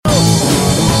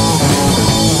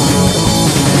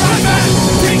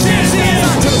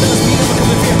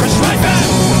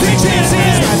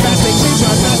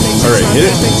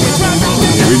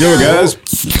go, guys.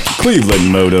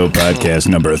 Cleveland Moto Podcast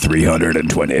number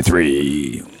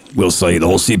 323. We'll sell you the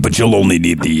whole seat, but you'll only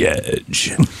need the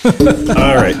edge.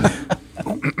 All right.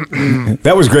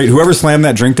 That was great. Whoever slammed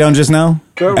that drink down just now,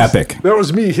 epic. That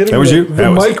was me hitting that was you?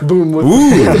 the mic boom with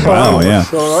the wow, yeah.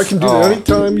 So I can do that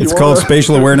anytime you want. It's called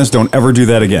spatial awareness. Don't ever do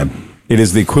that again. It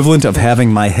is the equivalent of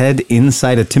having my head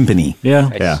inside a timpani. Yeah.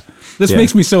 Yeah. This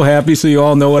makes me so happy, so you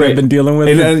all know what I've been dealing with.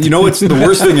 And you know what's the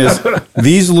worst thing is?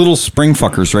 These little spring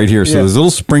fuckers right here. So there's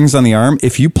little springs on the arm.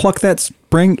 If you pluck that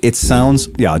spring, it sounds,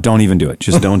 don't even do it.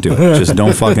 Just don't do it. Just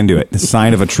don't fucking do it. It's a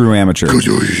sign of a true amateur.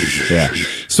 Yeah.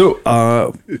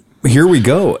 So here we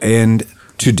go. And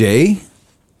today,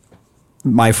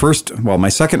 my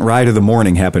second ride of the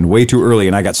morning happened way too early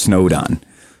and I got snowed on.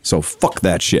 So fuck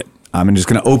that shit. I'm just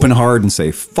going to open hard and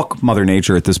say, fuck Mother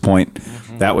Nature at this point.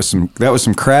 Mm-hmm. That was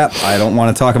some crap I don't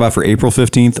want to talk about for April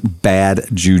 15th. Bad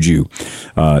juju.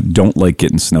 Don't like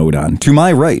getting snowed on. To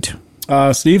my right.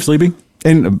 Steve, sleeping.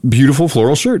 And a beautiful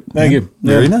floral shirt. Thank you.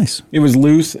 Very nice. It was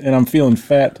loose, and I'm feeling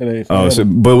fat today. So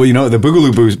but you know, the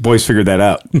Boogaloo Boys figured that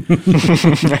out. You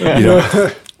know,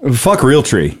 fuck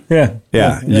Realtree. Yeah.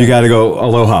 You got to go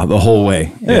Aloha the whole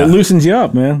way. Yeah, it loosens you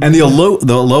up, man. And the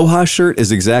Aloha shirt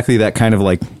is exactly that kind of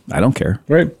like, I don't care.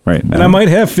 Right. And I might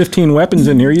have 15 weapons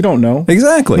in here. You don't know.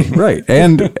 Exactly. Right.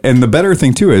 And the better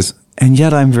thing too is, and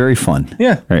yet I'm very fun.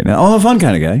 Yeah. Right now, I'm a fun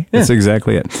kind of guy. Yeah. That's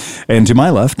exactly it. And to my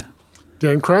left,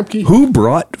 Dan Krapke. Who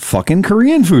brought fucking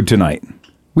Korean food tonight?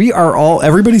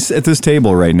 Everybody at this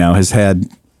table right now has had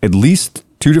at least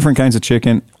 2 different kinds of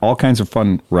chicken, all kinds of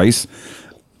fun rice.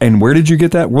 And where did you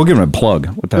get that? We'll give them a plug.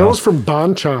 What the hell? That was from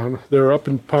Banchan. They're up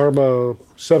in Parma,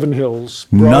 Seven Hills.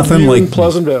 Nothing like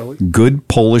Pleasant Valley. Good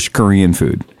Polish Korean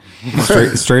food.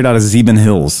 Straight out of Zeben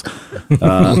Hills.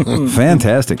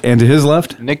 Fantastic. And to his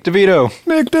left? Nick DeVito.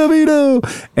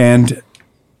 And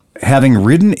having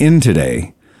ridden in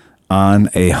today on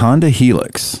a Honda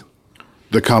Helix.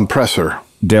 The compressor.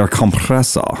 Der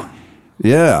Kompressor.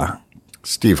 Yeah.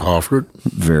 Steve Hoffert.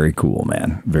 Very cool,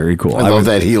 man. Very cool. I love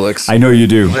that Helix. I know you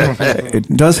do. It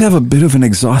does have a bit of an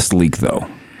exhaust leak, though.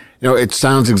 You know, it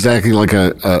sounds exactly like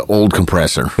a old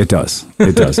compressor. It does.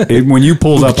 When you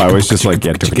pulled up, I was just like,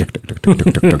 yeah,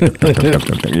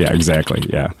 exactly.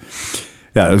 Yeah,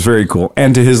 it was very cool.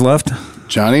 And to his left,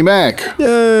 Johnny Mac.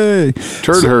 Yay!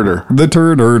 Turd herder. The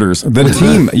turd herders. The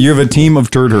team. You have a team of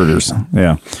turd herders.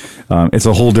 Yeah. It's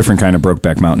a whole different kind of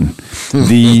Brokeback Mountain.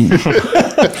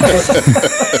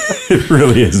 It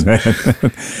really is, man.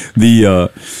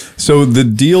 So the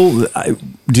deal,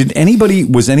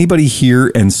 was anybody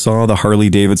here and saw the Harley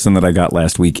Davidson that I got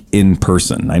last week in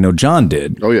person? I know John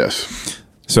did. Oh, yes.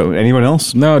 So anyone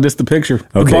else? No, just the picture.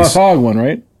 Okay. The Boss Hog one,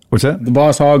 right? What's that? The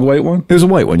Boss Hog white one? It was a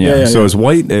white one, yeah. So yeah. it was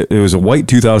white. It was a white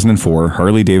 2004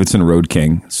 Harley Davidson Road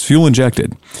King. It's fuel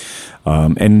injected.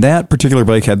 And that particular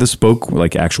bike had the spoke,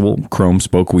 like actual chrome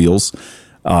spoke wheels.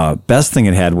 Best thing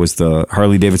it had was the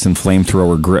Harley Davidson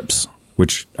flamethrower grips,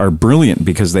 which are brilliant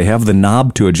because they have the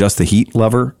knob to adjust the heat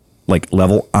level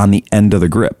on the end of the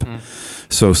grip.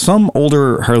 So some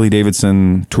older Harley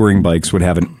Davidson touring bikes would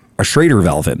have a Schrader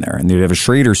valve in there, and they'd have a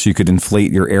Schrader so you could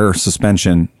inflate your air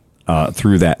suspension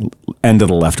through that end of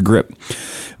the left grip.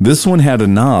 This one had a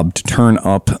knob to turn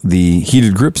up the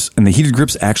heated grips, and the heated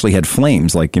grips actually had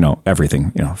flames, like,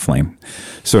 everything, flame.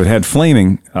 So it had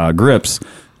flaming grips,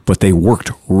 but they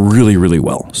worked really, really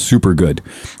well. Super good.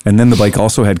 And then the bike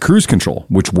also had cruise control,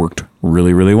 which worked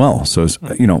really, really well. So,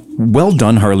 well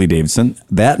done, Harley Davidson.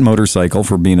 That motorcycle,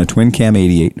 for being a twin cam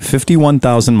 88,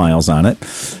 51,000 miles on it.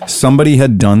 Somebody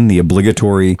had done the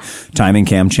obligatory timing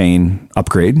cam chain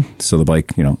upgrade. So the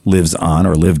bike,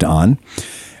 lived on.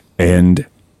 And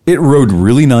it rode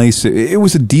really nice. It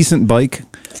was a decent bike,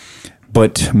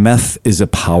 but meth is a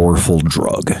powerful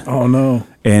drug. Oh, no.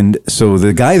 And so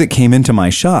the guy that came into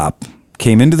the shop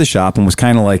and was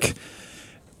kind of like,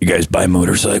 "You guys buy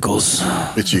motorcycles?"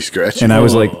 Itchy scratchy. And I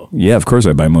was like, "Yeah, of course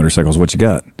I buy motorcycles. What you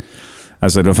got?" I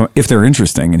said, if they're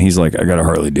interesting. And he's like, "I got a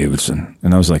Harley Davidson."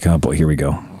 And I was like, "Oh boy, here we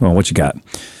go. Well, what you got?"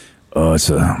 "Oh, it's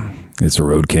a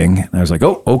Road King." And I was like,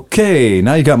 "Oh, okay.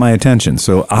 Now you got my attention."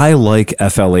 So I like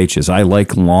FLHs. I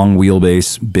like long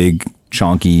wheelbase, big,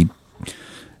 chunky.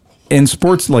 In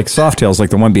sports like Softails,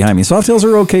 like the one behind me, Softails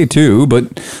are okay too, but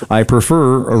I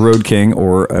prefer a Road King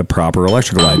or a proper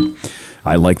electric glide.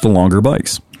 I like the longer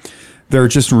bikes. They're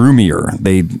just roomier.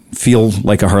 They feel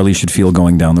like a Harley should feel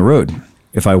going down the road.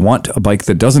 If I want a bike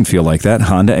that doesn't feel like that,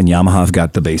 Honda and Yamaha have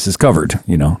got the bases covered.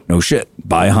 No shit.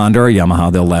 Buy a Honda or Yamaha,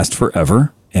 they'll last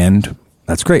forever, and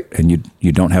that's great. And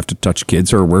you don't have to touch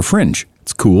kids or wear fringe.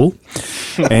 It's cool.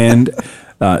 And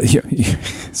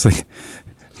it's like,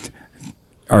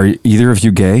 are either of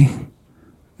you gay?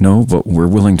 No, but we're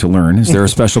willing to learn. Is there a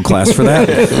special class for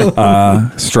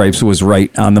that? Stripes was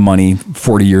right on the money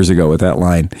 40 years ago with that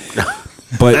line.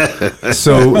 But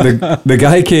so the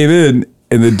guy came in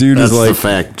and the dude is like, That's the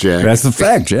fact, Jack. That's the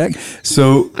fact, Jack.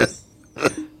 So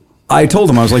I told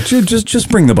him, I was like, just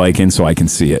bring the bike in so I can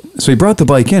see it. So he brought the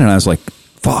bike in and I was like,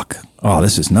 fuck. Oh,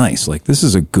 this is nice. Like, this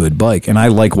is a good bike. And I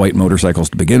like white motorcycles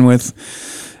to begin with.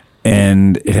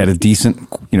 And it had a decent,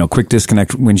 quick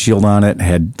disconnect windshield on it,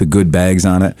 had the good bags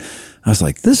on it. I was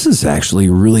like, this is actually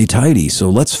really tidy.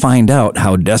 So let's find out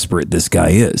how desperate this guy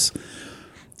is.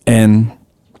 And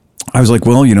I was like,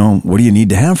 well, what do you need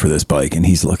to have for this bike? And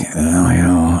he's looking,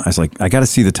 I was like, I got to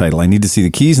see the title. I need to see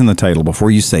the keys and the title before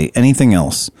you say anything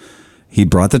else. He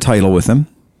brought the title with him.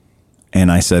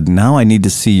 And I said, now I need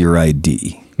to see your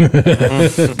ID.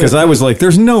 Because I was like,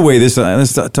 there's no way this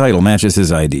title matches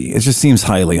his ID. It just seems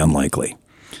highly unlikely.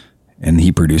 And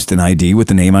he produced an ID with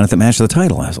the name on it that matched the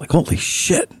title. I was like, holy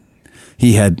shit.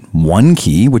 He had one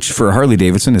key, which for a Harley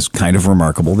Davidson is kind of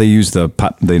remarkable. They use the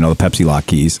Pepsi lock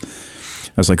keys.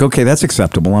 I was like, okay, that's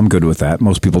acceptable. I'm good with that.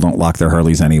 Most people don't lock their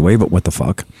Harleys anyway, but what the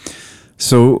fuck?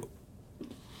 So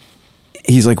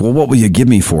he's like, well, what will you give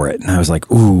me for it? And I was like,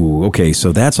 ooh, okay,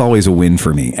 so that's always a win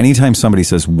for me. Anytime somebody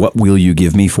says, what will you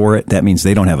give me for it? That means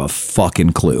they don't have a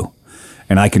fucking clue.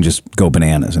 And I can just go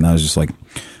bananas. And I was just like,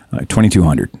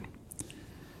 $2,200.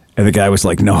 And the guy was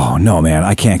like, no, man,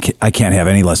 I can't have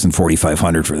any less than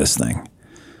 $4,500 for this thing.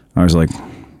 I was like,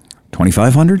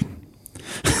 $2,500?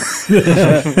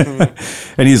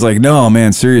 And he's like, no,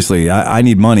 man, seriously, I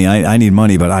need money. I need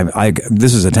money, but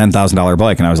this is a $10,000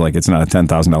 bike. And I was like, it's not a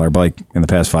 $10,000 bike in the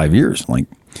past 5 years. Like,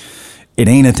 it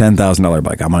ain't a $10,000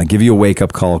 bike. I'm going to give you a wake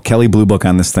up call. Kelly Blue Book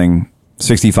on this thing,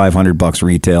 $6,500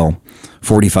 retail,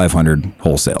 $4,500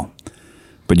 wholesale.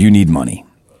 But you need money.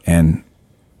 And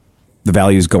the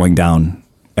value is going down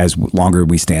as longer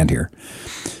we stand here.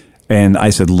 And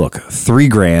I said, look,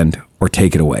 $3,000 or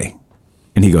take it away.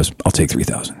 And he goes, I'll take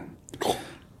 $3,000.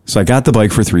 So I got the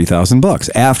bike for $3,000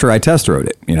 after I test rode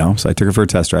it, so I took it for a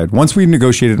test ride. Once we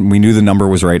negotiated and we knew the number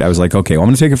was right, I was like, okay, well, I'm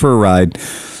going to take it for a ride.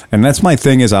 And that's my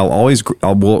thing is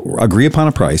we'll agree upon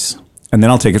a price and then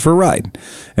I'll take it for a ride.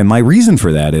 And my reason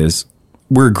for that is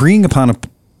we're agreeing upon a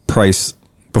price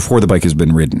before the bike has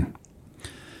been ridden.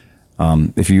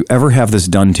 If you ever have this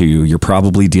done to you, you're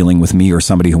probably dealing with me or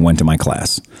somebody who went to my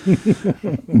class.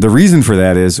 The reason for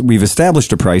that is we've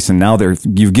established a price and now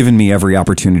you've given me every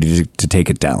opportunity to take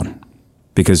it down.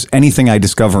 Because anything I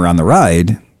discover on the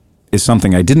ride is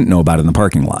something I didn't know about in the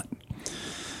parking lot.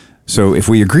 So if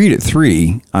we agreed at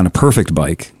 $3,000 on a perfect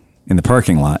bike in the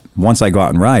parking lot, once I go out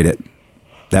and ride it,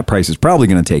 that price is probably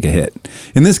going to take a hit.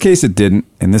 In this case, it didn't.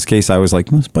 In this case, I was like,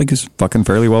 this bike is fucking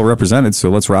fairly well represented,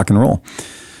 so let's rock and roll.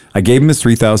 I gave him his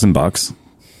 $3,000.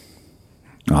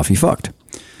 Off he fucked.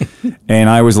 And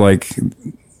I was like,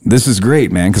 this is great,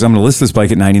 man, because I'm going to list this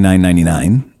bike at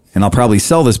 $99.99, and I'll probably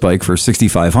sell this bike for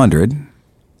 $6,500,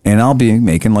 and I'll be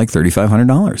making like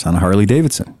 $3,500 on a Harley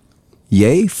Davidson.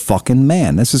 Yay, fucking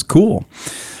man. This is cool.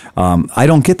 I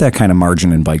don't get that kind of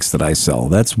margin in bikes that I sell.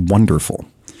 That's wonderful.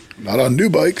 Not on new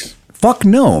bikes. Fuck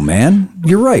no, man.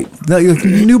 You're right. The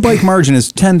new bike margin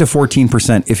is 10 to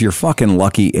 14% if you're fucking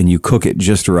lucky and you cook it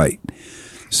just right.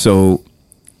 So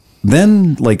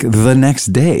then, like the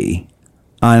next day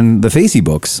on the Facey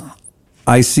books,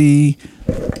 I see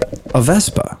a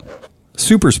Vespa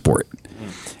Super Sport.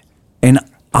 And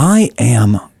I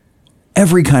am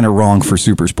every kind of wrong for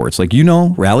Super Sports. Like,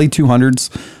 Rally 200s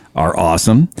are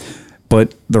awesome.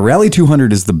 But the Rally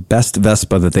 200 is the best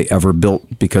Vespa that they ever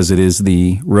built because it is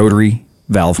the rotary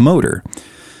valve motor.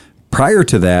 Prior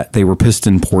to that, they were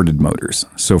piston ported motors.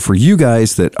 So for you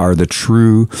guys that are the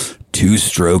true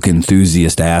two-stroke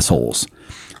enthusiast assholes,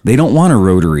 they don't want a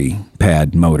rotary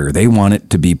pad motor. They want it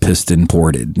to be piston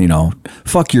ported.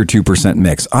 Fuck your 2%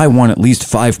 mix. I want at least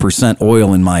 5%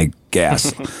 oil in my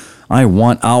gas. I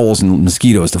want owls and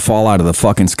mosquitoes to fall out of the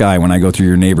fucking sky when I go through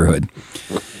your neighborhood.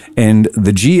 And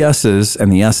the GSs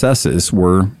and the SSs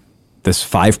were this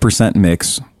 5%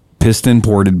 mix, piston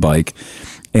ported bike,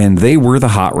 and they were the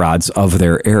hot rods of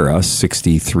their era,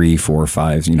 63,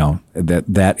 4.5s,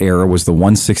 that era was the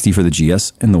 160 for the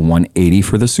GS and the 180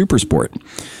 for the Super Sport.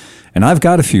 And I've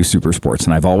got a few Super Sports,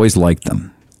 and I've always liked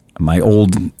them. My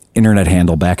old internet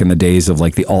handle back in the days of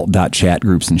like the alt.chat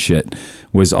groups and shit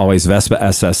was always Vespa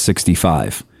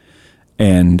SS65.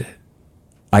 And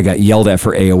I got yelled at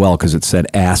for AOL because it said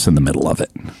ass in the middle of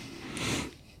it.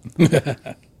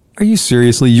 Are you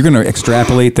seriously? You're going to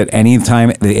extrapolate that any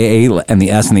time the A and the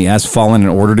S fall in an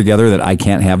order together that I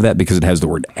can't have that because it has the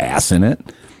word ass in it?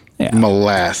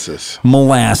 Molasses.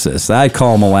 Molasses. I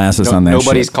call molasses on that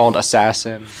Nobody's shit. called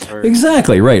Assassin. Or,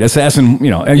 Exactly, right. Assassin,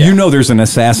 and you know there's an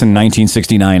Assassin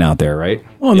 1969 out there, right?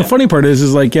 Well, and the funny part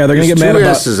is like, yeah, they're going to get mad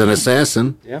about... is an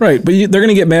assassin. Right, but they're going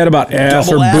to get mad about ass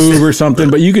Double or ass. boob or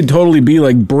something, but you could totally be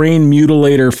like brain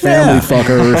mutilator, family Yeah.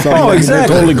 fucker or something. Oh,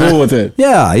 exactly. They're totally cool with it.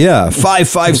 Yeah.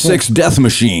 556 Death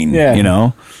Machine, Yeah.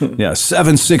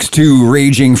 762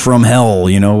 Raging from Hell,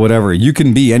 whatever. You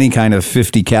can be any kind of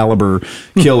 50 caliber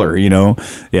killer,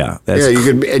 Yeah, that's Yeah, you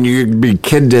could be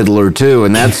Kid Diddler too,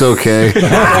 and that's okay. But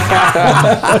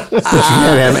you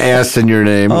can't have ass in your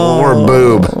name or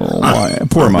boob. Oh, my,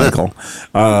 poor Michael.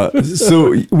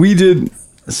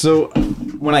 So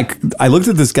when I looked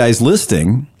at this guy's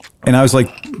listing, and I was like,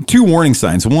 two warning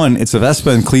signs. One, it's a Vespa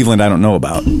in Cleveland I don't know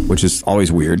about, which is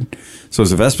always weird. So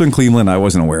it's a Vespa in Cleveland I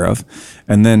wasn't aware of.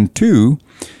 And then two,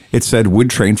 it said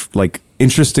would train, like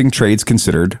interesting trades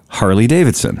considered Harley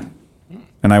Davidson.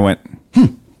 And I went,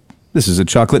 this is a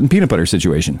chocolate and peanut butter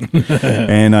situation.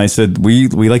 And I said, we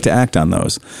like to act on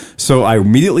those. So I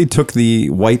immediately took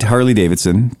the white Harley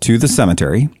Davidson to the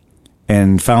cemetery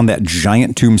and found that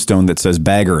giant tombstone that says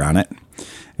Bagger on it.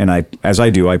 And as I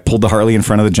do, I pulled the Harley in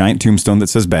front of the giant tombstone that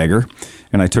says Bagger,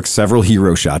 and I took several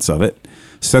hero shots of it,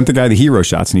 sent the guy the hero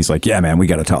shots, and he's like, yeah, man, we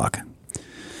got to talk.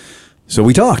 So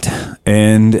we talked,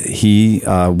 and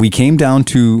we came down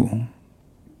to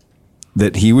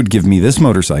that he would give me this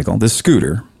motorcycle, this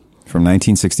scooter from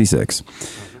 1966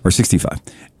 or 65,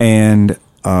 and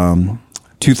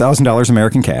 $2,000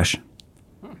 American cash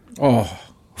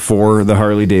for the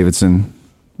Harley Davidson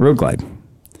Road Glide.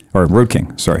 Or Road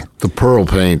King, sorry. The pearl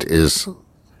paint is...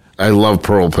 I love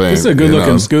pearl paint. It's a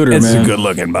good-looking scooter, It's man. a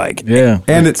good-looking bike. Yeah.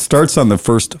 And it starts on the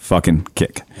first fucking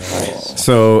kick.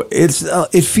 So it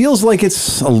feels like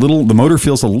the motor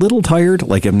feels a little tired,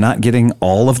 like I'm not getting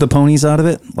all of the ponies out of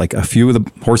it. Like a few of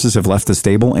the horses have left the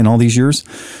stable in all these years.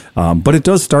 But it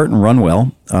does start and run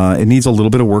well. It needs a little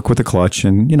bit of work with the clutch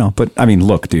but I mean,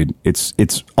 look, dude,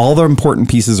 it's all the important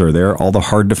pieces are there. All the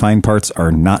hard to find parts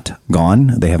are not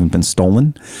gone. They haven't been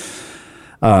stolen.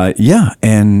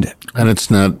 And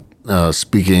it's not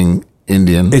speaking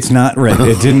Indian. it's not right.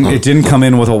 It didn't come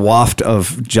in with a waft of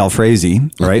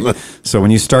jalfrezi, right? So when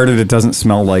you start it doesn't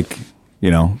smell like,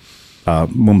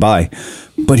 Mumbai.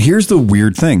 But here's the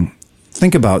weird thing.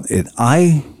 Think about it.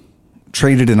 I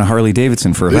traded in a Harley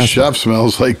Davidson for a This Vespa. shop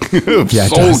smells like it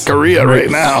Seoul, does. Korea right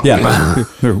now. Yeah.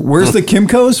 Where's the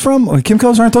Kimco's from?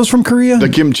 Kimco's, aren't those from Korea? The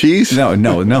kimchi's? No.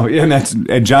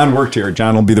 And John worked here.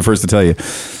 John will be the first to tell you.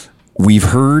 We've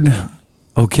heard,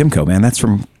 Kimco, man, that's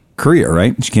from Korea,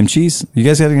 right? Kimchi's? You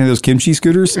guys have any of those kimchi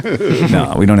scooters?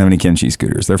 No, we don't have any kimchi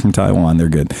scooters. They're from Taiwan. They're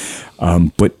good.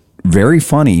 But very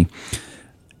funny.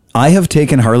 I have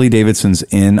taken Harley Davidsons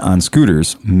in on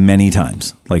scooters many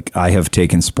times. Like I have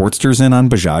taken Sportsters in on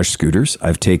Bajaj scooters.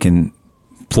 I've taken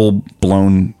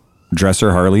full-blown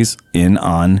dresser Harleys in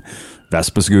on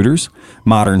Vespa scooters,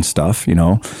 modern stuff,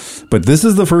 But this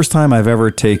is the first time I've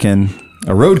ever taken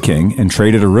a Road King and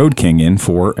traded a Road King in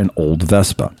for an old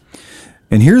Vespa.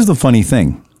 And here's the funny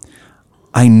thing.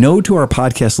 I know to our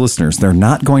podcast listeners, they're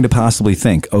not going to possibly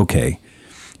think, okay,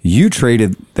 you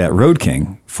traded that Road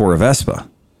King for a Vespa.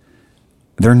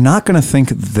 They're not going to think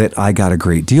that I got a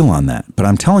great deal on that. But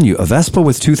I'm telling you, a Vespa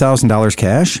with $2,000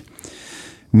 cash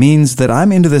means that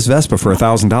I'm into this Vespa for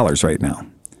 $1,000 right now.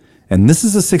 And this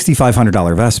is a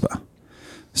 $6,500 Vespa.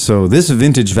 So this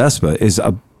vintage Vespa is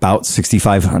about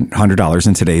 $6,500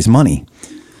 in today's money.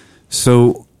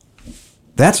 So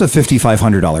that's a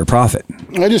 $5,500 profit.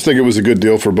 I just think it was a good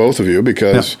deal for both of you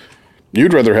because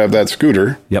you'd rather have that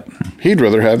scooter. Yep. He'd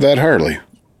rather have that Harley.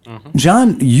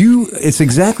 John, it's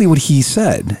exactly what he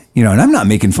said, and I'm not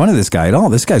making fun of this guy at all.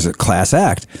 This guy's a class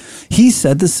act. He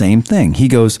said the same thing. He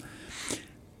goes,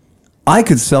 I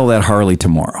could sell that Harley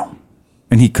tomorrow.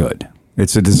 And he could.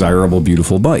 It's a desirable,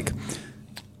 beautiful bike.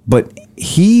 But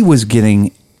he was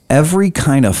getting every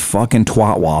kind of fucking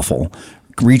twat waffle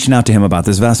reaching out to him about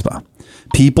this Vespa.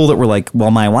 People that were like,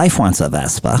 well, my wife wants a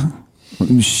Vespa.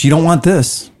 She don't want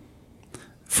this.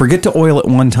 Forget to oil it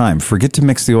one time. Forget to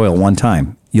mix the oil one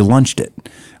time. You lunched it,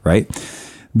 right?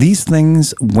 These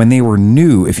things, when they were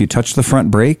new, if you touch the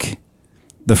front brake,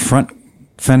 the front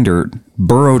fender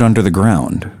burrowed under the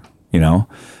ground,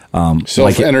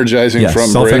 Self-energizing front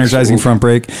brakes. Self-energizing front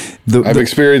brake. I've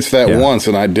experienced that once,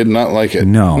 and I did not like it.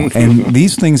 No, and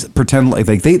these things pretend like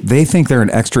they think they're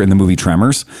an extra in the movie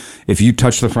Tremors. If you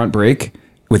touch the front brake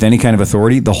with any kind of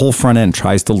authority, the whole front end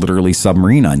tries to literally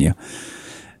submarine on you.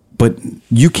 But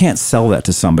you can't sell that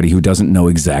to somebody who doesn't know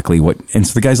exactly what. And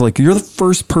so the guy's like, you're the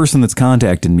first person that's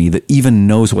contacted me that even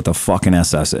knows what the fucking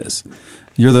SS is.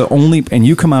 You're the only, and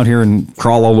you come out here and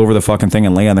crawl all over the fucking thing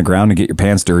and lay on the ground and get your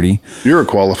pants dirty. You're a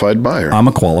qualified buyer. I'm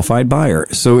a qualified buyer.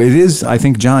 So it is, I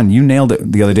think, John, you nailed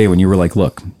it the other day when you were like,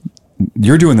 look,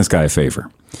 you're doing this guy a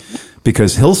favor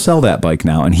because he'll sell that bike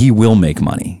now and he will make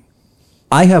money.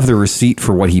 I have the receipt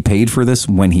for what he paid for this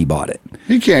when he bought it.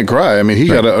 He can't cry. I mean, he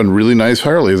got a really nice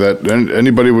Harley that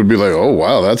anybody would be like, oh,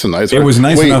 wow, that's a nice Harley. It was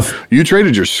nice enough. You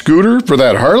traded your scooter for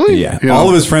that Harley? Yeah. You All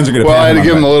of his friends are going to pay him. Well, I had to on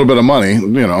give him that. a little bit of money, you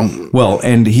know. Well,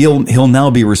 and he'll now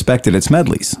be respected at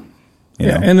Smedley's. You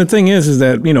know? And the thing is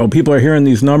that, you know, people are hearing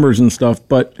these numbers and stuff,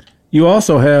 but you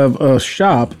also have a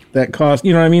shop that costs,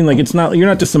 you know what I mean? Like, it's not, you're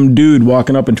not just some dude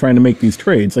walking up and trying to make these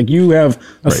trades. Like, you have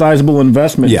a sizable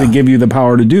investment to give you the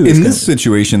power to do this. In this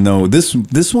situation, though,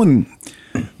 this one,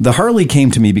 the Harley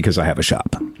came to me because I have a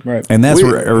shop. Right. And that's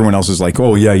where everyone else is like,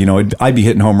 oh, yeah, you know, I'd be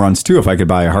hitting home runs too if I could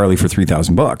buy a Harley for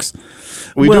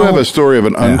 $3,000. We do have a story of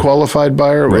an unqualified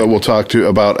buyer that we'll talk to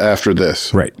about after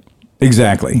this. Right.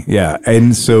 Exactly. Yeah.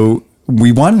 And so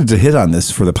we wanted to hit on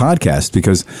this for the podcast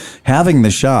because having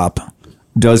the shop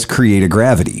does create a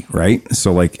gravity, right?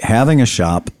 So like having a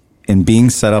shop and being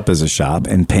set up as a shop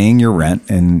and paying your rent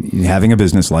and having a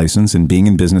business license and being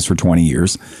in business for 20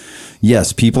 years,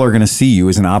 yes, people are going to see you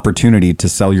as an opportunity to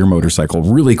sell your motorcycle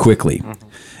really quickly. Mm-hmm.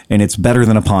 And it's better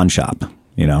than a pawn shop,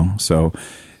 you know? So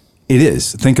it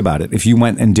is. Think about it. If you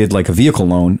went and did like a vehicle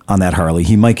loan on that Harley,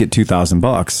 he might get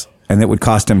 $2,000 and it would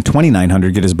cost him $2,900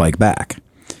 to get his bike back.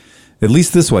 At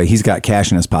least this way, he's got cash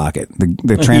in his pocket.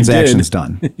 The transaction's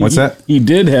done. What's that? He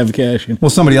did have cash in. Well,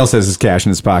 somebody else has his cash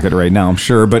in his pocket right now, I'm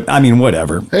sure. But I mean,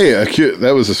 whatever. Hey,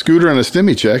 that was a scooter and a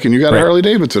stimmy check, and you got a Harley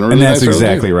Davidson. And that's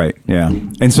exactly right. Yeah.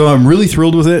 And so I'm really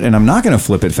thrilled with it, and I'm not going to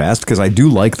flip it fast because I do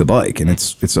like the bike, and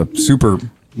it's a super.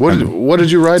 What did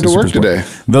you ride to work today?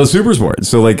 The Super Sport.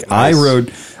 So like nice.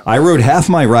 I rode half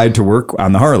my ride to work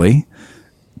on the Harley.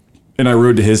 And I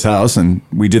rode to his house and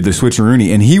we did the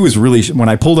switcheroony. And he was really, when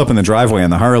I pulled up in the driveway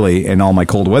on the Harley and all my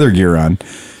cold weather gear on,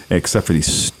 except for these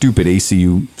stupid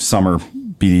ACU summer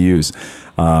BDUs,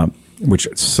 which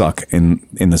suck in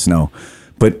the snow.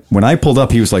 But when I pulled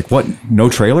up, he was like, what, no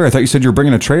trailer? I thought you said you were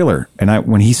bringing a trailer. And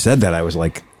when he said that, I was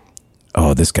like,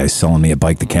 oh, this guy's selling me a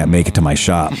bike that can't make it to my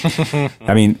shop.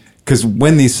 I mean, because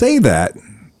when they say that,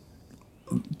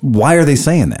 why are they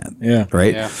saying that? Yeah.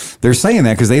 Right? Yeah. They're saying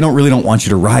that because they don't want you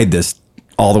to ride this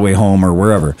all the way home or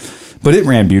wherever. But it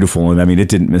ran beautiful, and I mean, it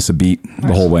didn't miss a beat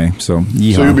the whole way. So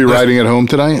you'll be riding it home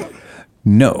tonight?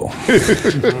 No.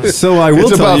 So I will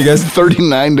tell you guys.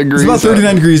 39 degrees. It's about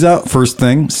 39 degrees out, first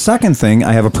thing. Second thing,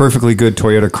 I have a perfectly good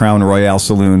Toyota Crown Royale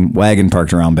Saloon wagon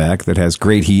parked around back that has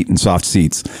great heat and soft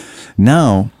seats.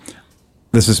 Now,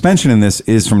 the suspension in this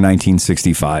is from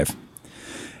 1965.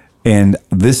 And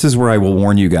this is where I will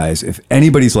warn you guys, if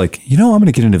anybody's like, you know, I'm going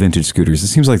to get into vintage scooters. It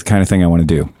seems like the kind of thing I want to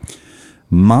do.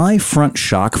 My front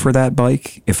shock for that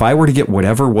bike, if I were to get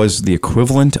whatever was the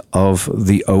equivalent of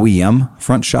the OEM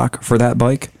front shock for that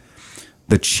bike,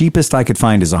 the cheapest I could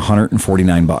find is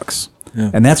 $149.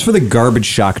 Yeah. And that's for the garbage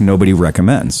shock nobody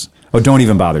recommends. Oh, don't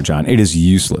even bother, John. It is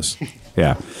useless.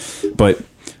 Yeah. But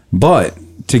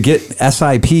to get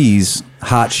SIP's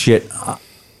hot shit,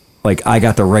 like I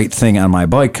got the right thing on my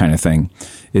bike kind of thing,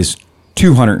 is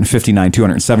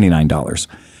 $279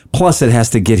 plus it has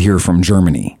to get here from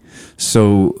Germany.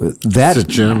 So that's the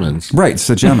Germans, right? It's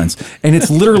the Germans, and it's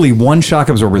literally one shock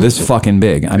absorber this fucking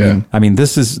big. I mean,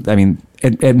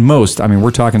 at most,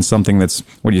 we're talking something that's,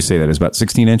 what do you say that is, about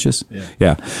 16 inches?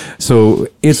 Yeah. So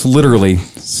it's literally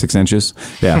 6 inches.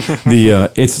 Yeah.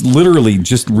 It's literally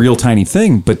just real tiny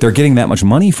thing, but they're getting that much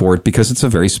money for it because it's a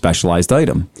very specialized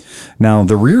item. Now,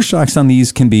 the rear shocks on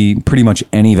these can be pretty much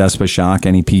any Vespa shock,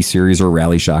 any P series or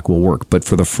rally shock will work. But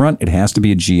for the front, it has to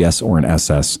be a GS or an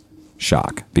SS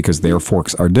shock because their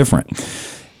forks are different.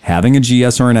 Having a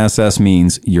GS or an SS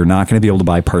means you're not going to be able to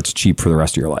buy parts cheap for the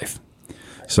rest of your life.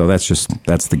 So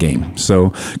that's the game. So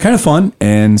kind of fun.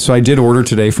 And so I did order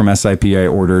today from SIP. I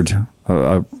ordered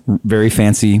a very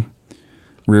fancy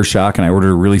rear shock and I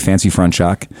ordered a really fancy front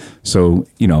shock. So,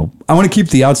 you know, I want to keep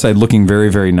the outside looking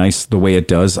very, very nice the way it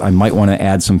does. I might want to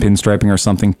add some pinstriping or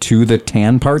something to the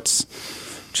tan parts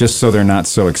just so they're not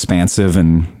so expansive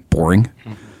and boring.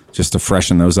 Just to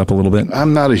freshen those up a little bit.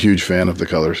 I'm not a huge fan of the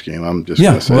color scheme. I'm just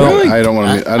going to say, I don't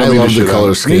want to. I love the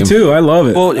color scheme. Me too. I love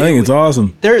it. Well, I think it's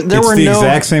awesome. It's the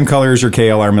exact same color as your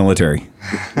KLR military.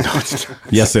 No, it's not.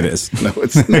 Yes, it is. No,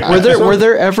 it's not. Were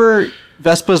there ever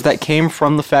Vespas that came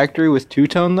from the factory with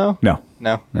two-tone though? No.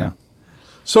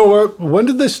 So when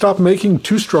did they stop making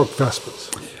two-stroke Vespas?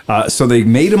 So they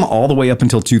made them all the way up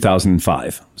until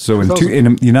 2005. So in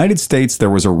the United States, there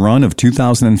was a run of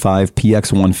 2005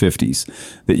 PX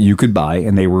 150s that you could buy,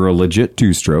 and they were a legit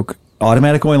two-stroke.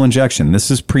 automatic oil injection.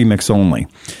 This is premix only.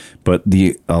 But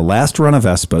the last run of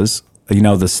Vespas, the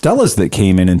Stellas that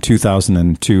came in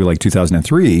 2002, like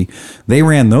 2003, they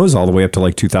ran those all the way up to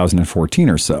like 2014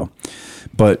 or so.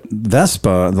 But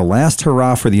Vespa, the last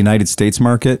hurrah for the United States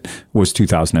market was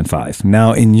 2005.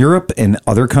 Now in Europe and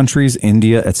other countries,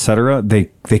 India, etc., they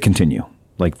continue.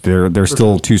 Like they're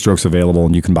still 2-strokes available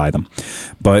and you can buy them.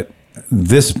 But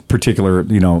this particular,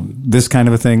 this kind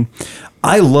of a thing,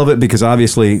 I love it because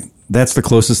obviously that's the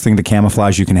closest thing to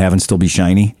camouflage you can have and still be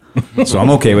shiny. So I'm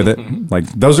okay with it. Like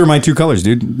those are my 2 colors,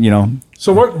 dude.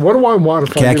 So what do I want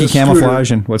if I Khaki get a scooter?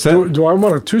 camouflage and what's that? Do I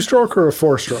want a 2-stroke or a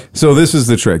 4-stroke? So this is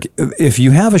the trick. If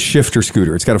you have a shifter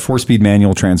scooter, it's got a 4-speed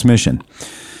manual transmission.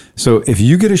 So if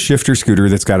you get a shifter scooter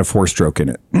that's got a 4-stroke in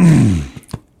it,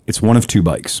 it's one of 2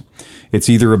 bikes. It's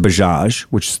either a Bajaj,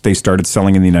 which they started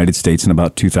selling in the United States in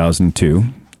about 2002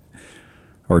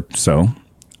 or so,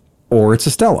 or it's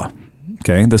a Stella.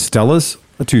 Okay, the Stella's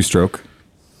a 2-stroke.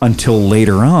 Until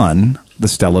later on, the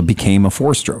Stella became a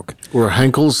 4-stroke. Were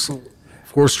Henkel's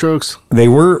 4-strokes? They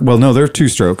were, no, they're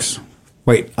 2-strokes.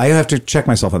 Wait, I have to check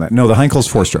myself on that. No, the Henkel's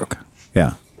 4-stroke.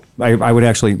 Yeah. I would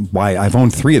actually, I've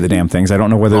owned 3 of the damn things. I don't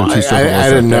know whether they're 2-stroke. I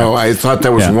didn't know. I thought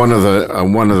that was one of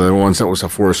the ones that was a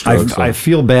 4-stroke. I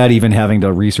feel bad even having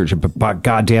to research it, but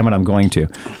God damn it, I'm going to.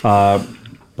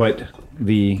 But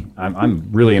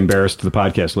I'm really embarrassed to the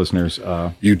podcast listeners.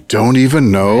 You don't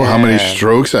even know how many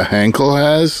strokes a Henkel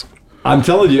has? I'm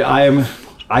telling you,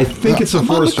 I think it's a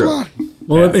 4-stroke.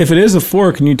 Well, if it is a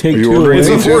 4, can you take 2 away? It's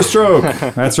a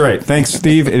 4-stroke. That's right. Thanks,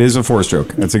 Steve. It is a 4-stroke.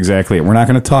 That's exactly it. We're not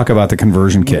going to talk about the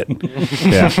conversion kit.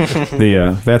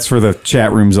 Yeah, that's for the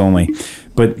chat rooms only.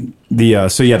 But the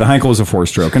Henkel is a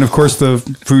 4-stroke, and of course the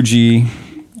Fuji.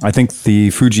 I think the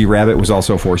Fuji Rabbit was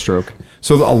also a 4-stroke.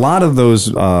 So a lot of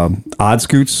those odd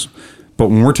scoots. But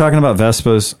when we're talking about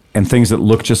Vespas and things that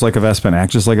look just like a Vespa and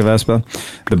act just like a Vespa,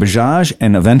 the Bajaj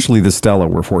and eventually the Stella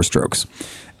were 4-strokes.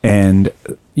 And,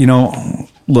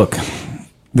 look,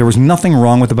 there was nothing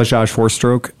wrong with the Bajaj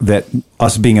 4-stroke that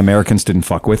us being Americans didn't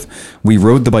fuck with. We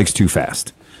rode the bikes too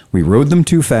fast. We rode them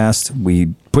too fast.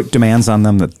 We put demands on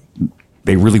them that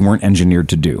they really weren't engineered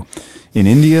to do. In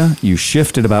India, you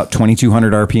shift at about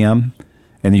 2,200 RPM,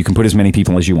 and you can put as many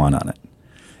people as you want on it.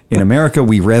 In America,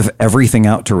 we rev everything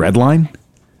out to redline,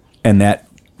 and that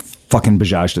fucking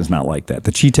Bajaj does not like that.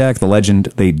 The Cheetah, the Legend,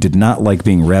 they did not like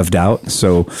being revved out,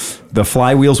 so the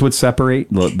flywheels would separate.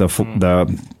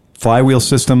 The flywheel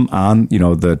system on,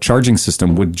 the charging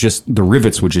system the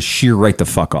rivets would just shear right the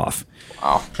fuck off.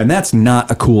 Wow. And that's not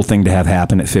a cool thing to have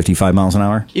happen at 55 miles an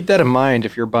hour. Keep that in mind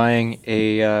if you're buying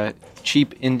a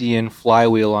cheap Indian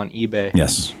flywheel on eBay.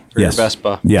 Yes. For your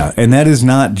Vespa. Yeah, and that is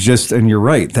not just, and you're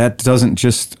right, that doesn't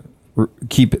just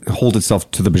hold itself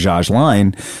to the Bajaj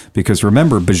line, because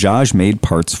remember, Bajaj made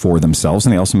parts for themselves,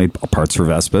 and they also made parts for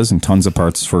Vespas and tons of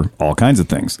parts for all kinds of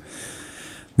things.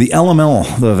 The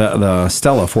LML, the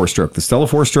Stella 4-stroke. The Stella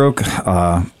 4-stroke,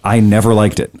 I never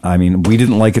liked it. I mean, we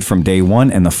didn't like it from day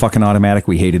one, and the fucking automatic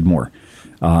we hated more.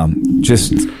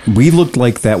 We looked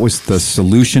like that was the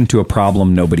solution to a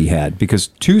problem nobody had, because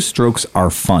 2-strokes are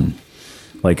fun.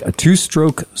 Like a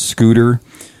 2-stroke scooter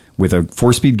with a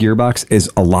 4-speed gearbox is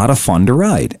a lot of fun to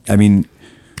ride. I mean,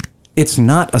 it's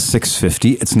not a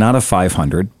 650, it's not a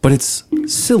 500, but it's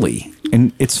silly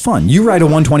and it's fun. You ride a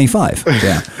 125.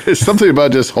 Yeah. There's something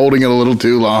about just holding it a little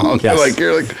too long. Yes.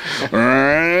 You're like,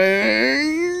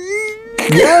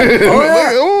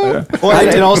 Well,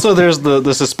 and also there's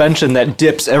the suspension that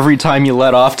dips every time you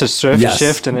let off to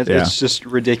shift, and it's just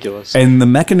ridiculous. And the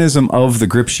mechanism of the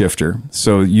grip shifter,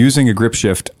 so using a grip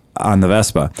shift on the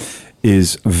Vespa,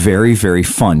 is very, very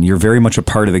fun. You're very much a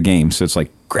part of the game. So it's like,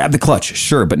 grab the clutch,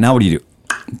 sure, but now what do?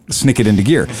 Snick it into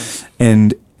gear.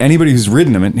 And anybody who's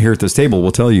ridden them here at this table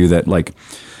will tell you that, like,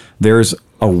 there's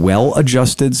a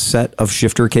well-adjusted set of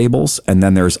shifter cables, and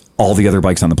then there's all the other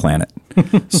bikes on the planet.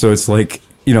 So it's like,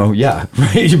 right?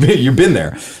 You've been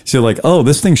there. So you're like, oh,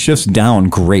 this thing shifts down,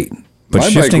 great. But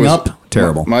shifting up,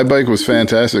 terrible. My bike was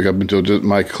fantastic up until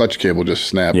my clutch cable just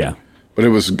snapped. Yeah. But I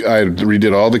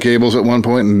redid all the cables at one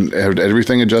point and had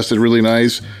everything adjusted really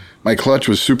nice. My clutch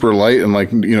was super light and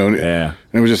and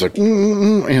it was just like,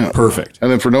 perfect.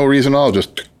 And then for no reason at all,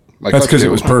 just that's because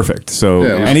it was perfect. So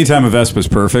anytime a Vespa's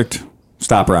perfect,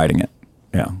 stop riding it.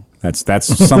 Yeah. That's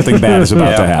something bad is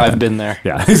about to happen. I've been there.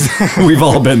 Yeah. We've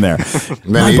all been there.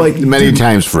 Many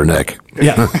times for Nick.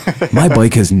 Yeah. My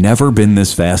bike has never been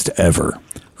this fast ever.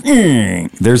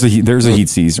 There's a heat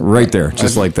seize right there,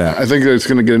 just like that. I think it's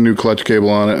going to get a new clutch cable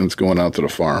on it, and it's going out to the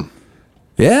farm.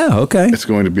 Yeah, okay. It's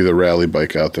going to be the rally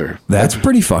bike out there. That's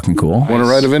pretty fucking cool. Want to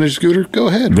ride a vintage scooter? Go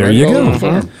ahead. There Ride you it all go. over the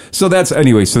farm. So that's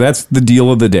the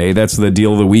deal of the day. That's the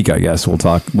deal of the week, I guess. We'll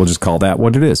just call that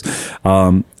what it is.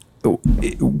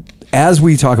 As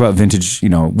we talk about vintage,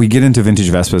 we get into vintage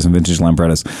Vespas and vintage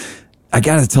Lambrettas. I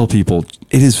got to tell people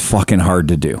it is fucking hard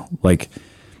to do. Like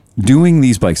doing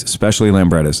these bikes, especially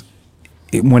Lambrettas,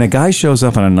 when a guy shows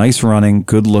up on a nice running,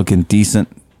 good looking, decent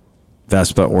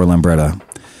Vespa or Lambretta,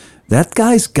 that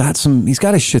guy's he's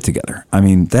got his shit together. I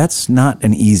mean, that's not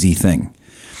an easy thing.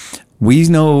 We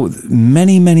know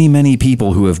many, many, many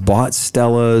people who have bought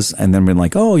Stellas and then been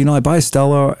like, oh, I buy a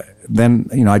Stella, then,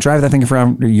 I drive that thing for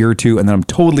a year or two, and then I'm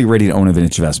totally ready to own a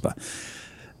vintage Vespa.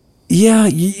 Yeah,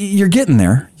 you're getting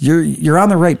there. You're on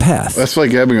the right path. That's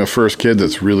like having a first kid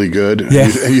that's really good. Yeah.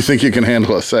 And you think you can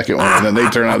handle a second one, and then they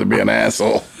turn out to be an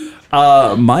asshole.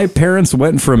 My parents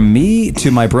went from me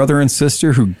to my brother and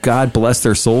sister, who God bless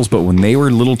their souls, but when they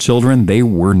were little children, they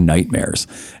were nightmares.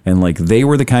 And they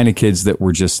were the kind of kids that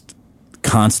were just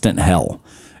constant hell.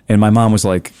 And my mom was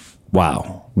like,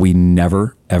 wow, we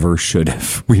never, ever should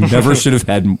have. We never should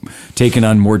have taken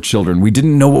on more children. We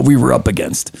didn't know what we were up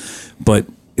against. But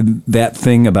that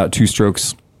thing about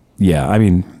two-strokes, yeah, I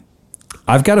mean,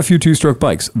 I've got a few two-stroke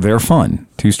bikes. They're fun.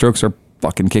 Two-strokes are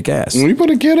fucking kick ass. When you put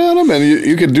a kid on them, and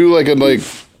you could do a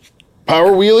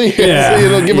power wheelie,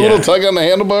 give a little tug on the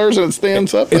handlebars and it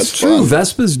stands up. It's true. Fun.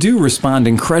 Vespas do respond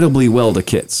incredibly well to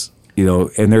kits,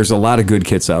 and there's a lot of good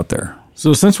kits out there.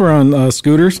 So since we're on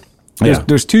scooters,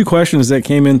 there's two questions that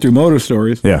came in through Moto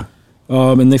Stories. Yeah.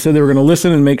 And they said they were going to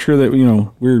listen and make sure that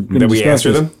we're going to discuss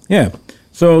answer this. them. Yeah.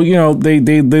 So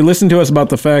they listened to us about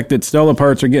the fact that Stella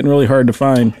parts are getting really hard to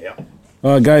find.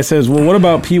 Yeah. Guy says, well, what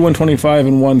about P125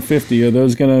 and 150? Are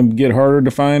those going to get harder to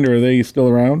find, or are they still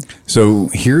around? So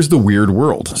here's the weird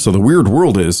world. So the weird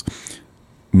world is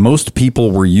most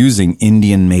people were using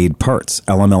Indian-made parts,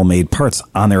 LML-made parts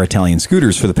on their Italian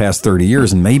scooters for the past 30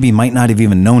 years, and maybe might not have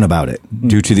even known about it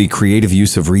due to the creative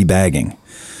use of rebagging.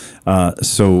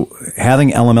 So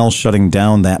having LML shutting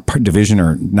down that division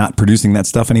or not producing that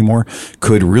stuff anymore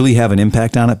could really have an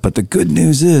impact on it. But the good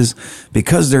news is,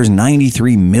 because there's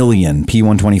 93 million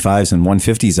P125s and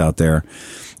 150s out there,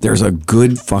 there's a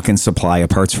good fucking supply of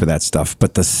parts for that stuff.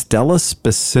 But the Stella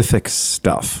specific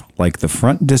stuff, like the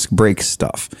front disc brake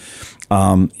stuff,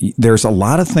 there's a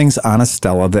lot of things on a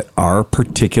Stella that are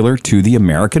particular to the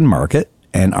American market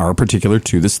and are particular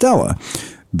to the Stella.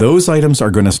 Those items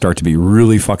are going to start to be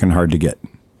really fucking hard to get.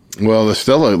 Well, the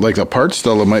Stella, the part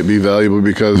Stella might be valuable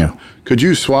because could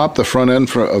you swap the front end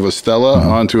of a Stella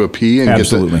onto a P and get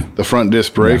the front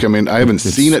disc brake? Yeah. I mean, I haven't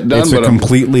seen it done. It's a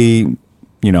completely,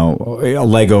 a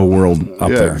Lego world up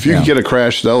there. If you could get a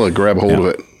crash Stella, grab hold of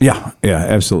it. Yeah,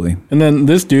 absolutely. And then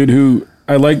this dude, who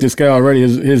I like this guy already,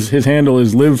 his handle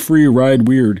is Live Free, Ride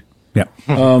Weird. Yeah.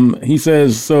 He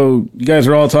says, so you guys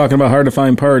are all talking about hard to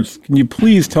find parts. Can you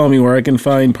please tell me where I can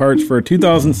find parts for a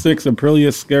 2006 Aprilia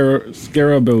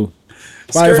Scarabeo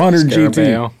 500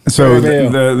 GT? So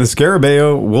the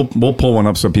Scarabeo, we'll pull one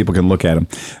up so people can look at them.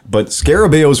 But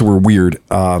Scarabeos were weird.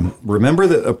 Remember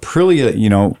that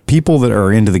Aprilia, people that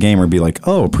are into the game would be like,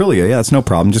 oh, Aprilia, yeah, it's no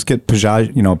problem. Just get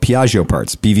Piaggio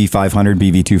parts, BV500,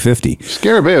 BV250.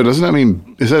 Scarabeo, doesn't that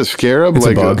mean, is that a scarab? It's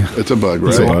a bug. It's a bug, right?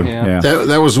 It's a bug, yeah.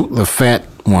 That was the fat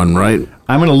one, right?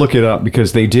 I'm going to look it up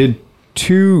because they did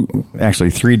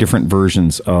three different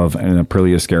versions of an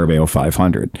Aprilia Scarabeo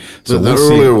 500. So the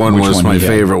earlier one was my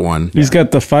favorite one. He's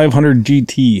got the 500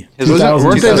 GT.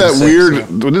 Weren't they that weird?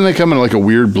 Didn't they come in a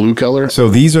weird blue color? So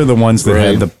these are the ones that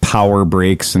had the power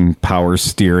brakes and power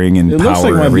steering and power looks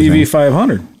like my everything.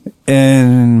 BV500.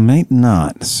 And might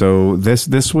not. So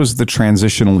this was the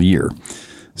transitional year.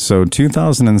 So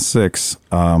 2006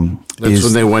 That's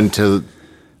when they went to...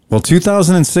 Well,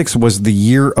 2006 was the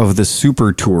year of the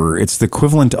Super Tour. It's the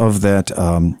equivalent of that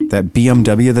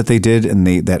BMW that they did, and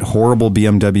that horrible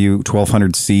BMW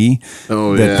 1200C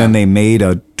that then they made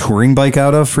a touring bike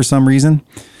out of for some reason.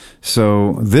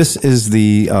 So this is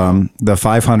the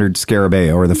 500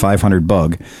 Scarabeo or the 500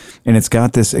 Bug, and it's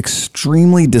got this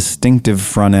extremely distinctive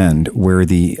front end where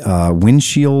the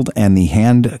windshield and the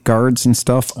hand guards and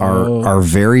stuff are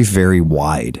very, very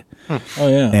wide. Oh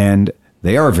yeah, and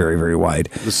they are very, very wide.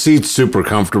 The seat's super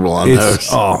comfortable on those.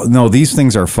 Oh, no, these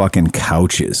things are fucking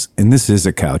couches. And this is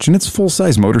a couch. And it's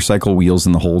full-size motorcycle wheels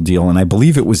and the whole deal. And I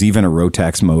believe it was even a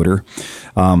Rotax motor.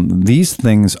 These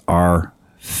things are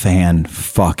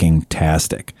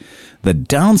fan-fucking-tastic. The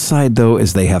downside, though,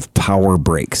 is they have power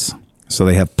brakes. So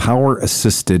they have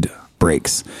power-assisted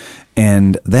brakes.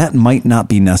 And that might not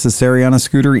be necessary on a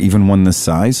scooter, even one this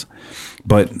size.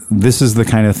 But this is the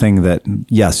kind of thing that,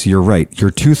 yes, you're right.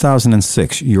 Your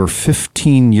 2006, your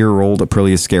 15-year-old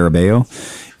Aprilia Scarabeo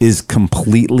is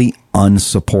completely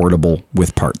unsupportable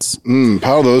with parts.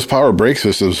 Those power brake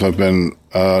systems have been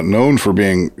known for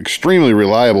being extremely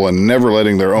reliable and never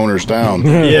letting their owners down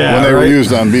when they were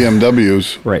used on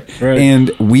BMWs. Right. And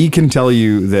we can tell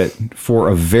you that for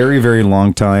a very, very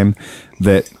long time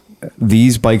that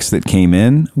these bikes that came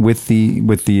in with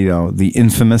the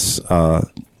infamous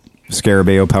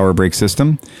Scarabeo power brake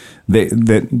system,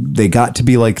 they got to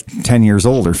be like 10 years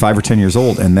old or 5 or 10 years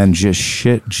old, and then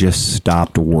shit just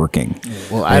stopped working.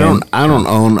 Well, I don't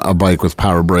own a bike with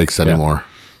power brakes anymore.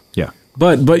 Yeah.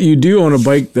 But you do own a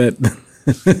bike that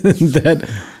that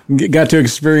got to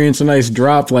experience a nice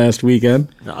drop last weekend.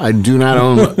 I do not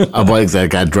own a bike that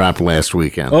got dropped last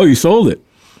weekend. Oh, you sold it.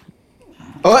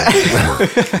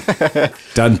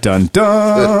 Dun, dun,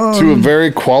 dun. To a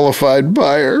very qualified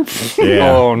buyer.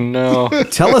 Yeah. Oh, no.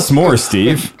 Tell us more,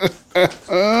 Steve.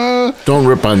 Don't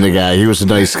rip on the guy. He was a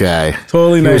nice guy.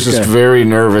 Totally nice He was just guy. very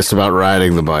nervous about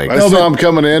riding the bike. I saw him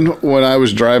coming in when I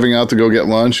was driving out to go get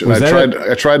lunch, and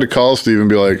I tried to call Steve and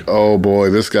be like, "Oh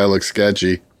boy, this guy looks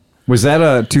sketchy." Was that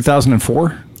a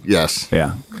 2004? Yes.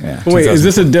 Yeah. Wait, is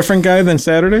this a different guy than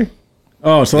Saturday?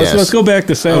 Oh, so let's go back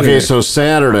to Saturday. Okay, so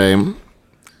Saturday,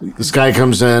 this guy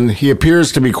comes in. He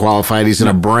appears to be qualified. He's in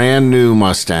a brand new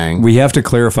Mustang. We have to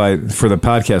clarify for the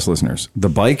podcast listeners. The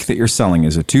bike that you're selling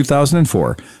is a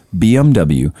 2004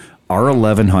 BMW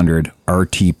R1100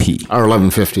 RTP.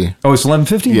 R1150. Oh, it's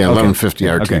 1150? Yeah, Okay. 1150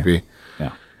 RTP. Okay.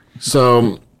 Yeah.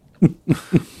 So,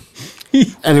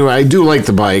 anyway, I do like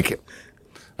the bike.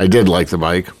 I did like the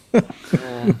bike.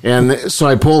 And so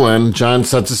I pull in. John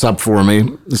sets this up for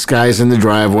me. This guy's in the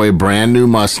driveway, brand new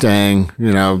Mustang,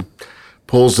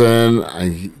 pulls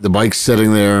in. The bike's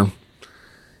sitting there.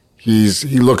 He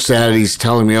looks at it. He's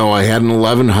telling me, I had an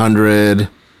 1100.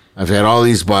 I've had all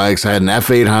these bikes. I had an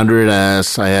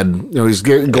F800S. I had, he's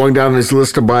going down his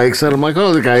list of bikes. And I'm like,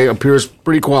 the guy appears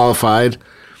pretty qualified.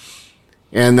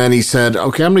 And then he said,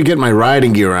 okay, I'm going to get my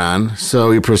riding gear on. So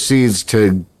he proceeds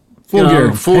to full gear,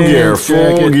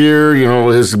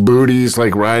 his booties,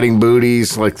 like riding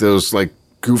booties, like those like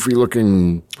goofy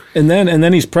looking. And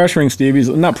then he's pressuring Steve. He's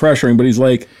not pressuring, but he's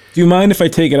like, do you mind if I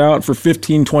take it out for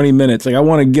 15, 20 minutes? Like, I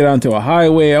want to get onto a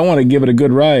highway. I want to give it a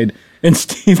good ride. And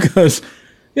Steve goes,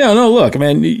 yeah, no, look,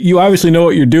 man, you obviously know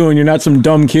what you're doing. You're not some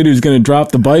dumb kid who's going to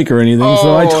drop the bike or anything.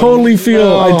 So I totally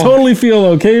feel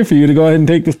okay for you to go ahead and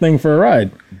take this thing for a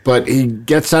ride. But he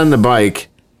gets on the bike,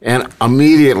 and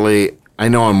immediately I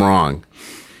know I'm wrong.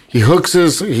 He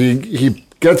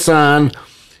gets on.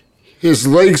 His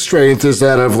leg strength is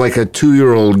that of like a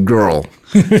 2-year-old girl.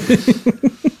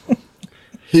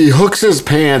 He hooks his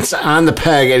pants on the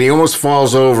peg, and he almost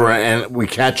falls over, and we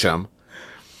catch him.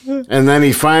 And then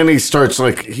he finally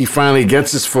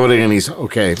gets his footing, and he's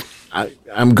okay.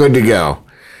 I'm good to go.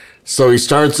 So he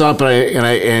starts up,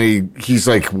 and he's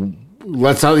like,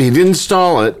 lets out. He didn't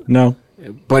stall it. No,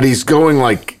 but he's going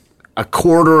like a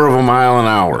quarter of a mile an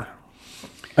hour.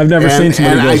 I've never seen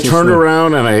somebody. And I turned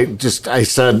around and I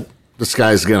said, this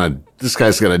guy's gonna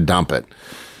dump it.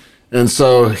 And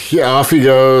so off he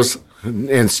goes.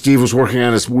 And Steve was we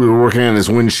were working on his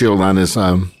windshield on his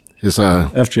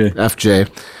FJ.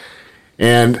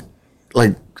 And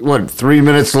like, 3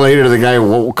 minutes later, the guy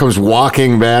comes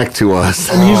walking back to us.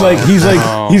 And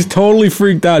he's totally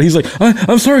freaked out. He's like,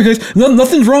 I'm sorry, guys.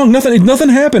 Nothing's wrong. Nothing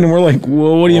happened. And we're like,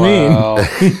 well, what do you mean?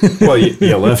 Well,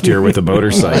 you left here with a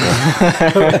motorcycle.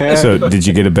 So did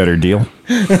you get a better deal?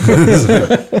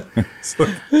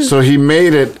 So he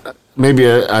made it maybe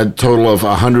a total of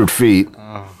 100 feet.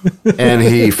 And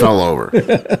he fell over,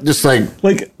 just like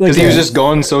because he was just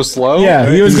going so slow.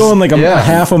 Yeah, he was going like a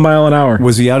half a mile an hour.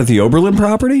 Was he out at the Oberlin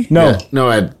property? No,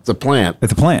 at the plant. At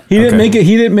the plant. He didn't make it.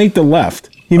 He didn't make the left.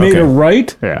 He made a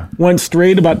right. Yeah. Went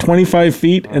straight about 25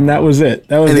 feet, and that was it.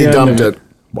 That was and the he end dumped of it.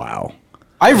 Wow.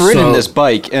 I've ridden this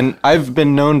bike, and I've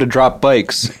been known to drop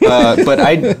bikes, but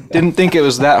I didn't think it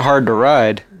was that hard to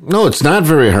ride. No, it's not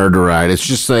very hard to ride. It's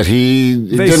just that he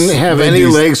didn't have any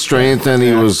leg strength, and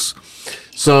he was.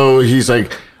 So he's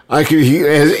like,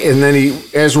 and then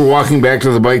as we're walking back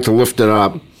to the bike to lift it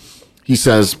up, he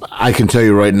says, I can tell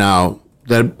you right now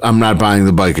that I'm not buying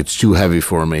the bike. It's too heavy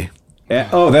for me.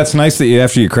 Oh, that's nice that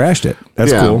after you crashed it.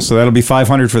 That's cool. So that'll be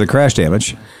 $500 for the crash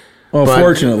damage. Well,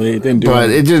 fortunately, it didn't do But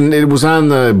it didn't. It was on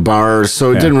the bars,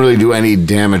 so it didn't really do any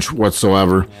damage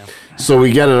whatsoever. Yeah. So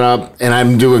we get it up, and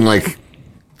I'm doing like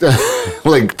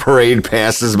like parade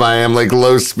passes by him, like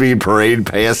low speed parade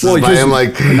passes by him,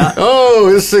 like,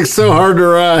 this thing's so hard to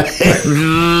ride.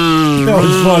 That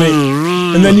was funny.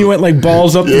 And then you went like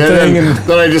balls up the thing, and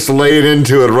then I just laid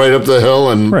into it right up the hill,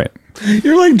 and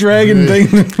you're like dragging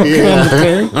things.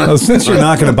 Well, since you're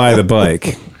not going to buy the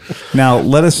bike, now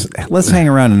let's hang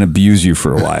around and abuse you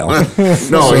for a while.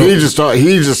 No,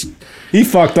 he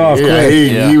fucked off. Yeah,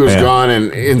 he was gone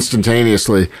and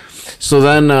instantaneously. So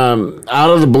then, out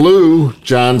of the blue,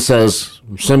 John says,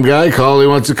 "Some guy called. He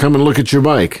wants to come and look at your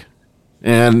bike."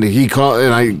 And he called,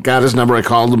 and I got his number. I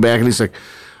called him back, and he's like,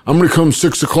 "I'm going to come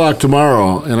 6 o'clock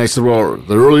tomorrow." And I said, "Well,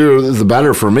 the earlier the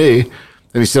better for me."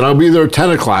 And he said, "I'll be there at 10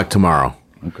 o'clock tomorrow."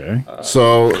 Okay.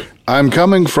 So I'm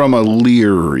coming from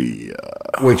Elyria,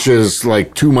 which is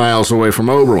like 2 miles away from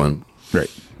Oberlin. Right.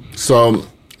 So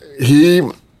he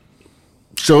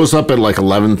shows up at like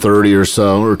 11:30 or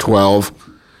so, or 12.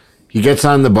 He gets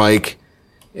on the bike,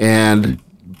 and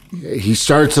he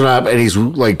starts it up, and he's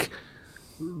like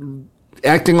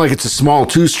acting like it's a small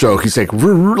two-stroke. He's like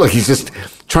he's just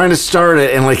trying to start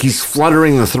it, and like he's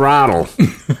fluttering the throttle.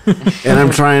 And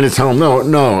I'm trying to tell him,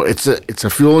 no, it's a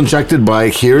fuel-injected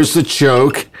bike. Here's the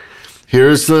choke.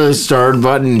 Here's the start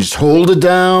button. Just hold it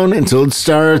down until it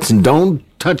starts, and don't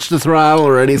touch the throttle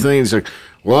or anything. He's like,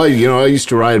 well, I used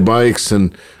to ride bikes,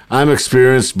 and I'm an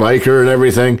experienced biker and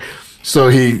everything. So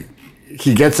he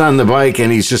gets on the bike,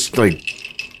 and he's just like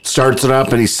starts it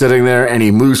up, and he's sitting there, and he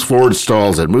moves forward,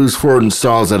 stalls it,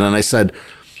 and I said,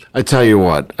 I tell you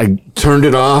what, I turned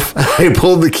it off. I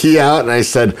pulled the key out, and I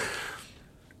said,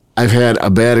 I've had a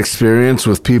bad experience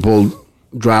with people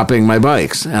dropping my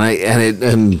bikes.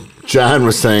 And John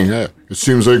was saying, it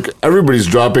seems like everybody's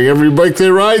dropping every bike they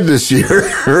ride this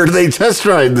year, or they test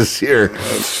ride this year.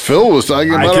 Phil was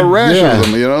talking about a rash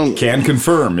of them, Can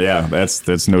confirm,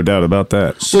 that's no doubt about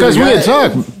that. So because we had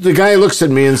talked. The guy looks at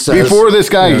me and says, before this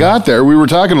guy got there, we were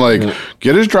talking like,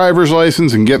 get his driver's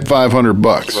license and get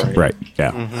 $500. Right.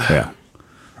 Yeah. Mm-hmm. Yeah.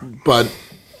 But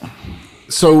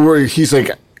so he's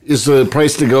like, is the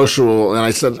price negotiable? And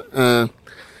I said, and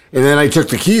then I took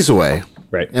the keys away.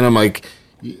 Right. And I'm like,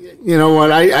 you know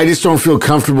what? I just don't feel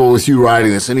comfortable with you riding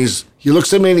this. And he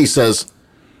looks at me and he says,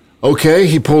 okay.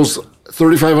 He pulls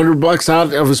 $3,500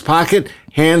 out of his pocket,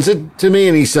 hands it to me,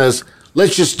 and he says,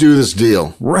 let's just do this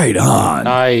deal. Right on.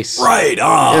 Nice. Right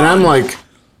on. And I'm like,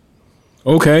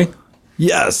 okay.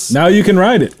 Yes. Now you can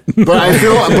ride it. but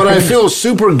I feel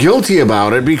super guilty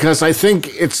about it, because I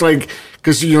think it's like,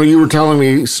 because you were telling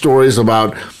me stories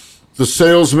about the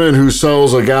salesman who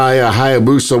sells a guy a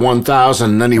Hayabusa 1000,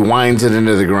 and then he winds it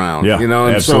into the ground. Yeah, and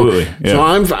absolutely. So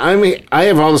I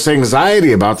have all this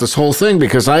anxiety about this whole thing,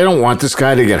 because I don't want this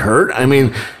guy to get hurt. I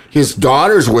mean, his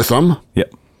daughter's with him.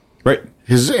 Yep. Right.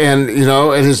 And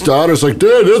his daughter's like,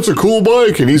 Dad, that's a cool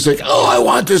bike. And he's like, oh, I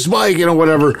want this bike,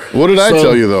 whatever. What did I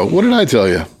tell you, though? What did I tell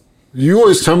you? You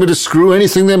always tell me to screw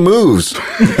anything that moves. That's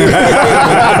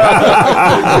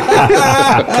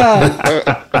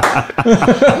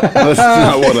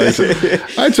not what I said.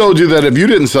 I told you that if you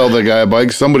didn't sell that guy a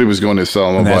bike, somebody was going to sell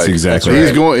him a bike. That's exactly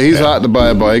right. He's hot to buy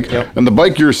a bike, and the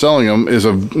bike you're selling him is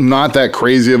not that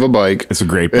crazy of a bike. It's a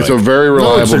great bike. It's a very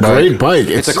reliable bike. It's a great bike.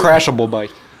 It's a crashable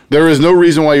bike. There is no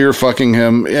reason why you're fucking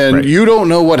him, and you don't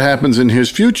know what happens in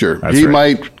his future. He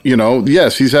might,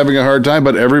 yes, he's having a hard time,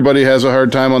 but everybody has a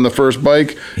hard time on the first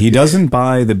bike. He doesn't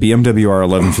buy the BMW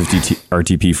R1150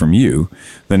 RTP from you.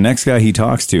 The next guy he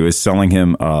talks to is selling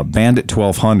him a Bandit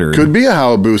 1200. Could be a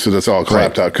Hayabusa that's all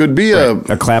clapped out. Could be a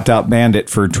clapped out Bandit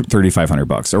for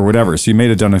 $3,500 or whatever. So you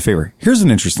made it done a favor. Here's an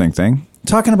interesting thing.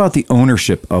 Talking about the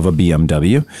ownership of a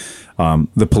BMW,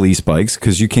 the police bikes,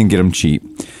 because you can get them cheap.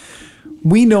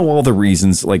 We know all the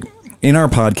reasons, like in our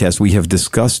podcast, we have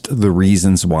discussed the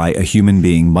reasons why a human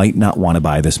being might not want to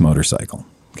buy this motorcycle.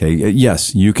 Okay.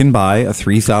 Yes, you can buy a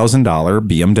 $3,000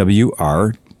 BMW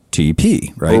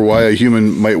RTP, right? Or why a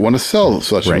human might want to sell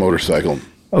such a motorcycle.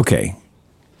 Okay.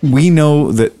 We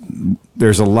know that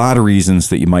there's a lot of reasons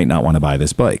that you might not want to buy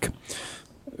this bike.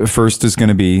 First is going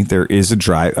to be there is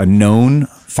a known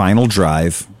final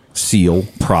drive seal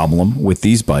problem with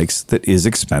these bikes that is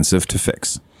expensive to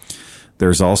fix.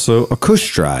 There's also a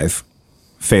cush drive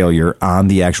failure on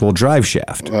the actual drive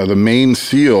shaft. The main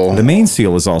seal. The main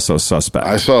seal is also suspect.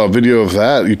 I saw a video of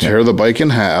that. You tear the bike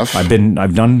in half. I've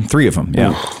done 3 of them.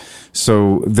 Yeah.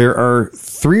 So there are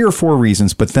 3 or 4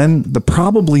 reasons, but then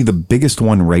probably the biggest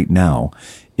one right now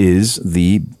is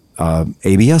the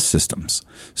ABS systems.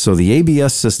 So the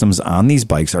ABS systems on these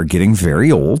bikes are getting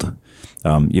very old.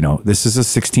 This is a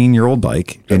 16-year-old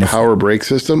bike. And power brake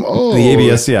system? Oh. The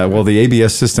ABS, the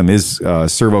ABS system is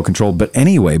servo controlled. But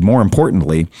anyway, more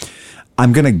importantly,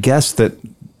 I'm going to guess that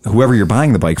whoever you're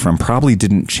buying the bike from probably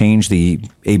didn't change the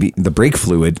brake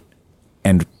fluid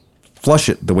and flush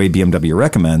it the way BMW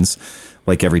recommends,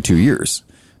 like every 2 years.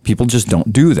 People just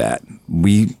don't do that.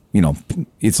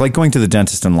 It's like going to the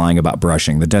dentist and lying about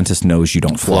brushing. The dentist knows you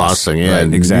don't floss. Flossing, yeah.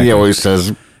 Right, exactly. He always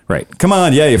says, right. Come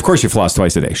on. Yeah, of course you floss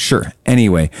twice a day. Sure.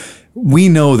 Anyway, we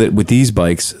know that with these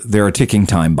bikes, they're a ticking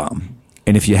time bomb.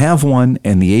 And if you have one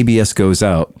and the ABS goes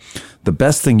out, the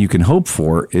best thing you can hope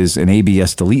for is an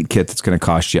ABS delete kit that's going to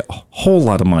cost you a whole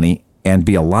lot of money and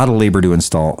be a lot of labor to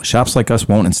install. Shops like us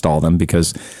won't install them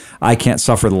because I can't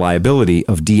suffer the liability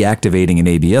of deactivating an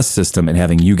ABS system and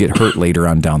having you get hurt later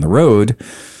on down the road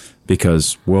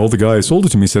because, well, the guy who sold it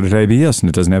to me said it had ABS and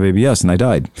it doesn't have ABS and I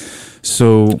died.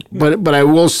 So, but I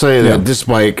will say that this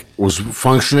bike was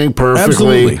functioning perfectly,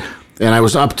 absolutely. And I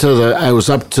was up to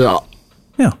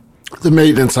the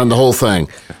maintenance on the whole thing.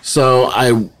 So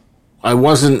I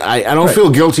don't feel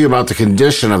guilty about the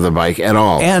condition of the bike at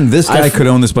all. And this guy could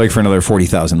own this bike for another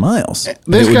 40,000 miles.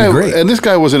 This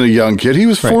guy wasn't a young kid. He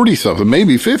was 40 something,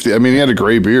 maybe 50. I mean, he had a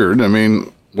gray beard. I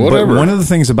mean, whatever. But one of the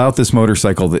things about this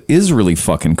motorcycle that is really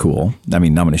fucking cool. I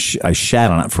mean, I shat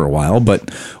on it for a while,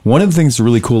 but one of the things that's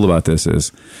really cool about this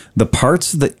is the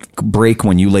parts that break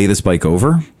when you lay this bike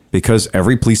over, because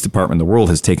every police department in the world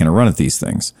has taken a run at these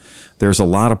things. There's a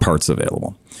lot of parts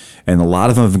available. And a lot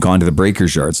of them have gone to the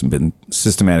breakers yards and been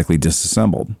systematically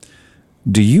disassembled.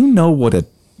 Do you know what a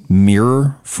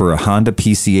mirror for a Honda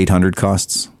PC800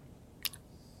 costs?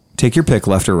 Take your pick,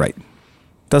 left or right.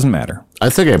 Doesn't matter. I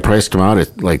think I priced them out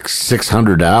at like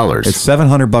 $600. It's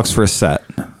 $700 for a set.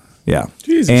 Yeah.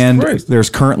 Jesus Christ. There's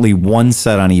currently one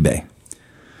set on eBay.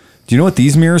 Do you know what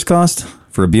these mirrors cost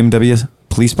for a BMW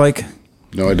police bike?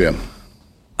 No idea.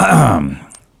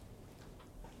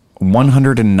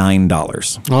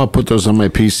 $109. I'll put those on my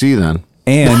PC then.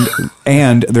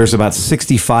 And there's about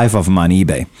 65 of them on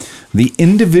eBay. The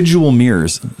individual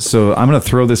mirrors. So I'm going to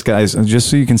throw this, guys, just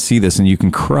so you can see this and you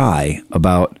can cry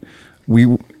about.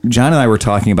 John and I were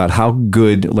talking about how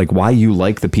good, like why you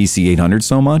like the PC800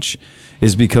 so much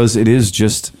is because it is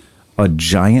just a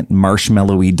giant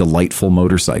marshmallowy, delightful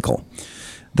motorcycle.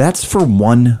 That's for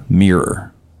one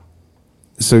mirror.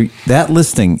 So that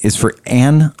listing is for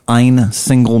ein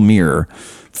single mirror,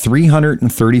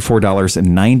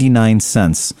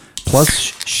 $334.99 plus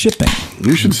shipping.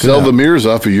 You should sell the mirrors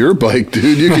off of your bike,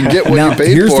 dude. You can get what you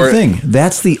paid here's for. The thing.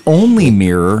 That's the only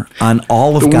mirror on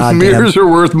all of goddamn. The mirrors are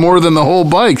worth more than the whole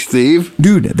bike, Steve.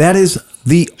 Dude, that is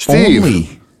the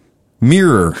only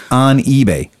mirror on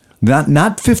eBay.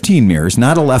 Not 15 mirrors,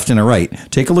 not a left and a right.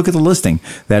 Take a look at the listing.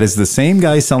 That is the same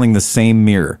guy selling the same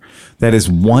mirror. That is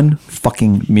one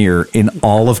fucking mirror in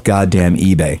all of goddamn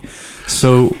eBay.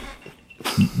 So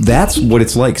that's what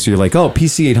it's like. So you're like, oh,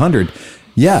 PC800.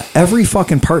 Yeah, every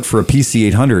fucking part for a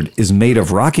PC800 is made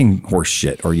of rocking horse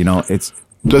shit. Or, it's...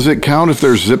 Does it count if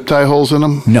there's zip tie holes in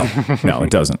them? No, it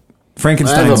doesn't.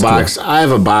 Frankenstein's I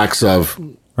have a box of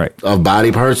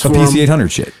body parts for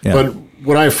PC800 shit. Yeah. But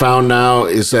what I found now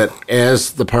is that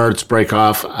as the parts break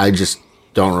off, I just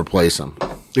don't replace them.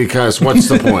 Because what's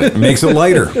the point? It makes it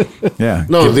lighter. Yeah.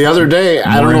 No, the other day,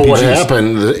 I don't know what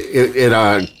happened.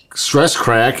 It stress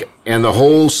crack, and the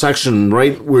whole section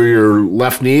right where your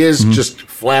left knee is just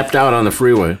flapped out on the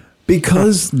freeway.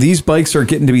 Because these bikes are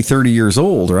getting to be 30 years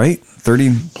old, right?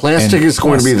 30. Plastic is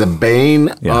going to be the bane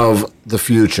of the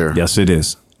future. Yes, it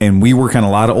is. And we work on a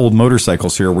lot of old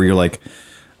motorcycles here where you're like,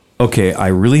 okay, I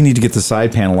really need to get the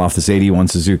side panel off this 81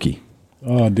 Suzuki.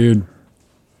 Oh, dude.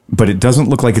 But it doesn't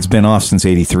look like it's been off since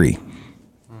 83.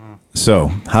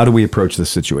 So how do we approach this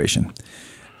situation?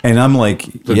 And I'm like,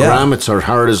 the grommets are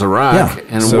hard as a rock. Yeah.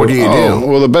 And so, what do you do?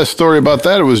 Well, the best story about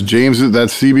that was James, that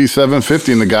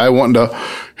CB750, and the guy wanting to,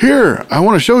 here, I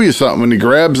want to show you something. And he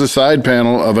grabs the side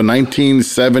panel of a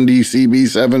 1970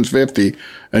 CB750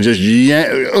 and just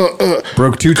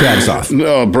broke two tabs off.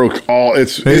 No, broke all.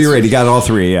 You're right. He got all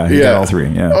three. Yeah, he got all three.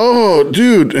 Yeah. Oh,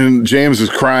 dude. And James is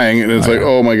crying, and it's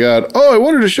oh my God. Oh, I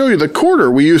wanted to show you the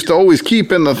quarter we used to always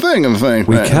keep in the thing.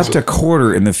 We kept a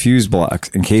quarter in the fuse box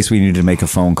in case we needed to make a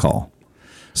phone call.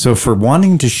 So for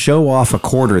wanting to show off a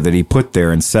quarter that he put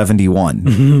there in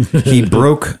 71, he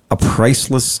broke a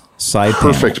priceless side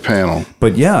perfect panel.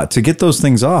 But yeah, to get those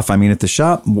things off, I mean, at the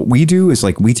shop, what we do is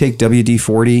like we take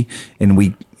WD-40 and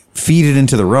we feed it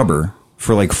into the rubber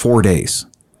for like 4 days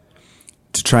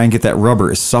to try and get that rubber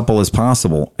as supple as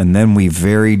possible. And then we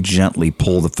very gently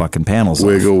pull the fucking panels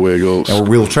wiggle, off. Wiggle. Or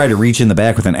we'll try to reach in the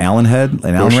back with an Allen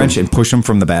wrench and push them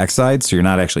from the backside so you're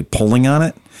not actually pulling on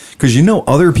it. Because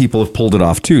other people have pulled it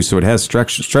off too, so it has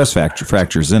stress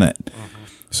fractures in it.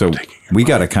 So we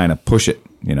got to kind of push it,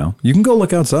 You can go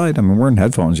look outside. I mean, we're in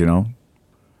headphones,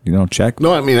 check.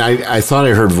 No, I mean, I thought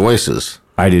I heard voices.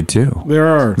 I did too. There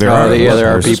are. There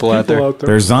are people out there.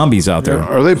 There's zombies out there.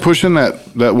 Are they pushing that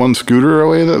one scooter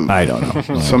away that I don't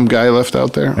know. some guy left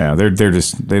out there? Yeah,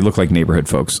 they look like neighborhood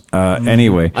folks.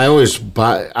 Anyway. I always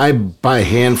buy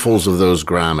handfuls of those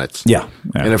grommets. Yeah.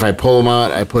 And if I pull them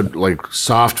out, I put like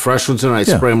soft, fresh ones in, and I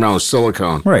spray them down with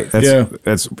silicone. Right.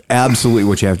 That's absolutely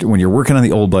what you have to, when you're working on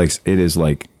the old bikes, it is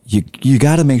like, you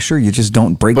got to make sure you just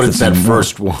don't break But the it's that thing.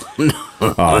 first one.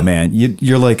 Oh man,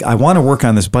 you're like, I want to work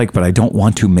on this bike, but I don't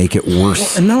want to make it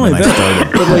worse. And not only when I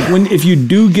that, but like if you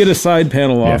do get a side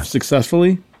panel off Yeah.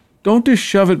 successfully, don't just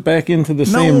shove it back into the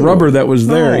No. same rubber that was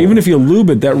there. No. Even if you lube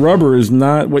it, that rubber is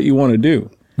not what you want to do.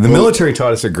 The military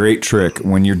taught us a great trick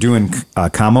when you're doing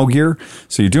camo gear.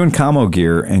 So you're doing camo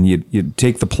gear, and you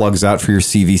take the plugs out for your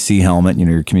CVC helmet,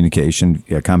 your communication,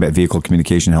 combat vehicle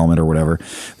communication helmet or whatever.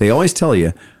 They always tell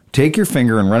you, take your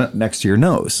finger and run it next to your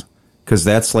nose. Because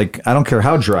that's like, I don't care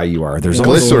how dry you are. There's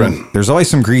Glycerin. There's always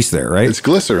some grease there, right? It's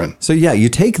glycerin. So yeah, you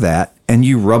take that and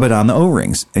you rub it on the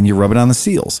O-rings and you rub it on the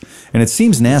seals. And it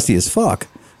seems nasty as fuck,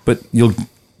 but you'll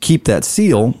keep that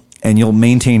seal and you'll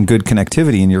maintain good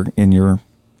connectivity in your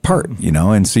part,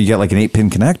 And so you got like an 8-pin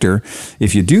connector.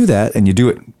 If you do that and you do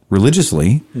it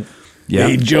religiously, yeah.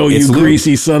 Hey, Joe, it's you lube.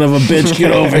 greasy son of a bitch,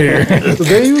 get over here.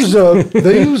 They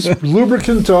use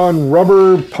lubricant on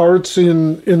rubber parts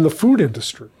in the food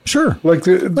industry. Sure. Like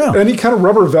Yeah. any kind of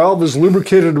rubber valve is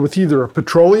lubricated with either a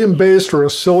petroleum-based or a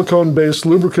silicone-based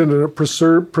lubricant, and it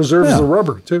preserves Yeah. the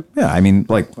rubber too. Yeah, I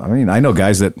know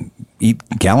guys that eat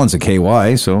gallons of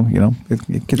KY, so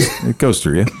it goes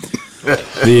through you.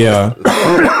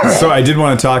 So I did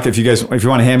want to talk if you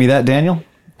want to hand me that, Daniel.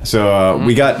 So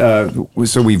we got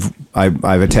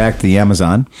I've attacked the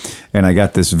Amazon, and I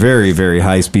got this very, very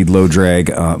high speed, low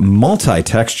drag,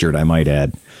 multi-textured, I might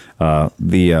add,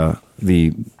 the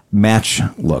match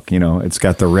look. It's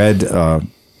got the red,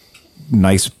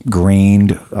 nice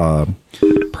grained,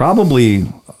 probably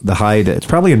the hide. It's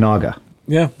probably a Naga.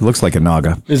 Yeah. It looks like a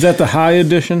Naga. Is that the high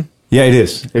edition? Yeah, it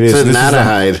is. It is. It's a This is Nada the-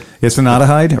 hide. It's a Nada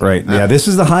hide, right? Yeah, this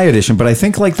is the high edition, but I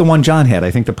think like the one John had,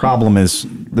 I think the problem is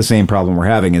the same problem we're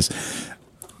having is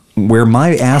where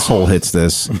my asshole hits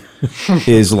this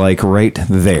is like right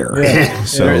there. Yeah.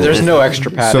 So There's no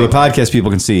extra padding. So the podcast people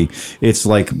can see it's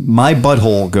like my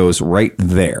butthole goes right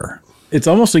there. It's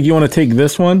almost like you want to take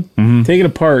this one, take it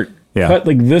apart, Yeah. cut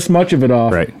like this much of it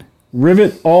off, Right.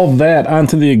 rivet all that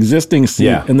onto the existing seat,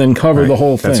 Yeah. and then cover Right. the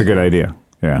whole thing. That's a good idea.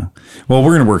 Yeah. Well,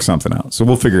 we're going to work something out. So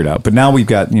we'll figure it out. But now we've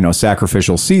got,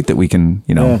 sacrificial seat that we can,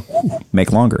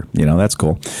 make longer. That's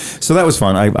cool. So that was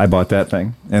fun. I bought that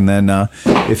thing. And then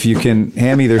if you can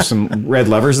hand me, there's some red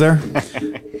levers there.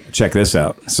 Check this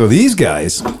out. So these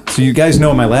guys, you guys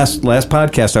know in my last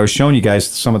podcast, I was showing you guys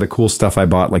some of the cool stuff I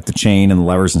bought, like the chain and the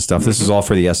levers and stuff. This is all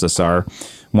for the SSR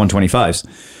 125s.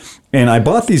 And I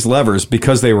bought these levers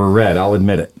because they were red. I'll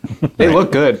admit it. They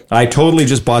look good. I totally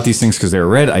just bought these things because they were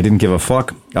red. I didn't give a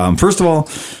fuck. First of all,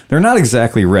 they're not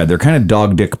exactly red. They're kind of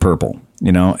dog dick purple.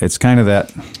 It's kind of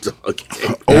that.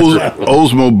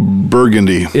 Oldsmo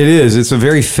Burgundy. It is. It's a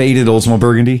very faded Oldsmo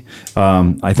Burgundy.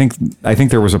 I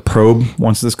think there was a probe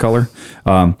once this color.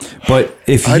 But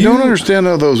if I don't understand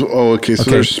how those. Oh, okay. So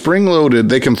Okay. they're spring loaded.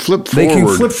 They can flip forward. They can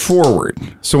flip forward.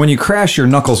 So when you crash, your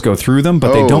knuckles go through them,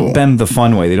 but they don't bend the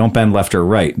fun way. They don't bend left or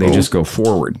right. They just go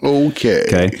forward. Okay.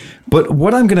 Okay. But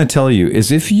what I'm going to tell you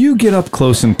is if you get up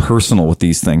close and personal with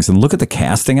these things and look at the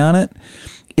casting on it,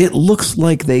 it looks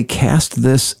like they cast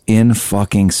this in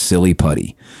fucking silly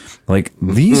putty. Like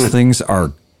these things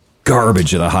are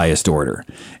garbage of the highest order.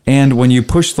 And when you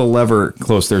push the lever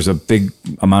close, there's a big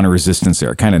amount of resistance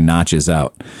there. It kind of notches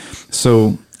out.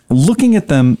 So looking at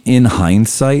them in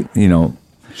hindsight,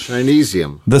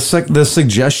 Chinesium. the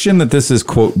suggestion that this is,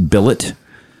 quote, billet,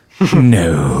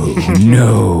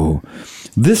 no.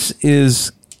 This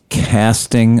is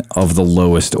casting of the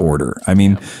lowest order. I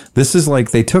mean, this is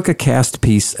like they took a cast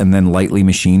piece and then lightly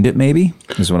machined it, maybe,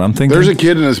 is what I'm thinking. There's a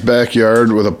kid in his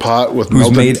backyard with a pot with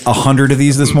who's made 100 of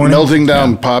these this morning. melting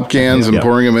down pop cans and Yeah.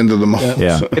 pouring them into the mold.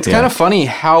 Yeah. It's kind of funny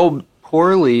how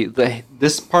poorly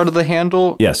this part of the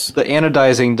handle, Yes. the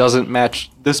anodizing doesn't match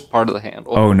this part of the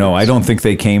handle. Oh, no, I don't think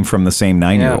they came from the same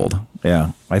 9-year-old.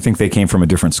 Yeah. I think they came from a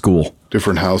different school.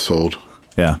 Different household.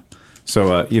 Yeah.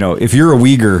 So, if you're a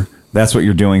Uyghur, that's what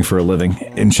you're doing for a living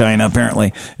in China,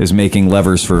 apparently, is making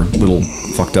levers for little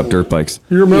fucked up dirt bikes.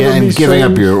 You remember Yeah, me and giving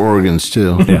saying, up your organs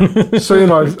too.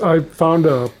 saying I found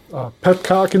a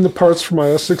petcock in the parts for my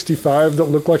S65 that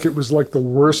looked like it was like the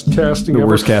worst casting ever.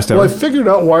 worst cast Well, I ever. figured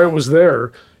out why it was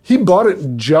there. he bought it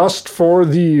just for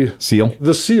the Seal?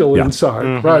 the seal Yeah.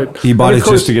 inside, right? He bought And it of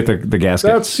course, just to get the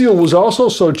gasket. that seal was also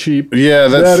so cheap Yeah,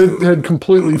 that it had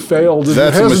completely failed. And it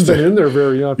That's a hasn't been mistake. in there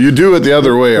very often. You do it the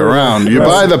other way around. You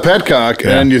buy the Petcock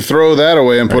and you throw that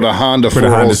away and put a Honda Put a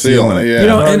 4-hole Honda seal seal in in it. it. Yeah. You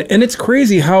know, and it's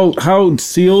crazy how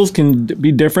seals can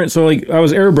be different. So, like, I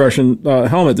was airbrushing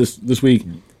helmet this week,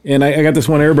 and I got this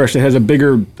one airbrush that has a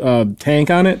bigger tank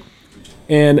on it.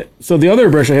 And so the other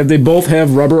airbrush I have, they both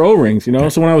have rubber O-rings, you know?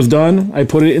 So when I was done, I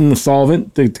put it in the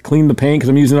solvent to clean the paint because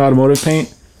I'm using automotive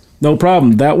paint. No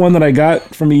problem. That one that I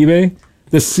got from eBay,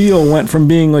 the seal went from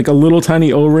being like a little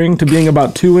tiny O-ring to being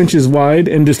about 2 inches wide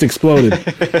and just exploded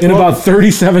in about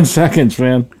 37 seconds,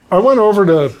 man. I went over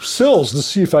to Sills to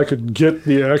see if I could get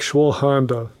the actual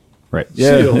Honda Right.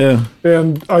 Yeah, seal, yeah.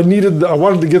 and I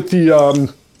wanted to get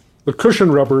the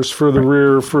cushion rubbers for the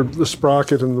rear, for the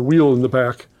sprocket and the wheel in the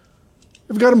back.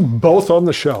 I've got them both on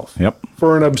the shelf. Yep.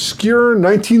 For an obscure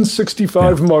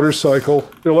 1965 motorcycle.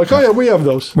 They're like, oh yeah, we have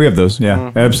those. We have those.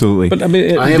 Yeah, absolutely. But I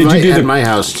mean, I have did my, you do at the my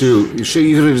house too. You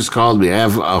could have just called me. I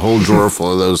have a whole drawer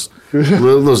full of those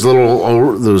little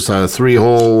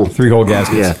 3-hole. 3-hole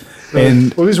gaskets. Yeah.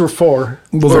 And Well, these were 4.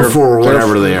 Or 4,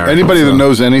 whatever they are. Anybody that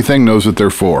knows anything knows that they're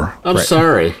 4 I'm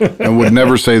sorry. and would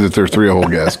never say that they're 3-hole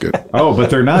gasket. oh, but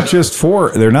they're not just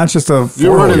 4. They're not just a 4.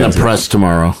 You're running the press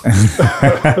tomorrow.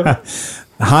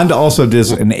 Honda also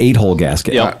does an 8-hole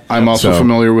gasket. Yep. I'm also So-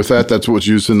 familiar with that. That's what's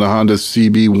used in the Honda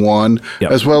CB1,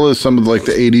 Yep. as well as some of like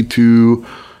the 82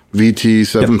 VT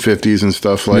 750s and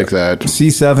stuff like that.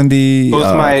 C70.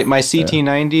 Both my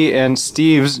CT90 and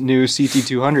Steve's new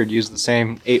CT200 use the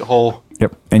same 8-hole.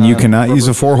 Yep. And you cannot use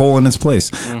a 4-hole in its place.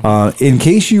 In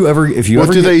case you ever, if you What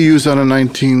ever do get- they use on a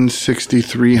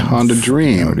 1963 Honda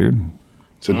Dream? Oh, dude.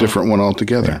 It's a different one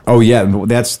altogether. Oh yeah,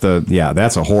 that's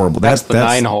a horrible. That's the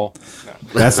 9-hole.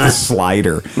 That's the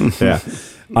slider. Yeah.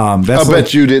 I That's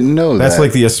bet you didn't know That's that.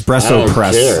 like the espresso don't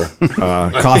press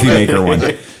coffee maker one.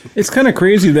 It's kind of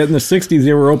crazy that in the 60s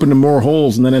they were open to more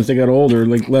holes, and then as they got older,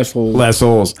 like less holes. Less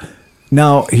holes.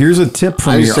 Now, here's a tip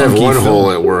from I your used to have Unky one Phil.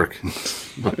 hole at work.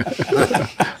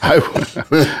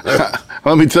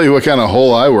 Let me tell you what kind of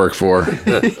hole I work for.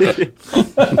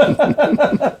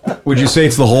 Would you say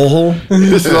it's the whole hole?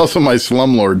 This is also my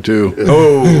slumlord too.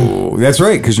 Oh, that's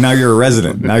right, because now you're a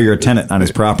resident. Now you're a tenant on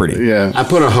his property. Yeah. I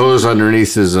put a hose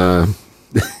underneath his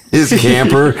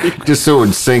camper just so it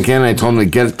would sink in. I told him to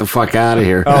get the fuck out of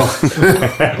here.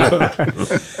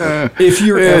 If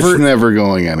you're It's ever never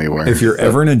going anywhere. if you're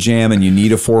ever in a jam and you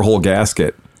need a 4-hole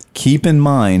gasket, keep in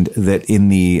mind that in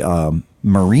the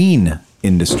marine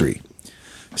industry,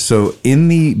 so in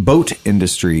the boat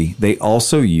industry, they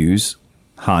also use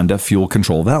Honda fuel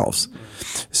control valves.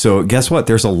 So guess what?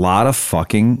 There's a lot of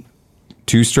fucking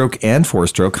 2-stroke and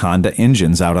 4-stroke Honda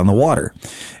engines out on the water.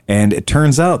 And it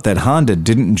turns out that Honda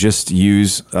didn't just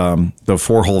use the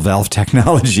 4-hole valve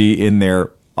technology in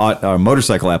their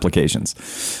motorcycle applications.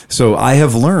 So I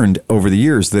have learned over the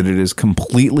years that it is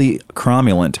completely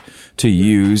cromulent to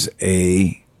use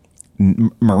a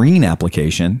marine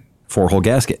application 4-hole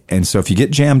gasket. And so if you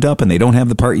get jammed up and they don't have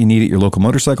the part you need at your local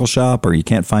motorcycle shop, or you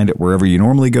can't find it wherever you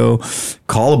normally go,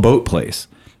 call a boat place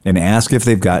and ask if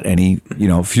they've got any,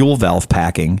 fuel valve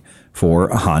packing for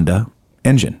a Honda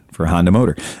engine, for a Honda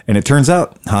motor. And it turns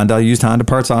out Honda used Honda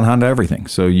parts on Honda everything.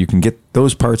 So you can get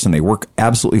those parts and they work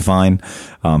absolutely fine.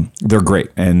 They're great.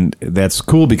 And that's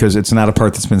cool because it's not a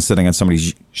part that's been sitting on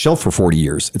somebody's shelf for 40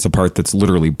 years. It's a part that's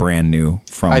literally brand new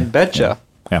from. I betcha.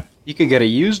 Yeah. You could get a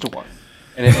used one,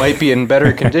 and it might be in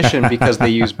better condition because they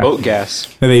use boat gas.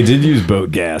 They did use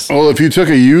boat gas. Well, if you took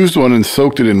a used one and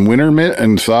soaked it in winter mint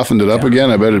and softened it up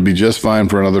again, I bet it'd be just fine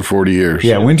for another 40 years.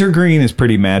 Yeah, wintergreen is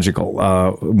pretty magical.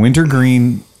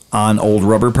 Wintergreen on old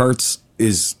rubber parts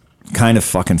is kind of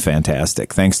fucking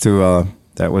fantastic. Thanks to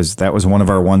that was one of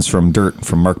our ones from Dirt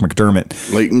from Mark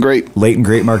McDermott. Late and great. Late and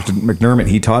great Mark McDermott.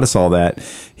 He taught us all that.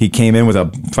 He came in with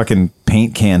a fucking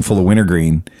paint can full of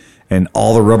wintergreen, and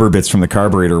all the rubber bits from the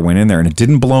carburetor went in there, and it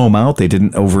didn't blow them out. They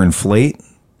didn't overinflate,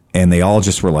 and they all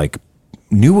just were like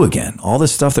new again. All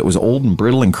this stuff that was old and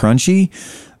brittle and crunchy,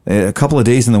 a couple of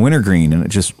days in the wintergreen, and it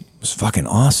just was fucking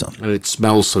awesome. And it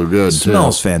smells so good,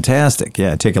 Smells fantastic.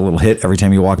 Yeah, take a little hit every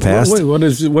time you walk past. Wait, what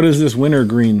is this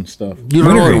wintergreen stuff? You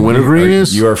know what wintergreen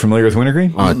is? You are familiar with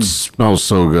wintergreen? Oh, it smells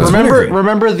so good.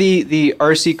 Remember the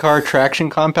RC car traction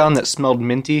compound that smelled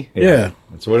minty? Yeah.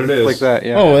 That's what it is. Like that,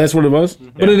 yeah. Oh, that's what it was?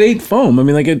 But it ate foam. I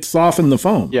mean, like it softened the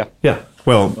foam. Yeah. Yeah.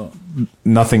 Well,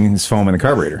 nothing's foam in the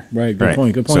carburetor. Right, good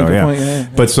point, good point, So, good point, yeah.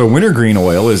 But so wintergreen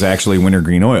oil is actually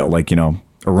wintergreen oil. Like,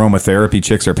 aromatherapy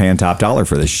chicks are paying top dollar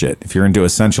for this shit. If you're into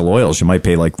essential oils, you might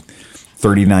pay like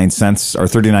 39 cents or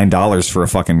 $39 for a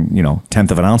fucking,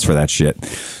 tenth of an ounce for that shit.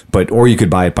 Or you could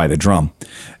buy it by the drum.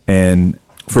 And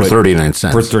for 39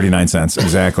 cents. For 39 cents,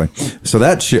 exactly. So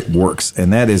that shit works.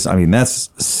 And that's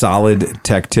solid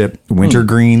tech tip.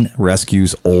 Wintergreen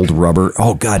rescues old rubber.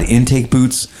 Oh, God, intake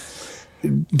boots.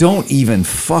 Don't even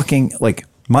fucking,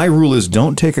 my rule is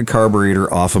don't take a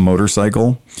carburetor off a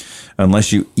motorcycle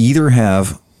unless you either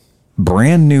have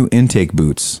brand new intake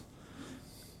boots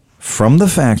from the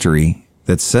factory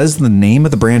that says the name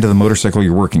of the brand of the motorcycle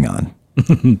you're working on.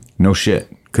 No shit.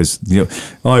 Because,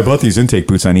 I bought these intake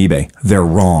boots on eBay. They're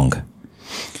wrong.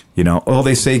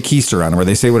 They say Keister on them or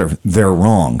they say whatever. They're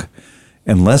wrong.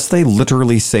 Unless they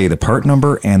literally say the part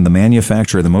number and the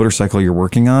manufacturer of the motorcycle you're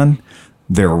working on,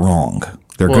 they're wrong.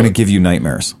 They're going to give you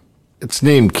nightmares. It's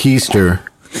named Keister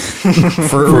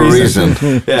for a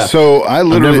reason. Yeah. So I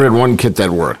literally never had one kit that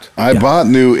worked. I bought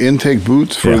new intake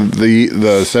boots for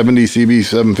the 70 CB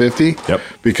 750. Yep.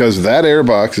 Because that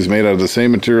airbox is made out of the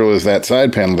same material as that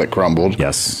side panel that crumbled.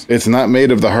 Yes. It's not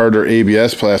made of the harder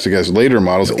ABS plastic as later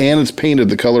models, and it's painted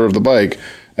the color of the bike.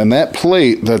 And that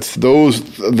plate that's those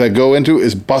that go into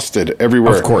is busted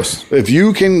everywhere. Of course. If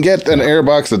you can get an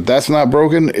airbox that's not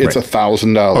broken, it's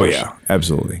 $1,000. Oh, yeah.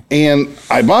 Absolutely. And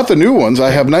I bought the new ones.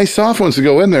 I have nice soft ones to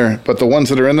go in there, but the ones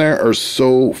that are in there are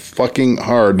so fucking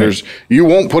hard. You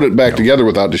won't put it back together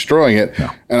without destroying it. No.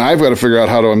 And I've got to figure out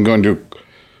I'm going to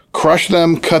crush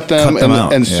them, cut them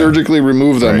and surgically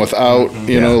remove them without,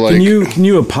 Can you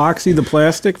epoxy the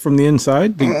plastic from the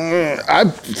inside?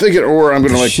 I'm thinking, or I'm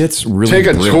going to really take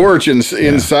a torch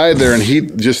inside there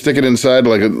and just stick it inside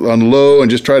on low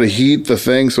and just try to heat the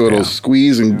thing so it'll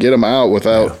squeeze and get them out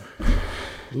without.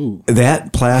 Ooh.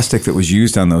 That plastic that was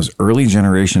used on those early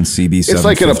generation CB750s. It's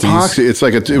like an epoxy. It's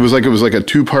like it was like a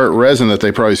 2-part resin that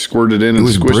they probably squirted in. It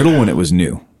was brittle when it was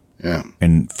new. Yeah,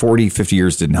 and 40, 50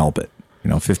 years didn't help it.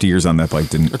 50 years on that bike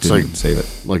didn't save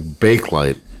it. Like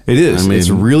Bakelite. It is. It's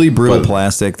really brittle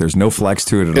plastic. There's no flex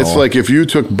to it at all. It's like if you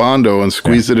took Bondo and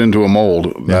squeezed it into a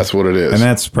mold, that's what it is. And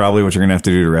that's probably what you're going to have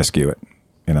to do to rescue it.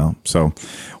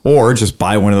 Or just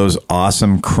buy one of those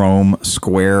awesome chrome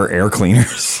square air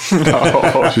cleaners. You get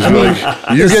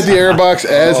the airbox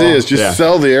as is. Just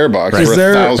sell the airbox for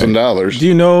 $1,000. Do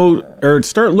you know, or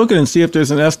start looking and see if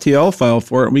there's an STL file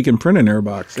for it and we can print an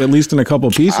airbox, at least in a couple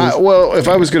pieces? Well, if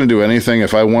I was going to do anything,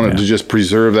 if I wanted to just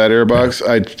preserve that airbox,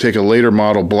 I'd take a later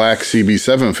model black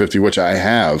CB750, which I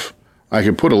have. I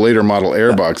could put a later model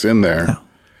airbox in there. Yeah.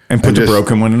 And put the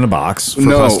broken one in a box for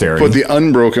posterity. Put the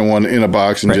unbroken one in a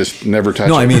box and just never touch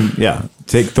it.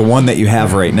 Take the one that you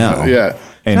have right now. Yeah.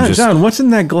 And John, what's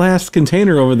in that glass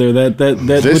container over there? That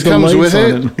this comes with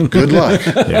it. Good luck.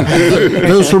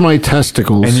 Those were my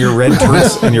testicles. And your red turn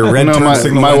signal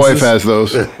lenses. My wife has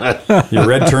those. Your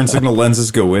red turn signal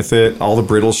lenses go with it. All the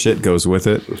brittle shit goes with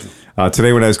it.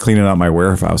 Today when I was cleaning out my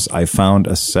warehouse, I found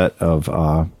a set of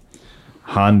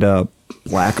Honda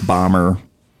Black Bomber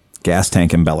gas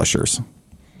tank embellishers.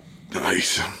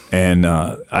 Nice. And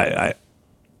I'm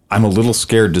a little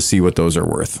scared to see what those are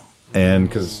worth. And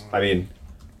because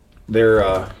they're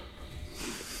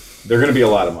going to be a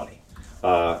lot of money.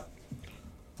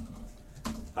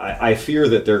 I fear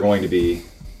that they're going to be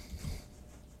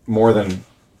more than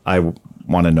I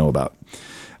want to know about.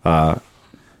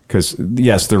 Because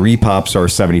yes, the repops are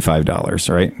 $75,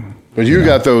 right? But you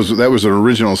got those. That was an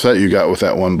original set you got with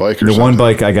that one bike. The one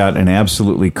bike I got an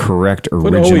absolutely correct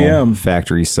original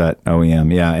factory set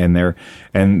OEM. Yeah,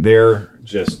 and they're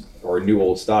just or new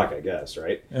old stock, I guess,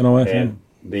 right? NOS. And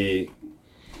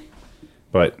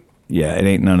but yeah, it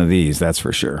ain't none of these. That's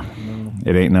for sure.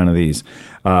 It ain't none of these.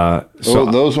 So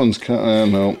those ones,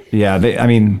 no. Yeah,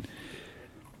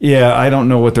 I don't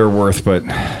know what they're worth, but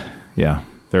yeah,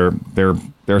 they're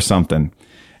something.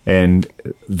 And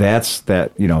that's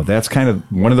kind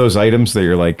of one of those items that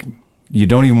you're like, you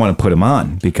don't even want to put them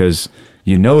on because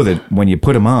you know that when you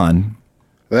put them on.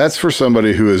 That's for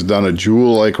somebody who has done a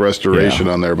jewel-like restoration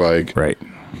on their bike. Right.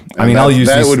 I'll use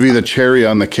that would be the cherry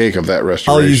on the cake of that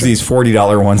restoration. I'll use these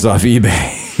 $40 ones off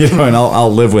eBay, and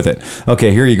I'll live with it.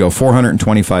 Okay, here you go,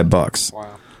 $425. Wow.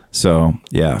 So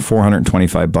yeah,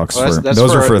 $425 for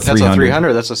those are for a 300. That's a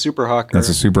 300. That's a Super Huck. That's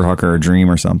a Super Huck or a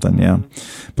Dream or something. Yeah,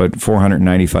 but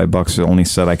 $495 is the only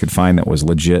set I could find that was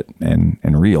legit and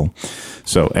real.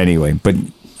 So anyway, but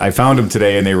I found them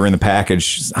today and they were in the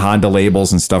package, Honda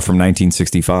labels and stuff from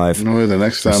 1965. No, the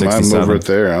next time I'm over it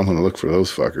there, I'm going to look for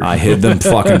those fuckers. I hid them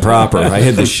fucking proper. I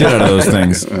hid the shit out of those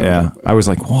things. Yeah, I was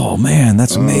like, whoa, man,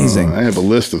 that's amazing. I have a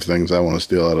list of things I want to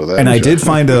steal out of that. And I did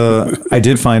find a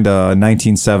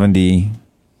 1970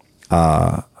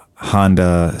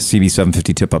 Honda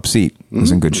CB750 tip-up seat. It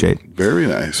was in good shape. Very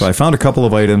nice. So I found a couple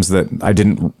of items that I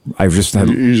just had.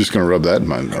 You're just going to rub that in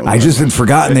mind. I just had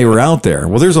forgotten they were out there.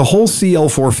 Well, there's a whole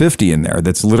CL450 in there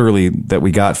that's literally that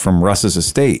we got from Russ's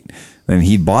estate. And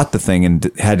he bought the thing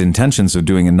and had intentions of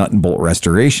doing a nut and bolt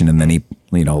restoration, and then he,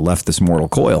 left this mortal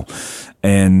coil.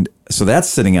 And so that's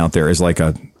sitting out there as like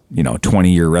a,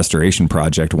 20-year restoration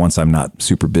project once I'm not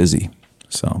super busy.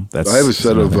 So that's. I have a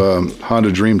set of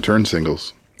Honda Dream turn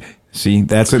singles. See,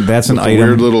 that's an item.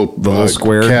 Weird little, the little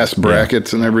square cast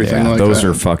brackets and everything like those that. Those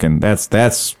are fucking.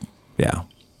 That's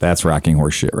rocking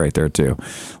horse shit right there too.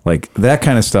 Like that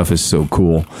kind of stuff is so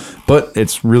cool, but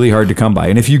it's really hard to come by.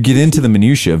 And if you get into the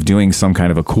minutia of doing some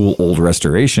kind of a cool old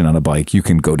restoration on a bike, you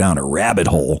can go down a rabbit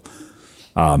hole,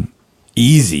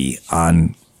 easy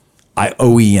on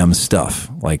OEM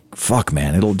stuff. Like fuck,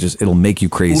 man, it'll make you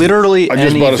crazy. Literally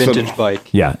any vintage bike.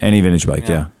 Yeah, any vintage bike.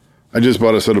 Yeah. I just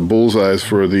bought a set of bullseyes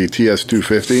for the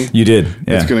TS250. You did.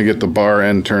 Yeah. It's going to get the bar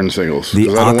end turn singles.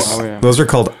 Those are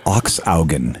called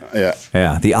Oxaugen. Yeah.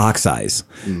 Yeah, the ox eyes.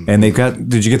 And they've got,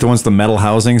 did you get the ones, the metal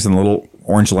housings and the little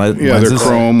orange lenses? Yeah, they're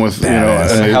chrome with,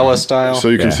 Hella style. So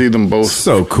you can see them both.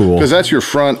 So cool. Because that's your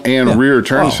front and rear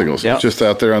turn signals. Yep. Just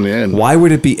out there on the end. Why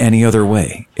would it be any other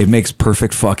way? It makes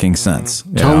perfect fucking sense.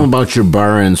 Tell them about your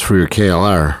bar ends for your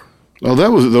KLR. Oh,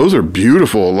 those are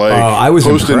beautiful. Like I was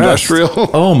post-industrial.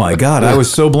 Oh my God. I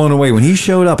was so blown away when he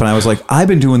showed up and I was like, I've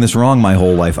been doing this wrong my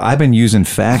whole life. I've been using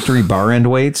factory bar end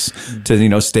weights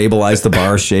to, stabilize the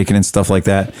bars, shaking and stuff like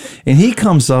that. And he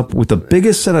comes up with the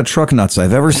biggest set of truck nuts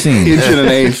I've ever seen. Inch and an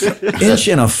eighth. Inch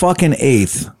and a fucking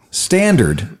eighth.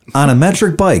 Standard on a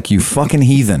metric bike, you fucking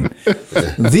heathen.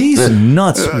 These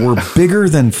nuts were bigger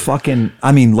than fucking,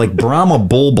 like Brahma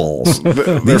bull balls.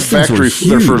 They're factory,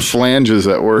 they're for flanges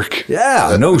at work.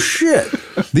 Yeah, no shit.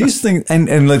 These things, and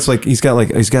it's like he's got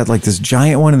this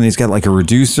giant one, and then he's got like a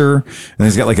reducer, and then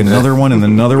he's got like another one, and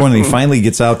another one, and he finally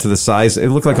gets out to the size. It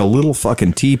looked like a little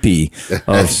fucking teepee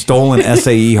of stolen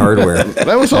SAE hardware.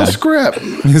 That was all scrap.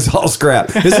 It was all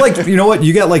scrap. It's like, you know what?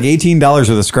 You got like $18 worth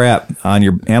of scrap on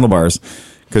your handlebars.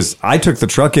 Because I took the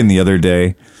truck in the other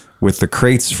day with the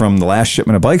crates from the last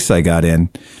shipment of bikes I got in,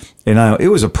 and it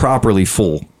was a properly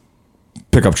full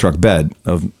pickup truck bed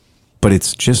but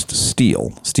it's just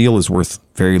steel. Steel is worth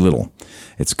very little.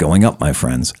 It's going up, my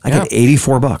friends. I got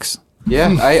 $84.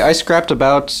 Yeah, I scrapped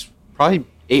about probably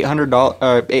 800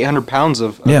 pounds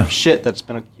of shit that's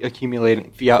been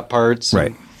accumulating, Fiat parts,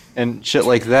 and shit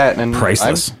like that. And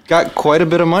priceless. I've got quite a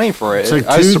bit of money for it. It's like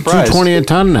I was surprised. $220 a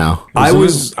ton now. I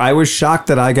was shocked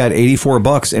that I got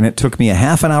 $84, and it took me a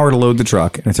half an hour to load the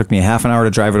truck, and it took me a half an hour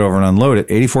to drive it over and unload it.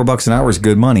 $84 an hour is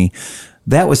good money.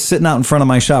 That was sitting out in front of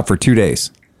my shop for 2 days.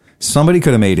 Somebody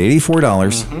could have made $84.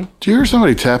 Mm-hmm. Do you hear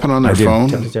somebody tapping on their phone?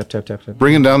 Tap.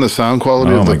 Bringing down the sound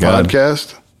quality of the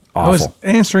podcast? Awful. I was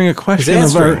answering a question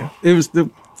it was the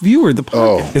viewer, the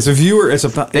podcast. It's a viewer.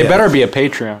 They better be a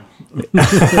Patreon.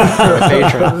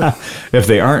 If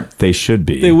they aren't, they should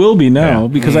be. They will be now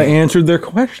because I answered their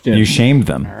question. You shamed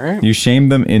them. All right. You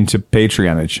shamed them into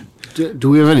Patreonage. Do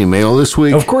we have any mail this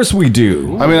week? Of course we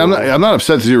do. I mean, I'm not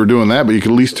upset that you were doing that, but you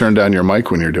could at least turn down your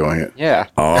mic when you're doing it. Yeah.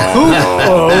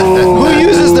 Who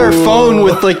uses their phone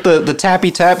with like the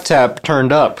tappy tap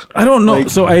turned up? I don't know.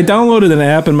 So I downloaded an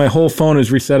app and my whole phone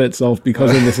has reset itself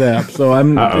because of this app. So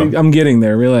I'm getting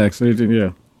there. Relax. Yeah.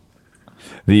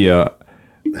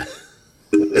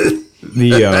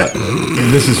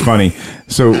 This is funny.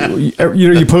 So,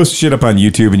 you post shit up on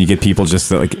YouTube and you get people just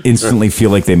that, like, instantly feel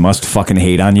like they must fucking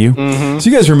hate on you. Mm-hmm. So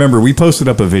you guys remember we posted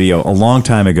up a video a long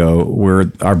time ago where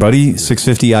our buddy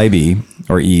 650 IB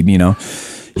or Ebe,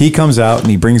 he comes out and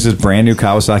he brings his brand new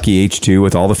Kawasaki H2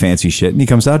 with all the fancy shit, and he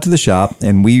comes out to the shop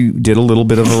and we did a little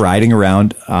bit of a riding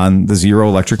around on the Zero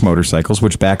electric motorcycles,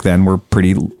 which back then were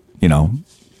pretty,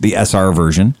 the SR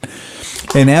version.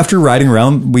 And after riding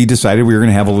around, we decided we were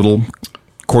going to have a little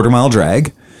quarter-mile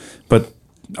drag, but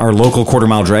our local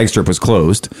quarter-mile drag strip was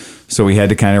closed, so we had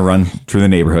to kind of run through the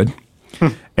neighborhood.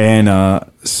 And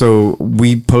so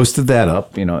we posted that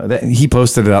up. He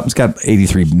posted it up. It's got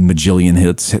 83 majillion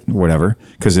hits, whatever,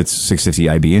 because it's 650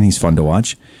 IB and he's fun to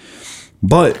watch.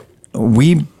 But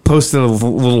we posted a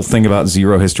little thing about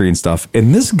Zero history and stuff,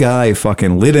 and this guy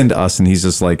fucking lit into us, and he's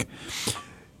just like,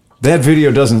 That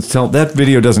video doesn't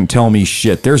tell me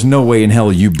shit. There's no way in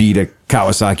hell you beat a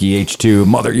Kawasaki H2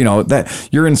 mother. That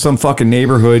you're in some fucking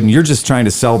neighborhood and you're just trying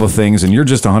to sell the things and you're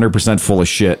just 100% full of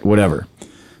shit. Whatever.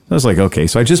 I was like, okay.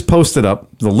 So I just posted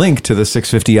up the link to the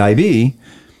 650 IB.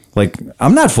 Like,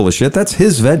 I'm not full of shit. That's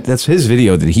his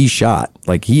video that he shot.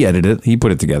 Like, he edited it. He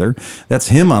put it together. That's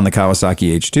him on the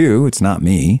Kawasaki H2. It's not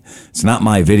me. It's not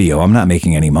my video. I'm not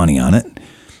making any money on it.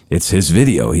 It's his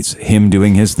video. It's him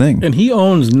doing his thing. And he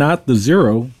owns not the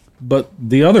Zero, but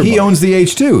the other He bike. owns the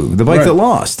H2, the bike Right. that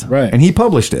lost. Right. And he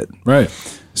published it. Right.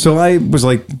 So I was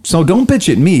like, so don't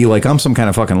bitch at me like I'm some kind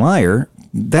of fucking liar.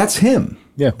 That's him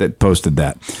that posted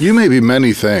that. You may be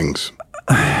many things,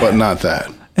 but not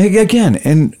that. Again,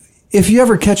 and if you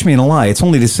ever catch me in a lie, it's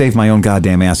only to save my own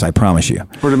goddamn ass, I promise you.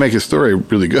 Or to make his story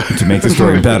really good. To make the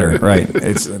story better, right.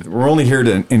 We're only here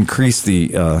to increase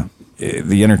the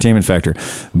entertainment factor.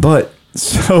 But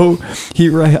so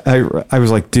I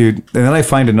was like, dude, and then I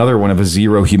find another one of a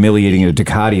Zero humiliating a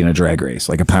Ducati in a drag race,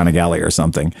 like a Panigale or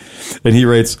something. And he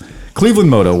writes, Cleveland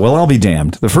Moto, well, I'll be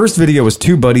damned. The first video was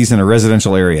two buddies in a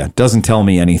residential area. Doesn't tell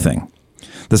me anything.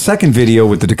 The second video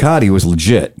with the Ducati was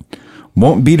legit.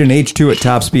 Won't beat an H2 at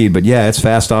top speed, but yeah, it's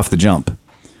fast off the jump.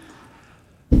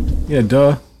 Yeah,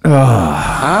 duh.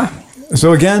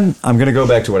 So again, I'm going to go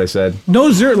back to what I said.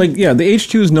 No Zero, the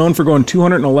H2 is known for going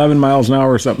 211 miles an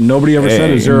hour or something. Nobody ever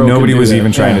said a Zero. Nobody could do was that.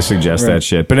 even trying to suggest that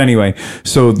shit. But anyway,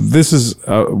 so this is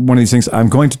one of these things. I'm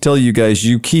going to tell you guys,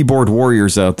 you keyboard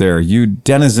warriors out there, you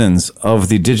denizens of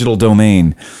the digital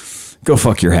domain, go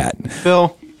fuck your hat.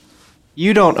 Phil,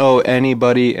 you don't owe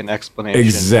anybody an explanation.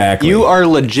 Exactly. You are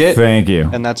legit. Thank you.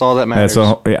 And that's all that matters. That's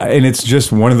all. And it's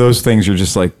just one of those things you're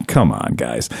just like, come on,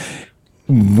 guys.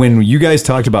 When you guys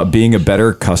talked about being a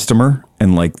better customer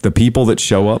and like the people that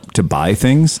show up to buy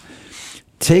things,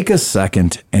 take a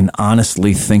second and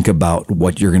honestly think about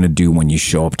what you're going to do when you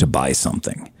show up to buy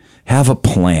something. Have a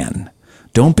plan.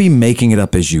 Don't be making it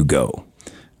up as you go.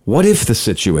 What if the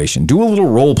situation? Do a little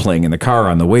role playing in the car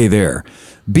on the way there.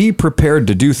 Be prepared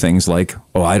to do things like,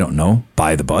 oh, I don't know,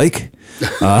 buy the bike.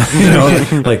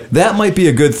 Like that might be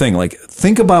a good thing. Like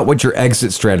think about what your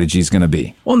exit strategy is going to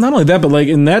be. Well, not only that, but like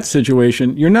in that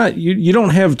situation, you don't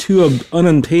have two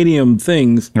ununtadium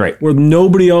things right. where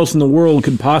nobody else in the world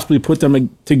could possibly put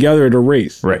them together at a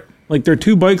race. Right. Like they're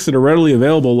two bikes that are readily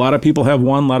available. A lot of people have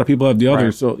one, a lot of people have the other.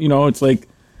 Right. So, it's like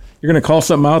you're going to call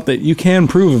something out that you can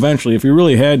prove eventually. If you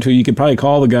really had to, you could probably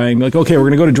call the guy and be like, okay, we're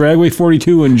going to go to Dragway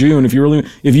 42 in June.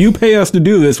 If you pay us to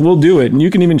do this, we'll do it. And you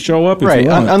can even show up if you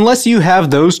want. Unless you have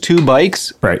those two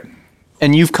bikes. Right.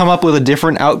 And you've come up with a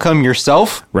different outcome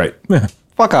yourself. Right.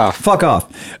 Fuck off. Fuck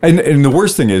off. And the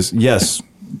worst thing is, yes,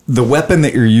 the weapon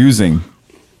that you're using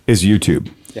is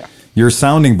YouTube. Yeah. Your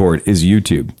sounding board is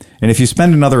YouTube. And if you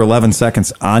spend another 11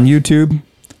 seconds on YouTube,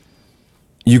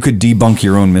 you could debunk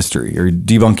your own mystery or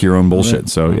debunk your own bullshit.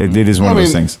 So it is one of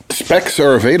those things. Specs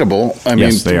are available.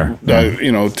 Yes, they are.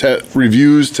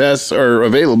 Reviews, tests are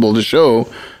available to show,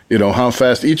 how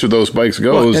fast each of those bikes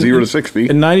goes, 0 to 60.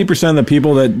 And 90% of the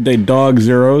people that they dog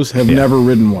Zeros have never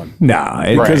ridden one. Nah.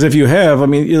 Because if you have,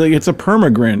 it's a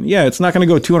permagrin. Yeah, it's not going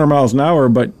to go 200 miles an hour,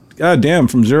 but God damn,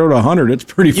 from 0 to 100, it's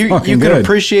pretty fucking good. You can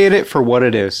appreciate it for what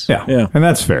it is. Yeah. And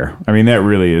that's fair. That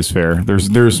really is fair.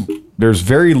 There's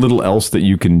very little else that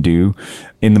you can do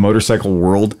in the motorcycle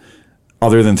world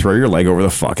other than throw your leg over the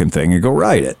fucking thing and go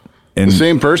ride it. And the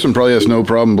same person probably has no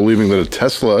problem believing that a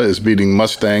Tesla is beating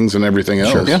Mustangs and everything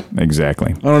else. Sure. Yeah.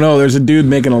 Exactly. I don't know. There's a dude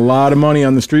making a lot of money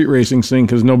on the street racing scene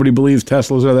because nobody believes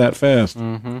Teslas are that fast.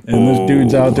 Mm-hmm. And this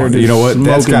dude's out there just you know what?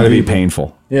 That's got to be people.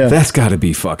 painful. Yeah. That's got to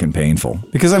be fucking painful.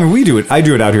 Because, we do it. I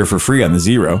do it out here for free on the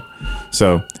Zero.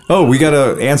 So, we got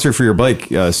an answer for your bike,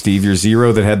 Steve. Your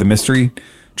Zero that had the mystery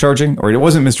charging, or it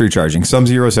wasn't mystery charging. Some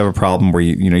Zeros have a problem where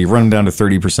you run them down to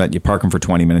 30%, you park them for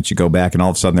 20 minutes, you go back, and all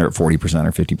of a sudden they're at 40%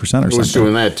 or 50% or something. I was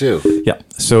doing that too. Yeah.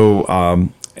 So,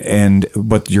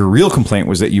 but your real complaint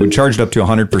was that you would charge it up to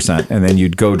 100%, and then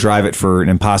you'd go drive it for an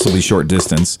impossibly short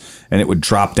distance, and it would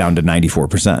drop down to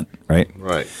 94%, right?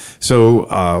 Right.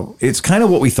 So it's kind of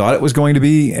what we thought it was going to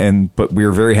be, but we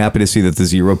were very happy to see that the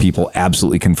Zero people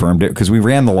absolutely confirmed it, because we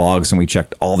ran the logs and we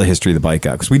checked all the history of the bike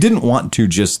out, because we didn't want to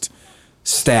just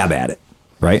stab at it,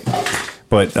 right?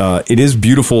 But it is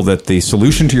beautiful that the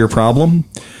solution to your problem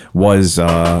was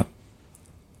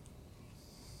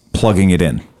plugging it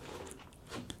in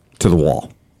to the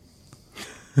wall.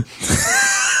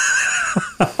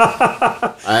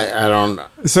 I don't.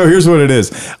 So here's what it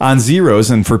is on Zeros,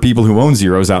 and for people who own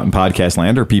Zeros out in podcast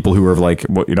land, or people who are like,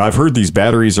 I've heard these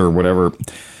batteries or whatever.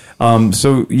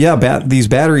 These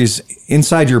batteries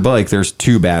inside your bike, there's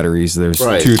two batteries. There's two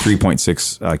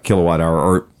 3.6 kilowatt hour,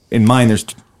 or in mine, there's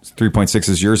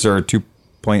 3.6s. Yours are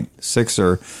 2.6,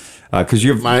 or because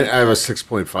you have. I have a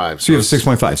 6.5. So you have a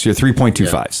 6.5. So you have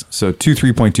 3.25s. Yeah. So two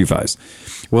 3.25s.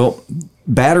 Well,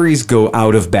 batteries go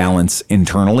out of balance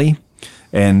internally,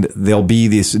 and there'll be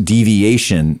this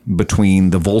deviation between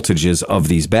the voltages of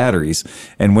these batteries.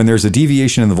 And when there's a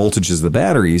deviation in the voltages of the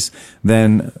batteries,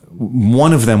 then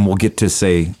one of them will get to,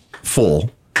 say,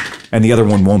 full, and the other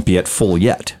one won't be at full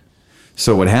yet.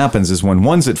 So what happens is when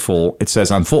one's at full, it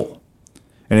says I'm full.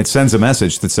 And it sends a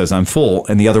message that says I'm full,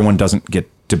 and the other one doesn't get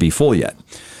to be full yet.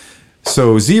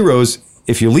 So zeros,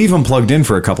 if you leave them plugged in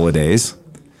for a couple of days,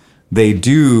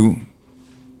 the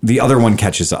other one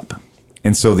catches up.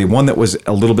 And so the one that was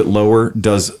a little bit lower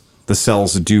the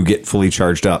cells do get fully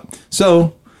charged up.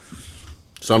 So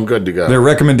I'm good to go. Their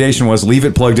recommendation was leave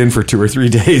it plugged in for 2 or 3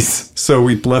 days. So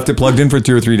we left it plugged in for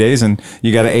 2 or 3 days, and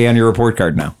you got an A on your report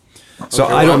card now. So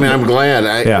okay, I'm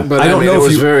glad. But I don't know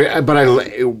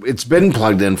if it's been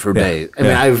plugged in for days.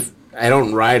 I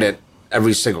don't ride it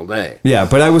every single day. Yeah,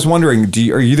 but I was wondering,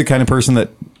 are you the kind of person that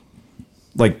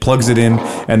like plugs it in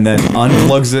and then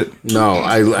unplugs it? No,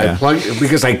 I plug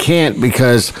because I can't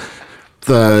because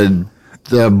the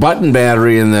button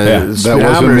battery in the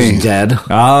speedometer is dead.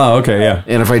 Ah, okay, yeah.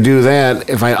 And if I do that,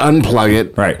 if I unplug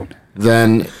it, right,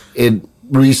 then it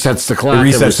resets the clock.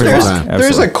 It resets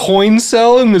There's a coin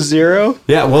cell in the Zero.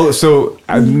 Yeah, well, so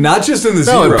not just in the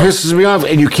Zero. No, it pisses me off.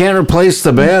 And you can't replace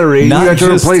the battery. You have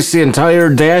to replace the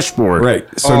entire dashboard. Right.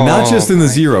 So not just in the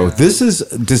Zero. This is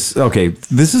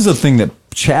a thing that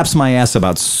chaps my ass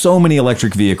about so many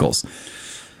electric vehicles.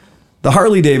 The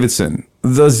Harley Davidson,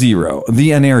 the Zero,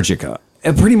 the Energica,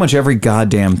 and pretty much every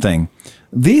goddamn thing.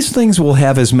 These things will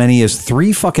have as many as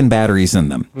 3 fucking batteries in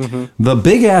them. Mm-hmm. The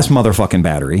big ass motherfucking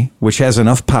battery, which has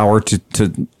enough power to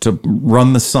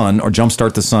run the sun or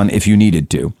jumpstart the sun if you needed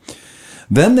to.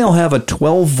 Then they'll have a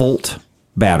 12 volt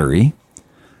battery,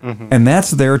 and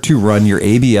that's there to run your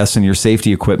ABS and your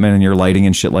safety equipment and your lighting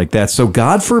and shit like that. So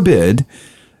God forbid,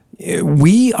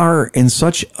 we are in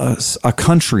such a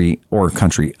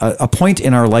point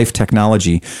in our life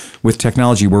with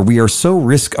technology where we are so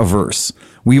risk averse.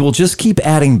 We will just keep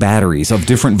adding batteries of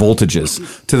different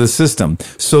voltages to the system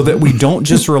so that we don't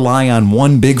just rely on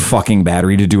one big fucking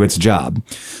battery to do its job.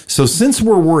 So since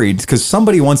we're worried, because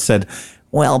somebody once said,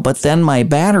 well, but then my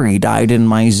battery died in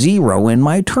my Zero and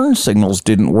my turn signals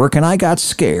didn't work and I got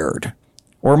scared.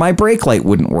 Or my brake light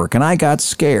wouldn't work and I got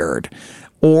scared.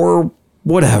 Or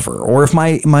whatever. Or if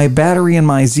my battery in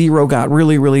my Zero got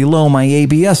really, really low, my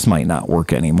ABS might not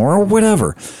work anymore or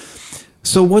whatever.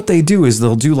 So what they do is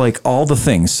they'll do like all the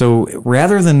things. So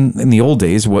rather than in the old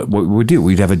days, what we would do,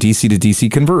 we'd have a DC to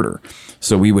DC converter.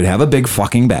 So we would have a big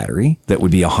fucking battery that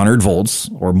would be 100 volts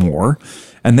or more.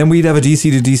 And then we'd have a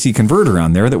DC to DC converter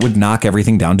on there that would knock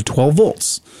everything down to 12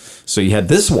 volts. So you had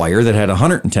this wire that had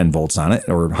 110 volts on it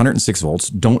or 106 volts.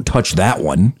 Don't touch that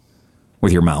one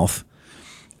with your mouth.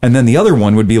 And then the other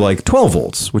one would be like 12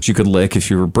 volts, which you could lick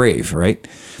if you were brave, right?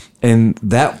 And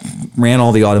that ran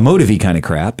all the automotive-y kind of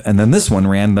crap. And then this one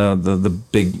ran the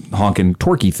big honking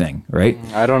torquey thing, right?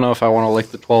 I don't know if I want to lick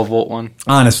the 12-volt one.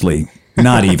 Honestly,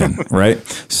 not even, right?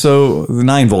 So the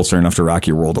 9 volts are enough to rock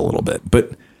your world a little bit.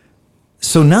 But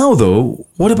so now, though,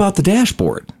 what about the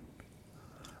dashboard?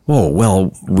 Oh,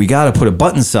 well, we got to put a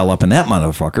button cell up in that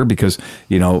motherfucker because,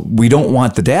 we don't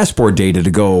want the dashboard data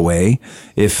to go away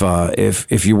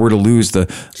if you were to lose the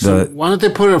so why don't they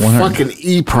put a fucking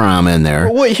EEPROM in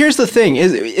there? Well, here's the thing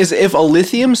is if a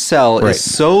lithium cell is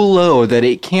so low that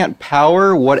it can't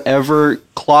power whatever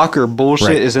clock or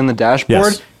bullshit is in the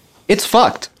dashboard, it's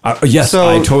fucked. Yes, so,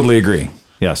 I totally agree.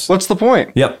 Yes. What's the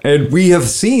point? Yep. And we have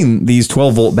seen these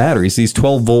 12 volt batteries, these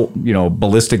 12 volt,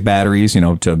 ballistic batteries,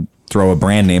 to throw a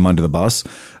brand name under the bus,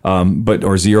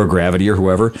 or Zero Gravity or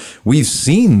whoever. We've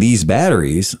seen these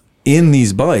batteries in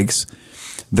these bikes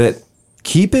that,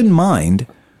 keep in mind,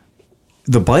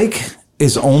 the bike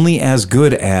is only as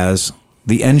good as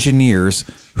the engineers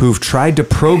who've tried to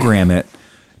program it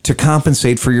to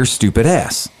compensate for your stupid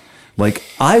ass. Like,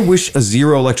 I wish a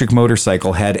Zero electric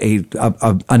motorcycle had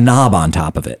a knob on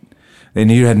top of it.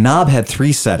 And knob had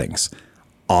 3 settings: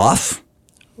 off,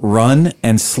 run,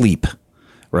 and sleep.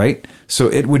 Right? So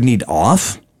it would need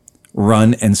off,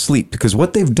 run, and sleep. Because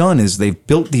what they've done is they've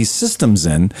built these systems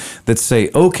in that say,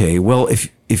 okay, well,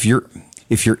 if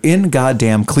you're in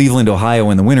goddamn Cleveland, Ohio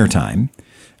in the wintertime,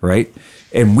 right?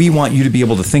 And we want you to be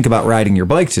able to think about riding your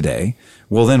bike today,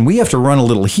 well, then we have to run a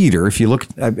little heater. If you look,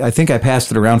 I think I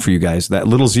passed it around for you guys. That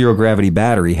little Zero Gravity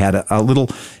battery had a little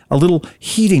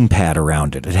heating pad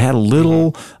around it. It had a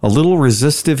little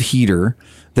resistive heater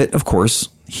that, of course,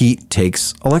 heat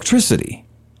takes electricity.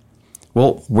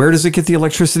 Well, where does it get the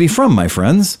electricity from, my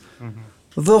friends?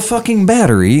 The fucking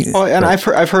battery. Oh, and I've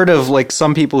heard of like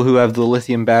some people who have the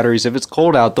lithium batteries. If it's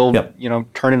cold out, they'll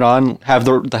turn it on, have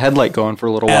the headlight going for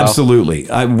a little while. Absolutely.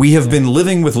 We have been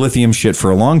living with lithium shit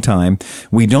for a long time.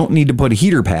 We don't need to put a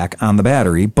heater pack on the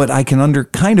battery, but I can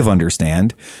kind of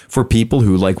understand for people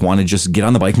who want to just get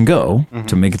on the bike and go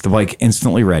to make the bike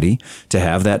instantly ready to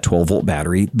have that 12 volt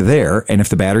battery there. And if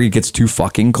the battery gets too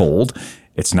fucking cold,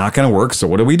 It's not going to work. So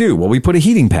what do? Well, we put a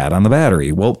heating pad on the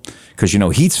battery. Well, because,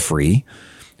 heat's free.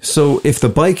 So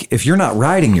if you're not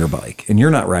riding your bike and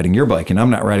you're not riding your bike and I'm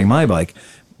not riding my bike,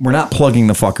 we're not plugging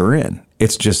the fucker in.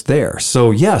 It's just there. So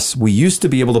yes, we used to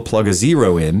be able to plug a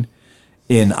zero in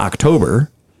October,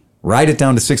 ride it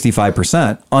down to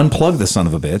 65%, unplug the son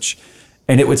of a bitch,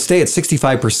 and it would stay at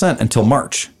 65% until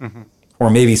March,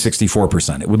 or maybe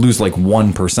 64%. It would lose like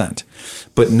 1%.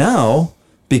 But now,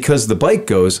 because the bike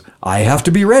goes, I have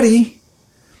to be ready,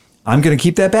 I'm going to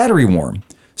keep that battery warm.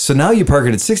 So now you park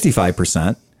it at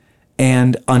 65%,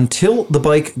 and until the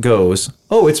bike goes,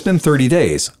 oh, it's been 30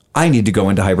 days, I need to go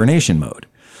into hibernation mode.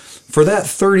 For that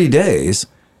 30 days,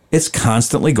 it's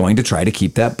constantly going to try to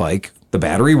keep that bike, the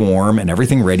battery warm and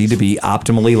everything ready to be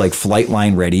optimally like flight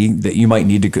line ready that you might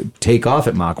need to take off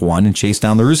at Mach 1 and chase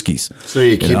down the Ruskies. So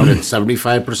you keep it at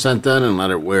 75% then and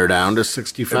let it wear down to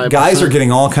 65%? Guys are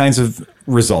getting all kinds of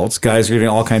results. Guys are getting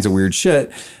all kinds of weird shit.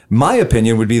 My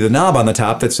opinion would be the knob on the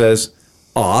top that says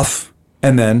off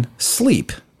and then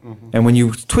sleep. And when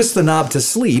you twist the knob to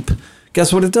sleep,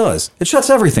 guess what it does? It shuts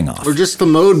everything off. Or just the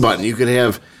mode button. You could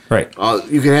have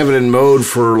you can have it in mode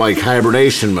for like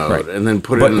hibernation mode, and then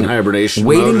put it in hibernation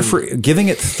mode. Giving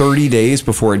it 30 days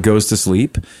before it goes to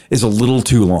sleep is a little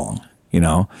too long,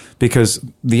 because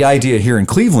the idea here in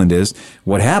Cleveland is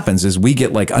what happens is we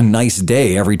get like a nice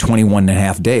day every 21 and a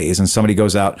half days, and somebody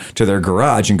goes out to their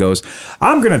garage and goes,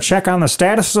 I'm going to check on the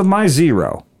status of my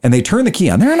zero. And they turn the key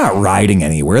on. They're not riding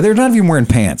anywhere. They're not even wearing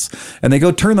pants. And they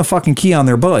go turn the fucking key on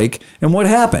their bike. And what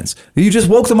happens? You just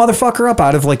woke the motherfucker up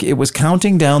out of like it was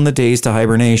counting down the days to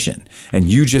hibernation. And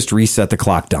you just reset the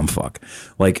clock, dumb fuck.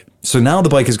 So now the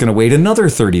bike is going to wait another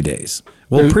 30 days.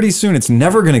 Well, pretty soon it's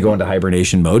never going to go into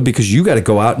hibernation mode because you got to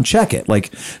go out and check it.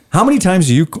 Like, how many times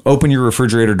do you open your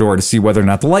refrigerator door to see whether or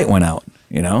not the light went out?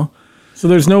 So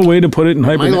there's no way to put it in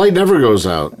hibernation. My light never goes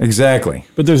out. Exactly.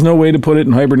 But there's no way to put it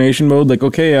in hibernation mode. Like,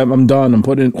 okay, I'm done. I'm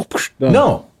putting it. Done.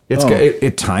 No.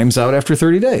 It times out after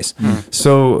 30 days.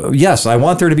 So, yes, I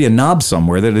want there to be a knob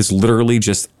somewhere that is literally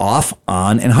just off,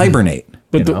 on, and hibernate.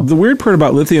 But the weird part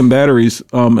about lithium batteries,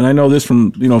 and I know this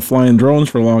from, flying drones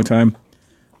for a long time,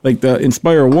 like the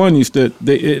Inspire 1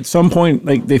 at some point,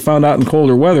 like they found out in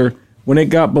colder weather, when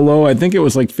it got below, I think it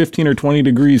was like 15 or 20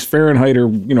 degrees Fahrenheit or,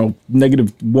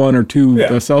 -1 or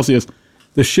 2 Celsius,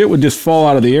 the shit would just fall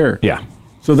out of the air. Yeah.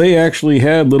 So they actually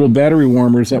had little battery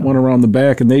warmers that went around the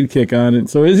back and they'd kick on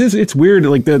it. So it's weird.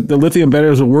 Like the lithium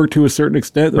batteries will work to a certain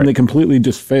extent and they completely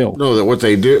just fail. No, what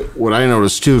I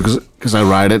noticed too, because I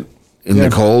ride it in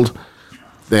the cold,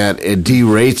 that it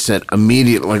derates it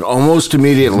immediately, like almost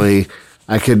immediately.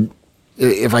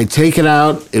 If I take it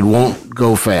out, it won't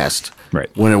go fast. Right.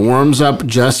 When it warms up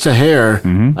just a hair,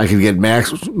 I can get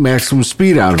maximum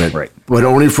speed out of it. Right. But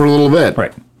only for a little bit.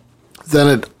 Right. Then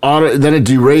it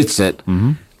derates it,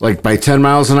 like by 10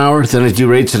 miles an hour. Then it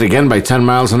derates it again by 10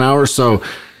 miles an hour. So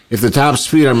if the top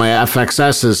speed on my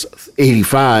FXS is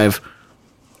 85,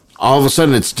 all of a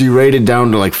sudden it's derated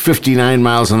down to like 59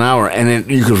 miles an hour, and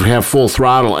you could have full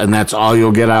throttle, and that's all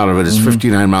you'll get out of it is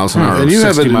 59 miles an hour. And you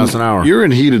 60 have miles an hour. You're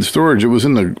in heated storage. It was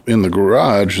in the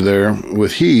garage there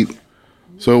with heat,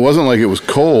 so it wasn't like it was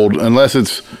cold, unless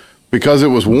it's because it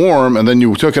was warm, and then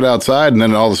you took it outside, and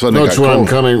then all of a sudden it got cold.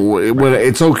 That's where I'm coming. When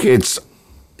it's okay.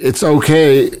 It's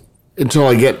okay until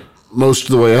I get most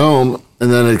of the way home,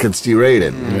 and then it gets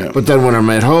derated. Yeah. But then when I'm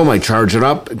at home, I charge it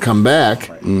up and come back,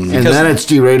 and then it's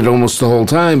derated almost the whole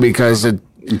time because it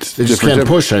just can't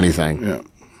push anything. Yeah.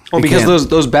 Well, because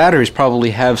those batteries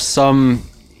probably have some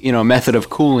method of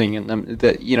cooling in them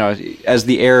that as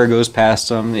the air goes past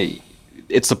them,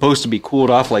 it's supposed to be cooled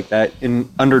off like that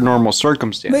under normal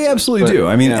circumstances. They absolutely do.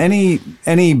 I mean, any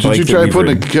Did you try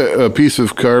putting a piece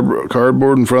of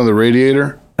cardboard in front of the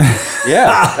radiator?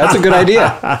 Yeah, that's a good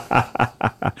idea.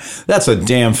 That's a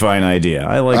damn fine idea.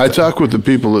 I talked with the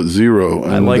people at Zero,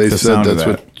 and they said that's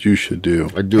what you should do.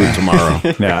 I'd do it tomorrow.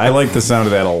 Yeah, I like the sound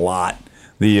of that a lot.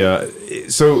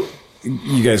 So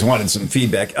you guys wanted some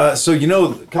feedback. So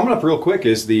coming up real quick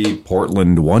is the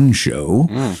Portland One show.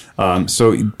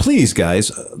 So please,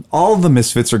 guys, all the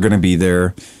Misfits are going to be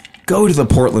there. Go to the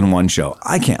Portland One show.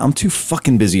 I can't. I'm too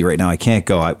fucking busy right now. I can't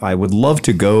go. I would love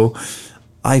to go.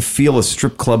 I feel a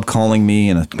strip club calling me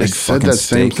and a big fucking I said that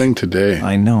steak. same thing today.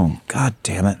 I know. God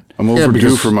damn it. I'm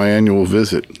overdue for my annual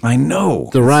visit. I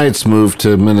know. The riots moved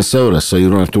to Minnesota, so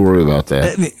you don't have to worry about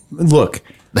that. Look,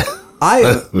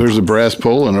 there's a brass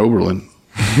pole in Oberlin.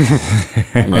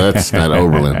 No, that's not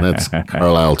Oberlin. That's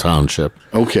Carlisle Township.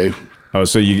 Okay. Oh,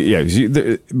 so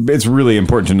it's really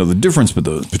important to know the difference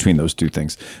between those two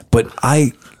things. But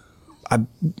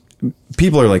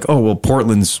people are like, oh, well,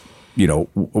 Portland's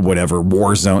whatever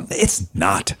war zone. It's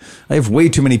not. I have way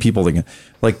too many people thinking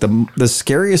like the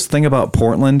scariest thing about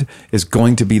Portland is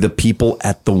going to be the people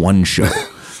at the one show.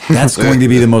 That's going to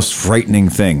be the most frightening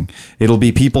thing. It'll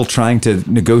be people trying to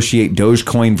negotiate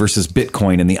Dogecoin versus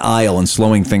Bitcoin in the aisle and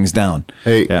slowing things down.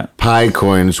 Hey, Pi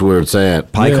Coin's where it's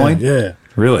at. Pi coin? Yeah.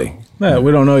 Really? Yeah,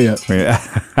 we don't know yet.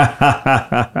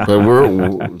 But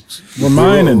we're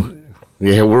mining.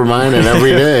 Yeah, we're mining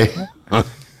every day.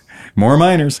 More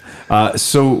miners.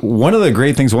 So one of the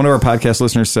great things one of our podcast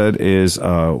listeners said is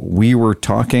we were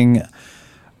talking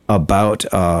about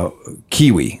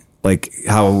kiwi, like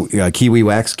how kiwi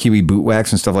wax, kiwi boot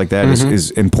wax and stuff like that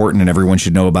is important and everyone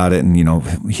should know about it, and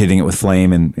hitting it with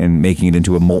flame and making it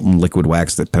into a molten liquid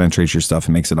wax that penetrates your stuff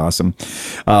and makes it awesome.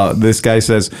 This guy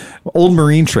says, old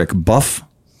marine trick, buff.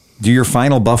 Do your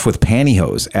final buff with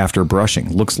pantyhose after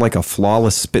brushing. Looks like a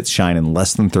flawless spit shine in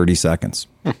less than 30 seconds.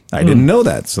 I didn't know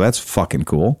that, so that's fucking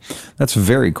cool. That's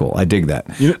very cool. I dig that.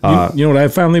 You know what I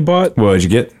finally bought? What did you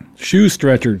get? Shoe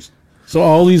stretchers. So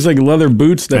all these like leather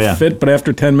boots that fit, but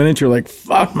after 10 minutes, you're like,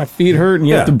 fuck, my feet hurt, and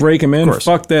you have to break them in.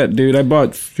 Fuck that, dude. I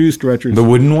bought shoe stretchers. The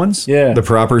wooden ones? Yeah. The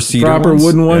proper cedar proper ones?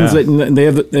 wooden ones, that they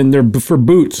have, and they're for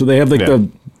boots. So they have like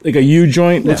like a U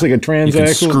joint, looks like a transaxle. You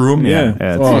can screw them. Yeah.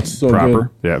 It's so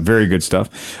proper. good. Yeah, very good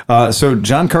stuff. So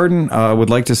John Carden would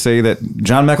like to say that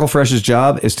John McElfresh's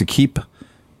job is to keep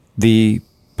the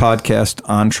podcast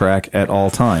on track at all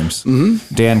times.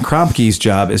 Dan Kromke's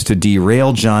job is to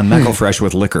derail John McElfresh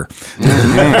with liquor.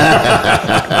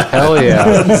 Hell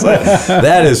yeah.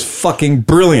 That is fucking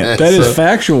brilliant. That is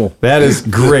factual. That is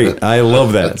great. I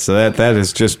love that. So that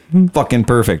is just fucking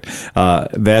perfect.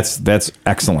 That's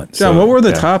excellent. John, what were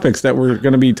the topics that we're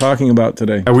going to be talking about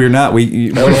today? We're not. What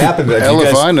happened?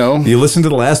 If I know. You listened to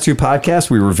the last two podcasts.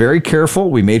 We were very careful.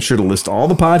 We made sure to list all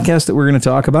the podcasts that we're going to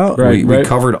talk about. Right, we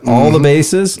covered all the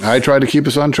bases. I tried to keep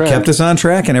us on track. Kept us on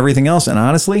track and everything else. And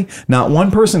honestly, not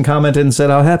one person commented and said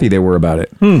how happy they were about it.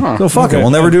 So fuck it. We'll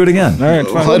never do it again. All right,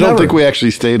 fine. Well, I don't think we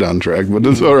actually stayed on track, but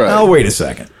it's all right. Oh, wait a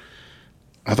second.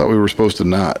 I thought we were supposed to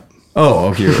not. Oh,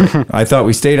 okay. Right. I thought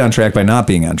we stayed on track by not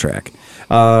being on track.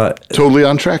 Totally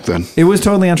on track then. It was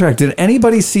totally on track. Did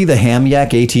anybody see the Ham Yak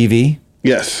ATV?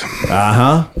 Yes.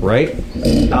 Right?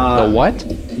 The what?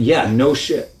 Yeah, no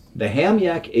shit. The Ham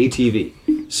Yak ATV.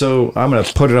 So I'm going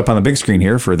to put it up on the big screen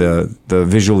here for the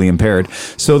visually impaired.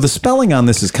 So the spelling on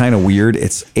this is kind of weird.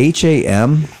 It's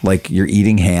H-A-M, like you're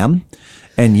eating ham.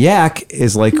 And yak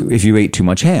is like if you ate too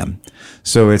much ham.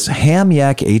 So it's Ham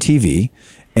Yak ATV,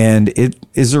 and it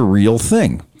is a real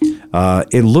thing.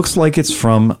 It looks like it's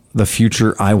from the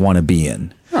future I want to be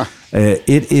in.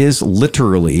 It is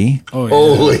literally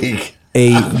Holy.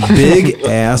 a big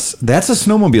ass. That's a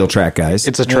snowmobile track, guys.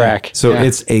 It's a track. So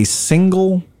it's a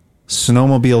single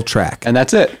snowmobile track. And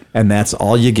that's it. And that's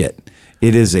all you get.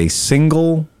 It is a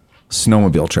single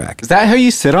snowmobile track. Is that how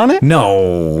you sit on it?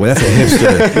 No, that's a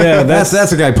hipster.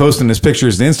 That's a guy posting his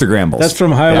pictures to Instagrambles. That's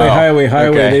from Highway.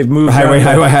 Okay. They've moved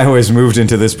Highway's moved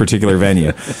into this particular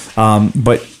venue.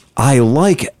 But I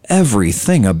like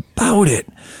everything about it.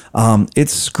 It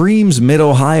screams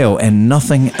Mid-Ohio and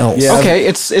nothing else. Yeah. Okay,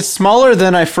 it's smaller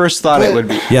than I first thought it would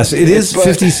be. Yes, it is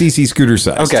 50cc scooter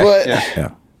size. Okay. But,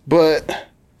 Yeah. but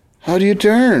how do you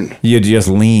turn? You just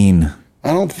lean.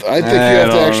 I think you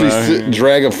have to actually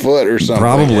drag a foot or something.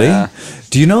 Probably. Yeah.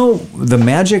 Do you know the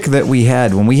magic that we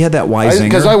had when we had that Weisinger?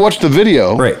 Because I watched the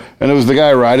video, Right. and it was the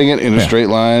guy riding it in a straight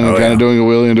line and kind of doing a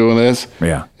wheelie and doing this.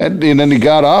 Yeah. And then he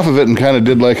got off of it and kind of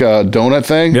did like a donut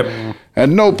thing. Yep. At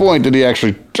no point did he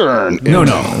actually turn. No.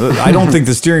 I don't think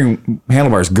the steering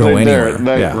handlebars go Right there,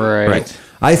 anywhere. that- Right.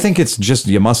 I think it's just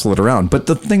you muscle it around. But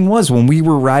the thing was, when we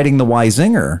were riding the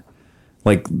Weisinger,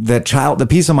 like the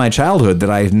piece of my childhood that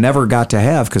I never got to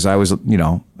have because I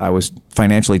was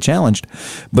financially challenged.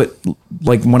 But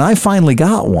like when I finally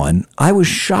got one, I was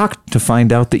shocked to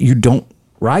find out that you don't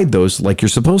ride those like you're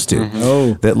supposed to.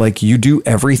 Oh. That like you do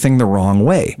everything the wrong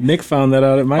way. Nick found that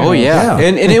out at my Oh house. yeah. Yeah.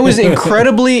 And it was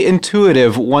incredibly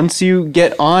intuitive once you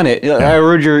get on it. I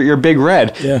rode your Big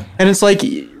Red. Yeah. And it's like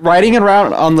riding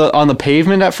around on the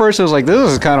pavement at first, I was like,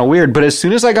 this is kind of weird. But as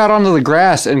soon as I got onto the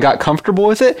grass and got comfortable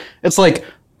with it, it's like,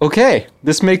 okay,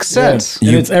 this makes sense.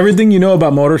 And it's everything you know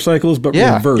about motorcycles, but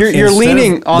Yeah. reverse. You're Instead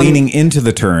leaning of on leaning into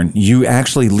the turn, you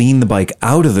actually lean the bike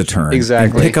out of the turn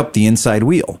Exactly. and pick up the inside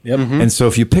wheel. Yep. And so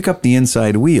if you pick up the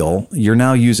inside wheel, you're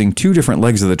now using two different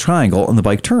legs of the triangle and the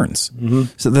bike turns.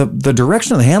 So the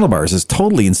direction of the handlebars is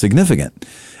totally insignificant.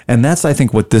 And that's, I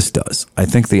think, what this does. I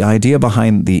think the idea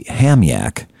behind the Ham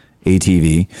Yak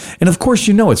ATV, and of course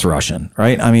you know it's Russian,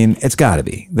 right? I mean, it's got to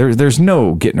be. There's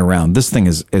no getting around. This thing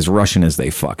is as Russian as they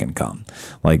fucking come.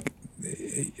 Like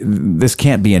this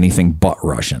can't be anything but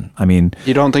Russian. I mean,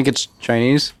 You don't think it's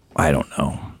Chinese? I don't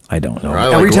know. I like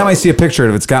Every time what- I see a picture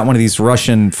of it, it's got one of these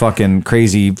Russian fucking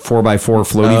crazy 4x4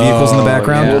 floaty vehicles in the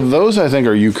background. Well, those I think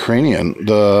are Ukrainian.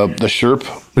 The Sherp.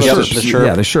 The Yep, Sherps. the Sherp.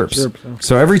 Yeah, the Sherps.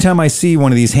 So every time I see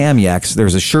one of these ham yaks,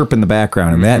 there's a Sherp in the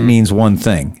background, and that means one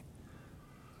thing.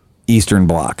 Eastern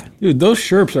Bloc. Dude, those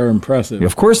Sherps are impressive.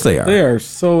 Of course they are. They are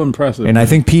so impressive. And I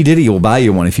think P. Diddy will buy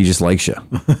you one if he just likes you.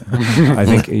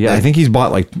 I think he's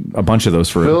bought like a bunch of those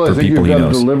for Phil, I think people you've he got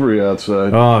a knows. delivery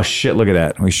outside. Oh shit! Look at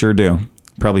that. We sure do.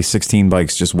 Probably 16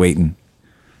 bikes just waiting.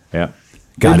 Yeah.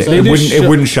 God, They it just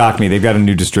wouldn't shock me. They've got a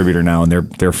new distributor now, and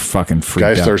they're fucking freaked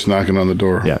Guy out. starts knocking on the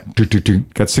door. Yeah.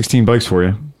 Got 16 bikes for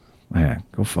you. Yeah,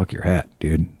 go fuck your hat,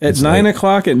 dude. at It's 9 late.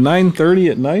 o'clock, at 9:30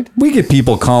 at night. We get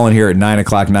people calling here at 9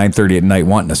 o'clock, 9:30 at night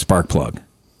wanting a spark plug.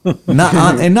 And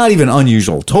not even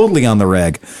unusual. Totally on the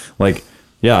reg. Like,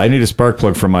 yeah, I need a spark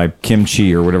plug for my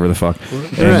kimchi or whatever the fuck.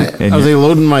 And Are they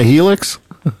loading my Helix?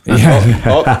 yeah,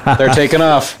 Oh, they're taking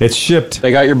off. it's shipped.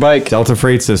 They got your bike. Delta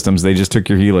Freight Systems. They just took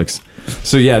your Helix.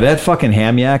 So yeah, that fucking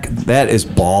ham yak, that is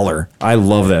baller. I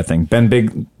love that thing. Ben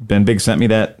Big sent me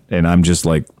that, and I'm just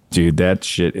like, dude, that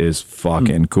shit is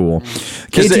fucking cool.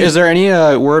 Is there any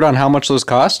word on how much those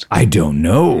cost? I don't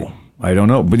know.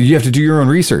 But you have to do your own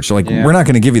research. Like, Yeah. we're not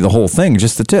going to give you the whole thing,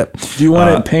 just the tip. Do you want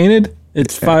it painted?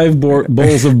 It's 5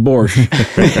 bowls of borscht.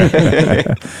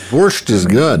 Borscht is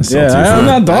good. Yeah, I'm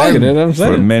not dogging it. I'm For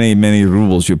saying. many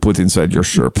rubles you put inside your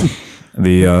Sherp.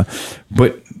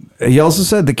 But he also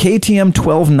said the KTM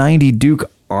 1290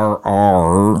 Duke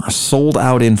RR sold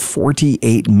out in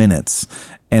 48 minutes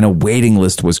and a waiting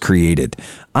list was created.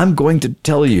 I'm going to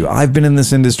tell you, I've been in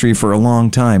this industry for a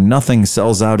long time. Nothing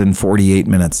sells out in 48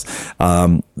 minutes.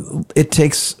 It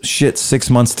takes 6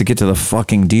 months to get to the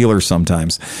fucking dealer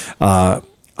sometimes. Look,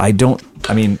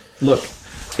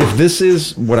 if this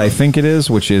is what I think it is,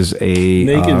 which is a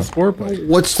Naked sport bike.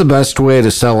 What's the best way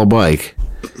to sell a bike?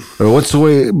 Or what's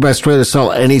the best way to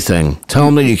sell anything? Tell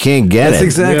them that you can't get that's it.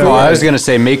 exactly Oh, right. I was going to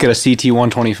say make it a CT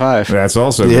 125. That's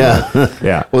also good. Yeah.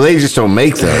 Yeah. Well, they just don't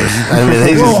make those. I mean,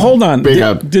 they Well, just hold on. pick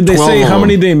up Did they 12 say of how them.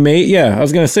 many they made? Yeah, I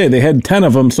was going to say they had 10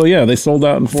 of them. So yeah, they sold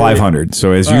out in 40. 500.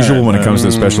 So as usual, right. when it comes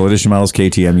to special edition models,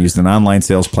 KTM used an online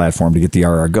sales platform to get the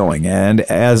RR going. And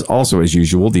as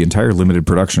usual, the entire limited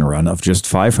production run of just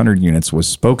 500 units was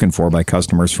spoken for by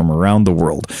customers from around the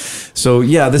world. So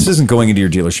yeah, this isn't going into your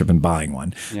dealership and buying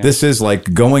one. This is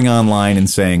like going online and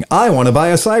saying, I want to buy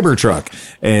a Cybertruck,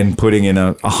 and putting in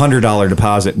a $100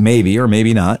 deposit, maybe or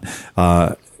maybe not.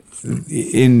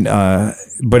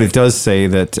 But it does say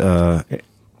that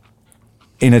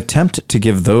in attempt to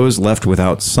give those left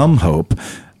without some hope,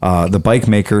 the bike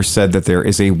maker said that there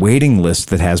is a waiting list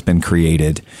that has been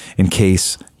created in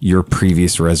case your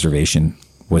previous reservation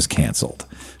was canceled.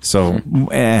 So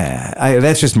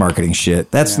that's just marketing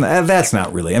shit. That's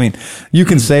not really. I mean, you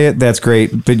can say it. That's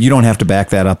great, but you don't have to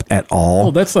back that up at all.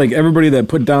 Well, that's like everybody that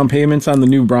put down payments on the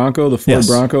new Bronco, the Ford Yes,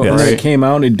 Bronco, yes. and then Right. it came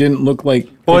out and it didn't look like.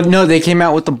 Well, no, they came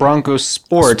out with the Bronco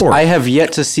Sport. Sport. I have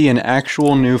yet to see an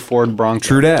actual new Ford Bronco.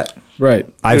 True dat. Right.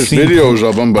 I've There's seen videos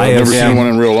of them, but I I've have never seen seen one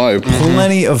in real life.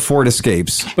 plenty of Ford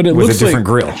Escapes But it with a looks different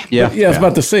like- grill. Yeah. Yeah, I was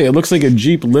about to say, it looks like a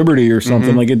Jeep Liberty or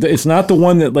something. Like it's not the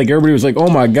one that like everybody was like,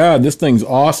 oh my God, this thing's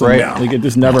awesome. Right. Like it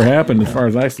just never happened as far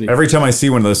as I see. Every time I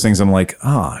see one of those things, I'm like,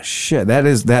 oh shit,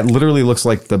 that literally looks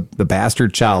like the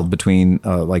bastard child between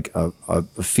like a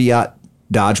Fiat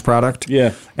Dodge product,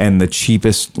 Yeah. and the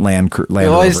cheapest Land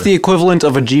Well, Rover. it's the equivalent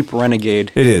of a Jeep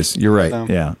Renegade. It is. You're right.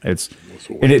 Yeah,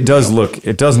 it does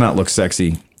not look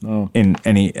sexy in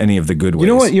any of the good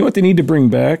ways. You know what they need to bring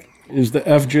back is the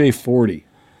FJ40.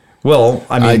 Well,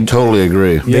 I I mean, totally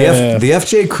agree. Yeah. the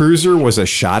FJ Cruiser was a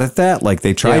shot at that. Like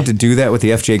they tried to do that with the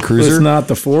FJ But Cruiser, it's not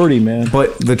the 40, man.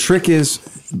 but the trick is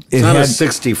it It's not had a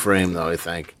 60 frame, though, I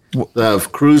think. The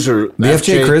Cruiser. The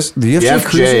FJ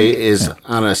Cruiser? is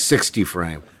on a 60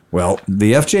 frame. Well,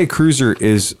 the FJ Cruiser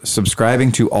is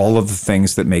subscribing to all of the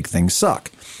things that make things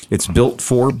suck. It's built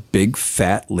for big,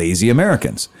 fat, lazy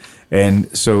Americans. And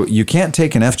so you can't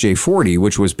take an FJ40,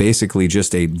 which was basically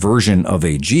just a version of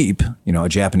a Jeep, a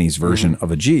Japanese version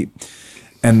of a Jeep,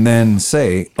 and then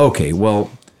say, okay, well,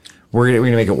 we're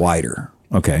gonna make it wider.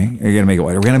 Okay, you're gonna make it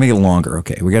wider. We're gonna make it longer.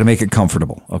 Okay, we got to make it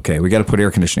comfortable. Okay, we got to put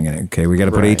air conditioning in it. Okay, we got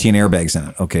to put 18 airbags in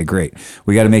it. Okay, great.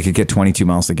 We got to make it get 22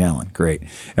 miles a gallon. Great.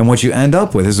 And what you end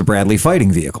up with is a Bradley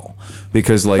fighting vehicle,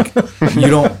 because like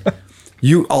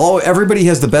everybody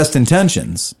has the best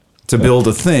intentions to build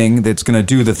a thing that's going to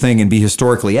do the thing and be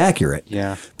historically accurate.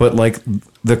 Yeah. But like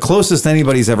the closest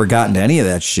anybody's ever gotten to any of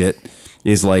that shit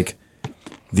is like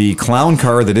the clown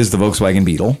car that is the Volkswagen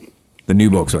Beetle, the new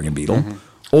Volkswagen Beetle,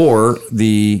 or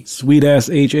the Sweet ass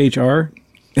HHR.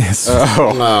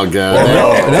 Oh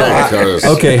God.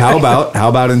 okay. How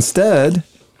about instead?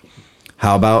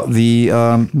 How about the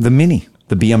Mini,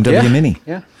 the BMW Mini?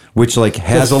 Yeah. Which like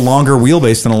has a longer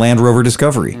wheelbase than a Land Rover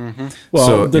Discovery. Well,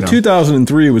 So, the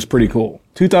 2003 was pretty cool.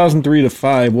 2003 to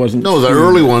 5 wasn't. No, the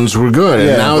early ones were good,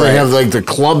 and now they have like the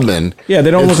Clubman. Yeah, they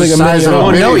don't It's look the like a size Mini of at all.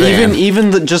 Oh no, minivan.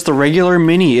 even just the regular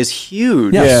Mini is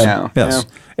huge. Yes. now. Yes.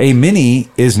 Yeah. A Mini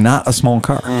is not a small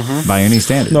car by any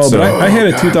standard. No, So- but I had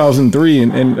a 2003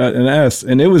 and an S,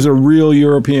 and it was a real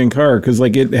European car because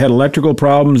like it had electrical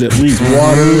problems, it leaked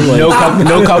water. Like,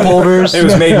 No cup holders. it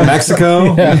was made in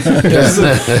Mexico.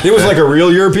 It was like a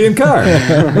real European car.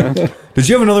 Did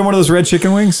you have another one of those red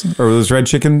chicken wings or those red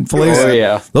chicken fillets? Oh,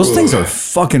 yeah. Those things are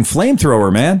fucking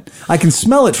flamethrower, man. I can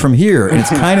smell it from here, and it's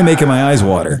kind of making my eyes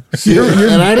water.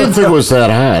 And I didn't think it was that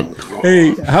hot.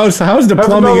 hey, how's the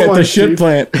plumbing another at the one, shit Chief.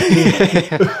 plant?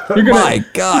 You're gonna, My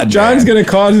God, John's man. going to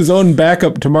cause his own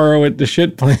backup tomorrow at the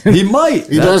shit plant. He might.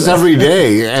 He does every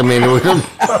day. I mean,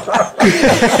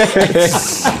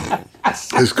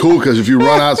 It's cool because if you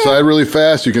run outside really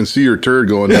fast, you can see your turd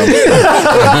going down.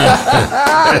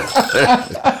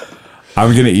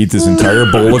 I'm going to eat this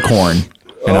entire bowl of corn,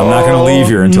 and I'm not going to leave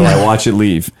here until I watch it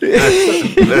leave.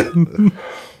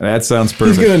 That sounds He's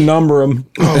perfect. going to number him.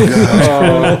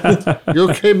 you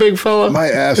okay, big fella? My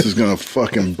ass is gonna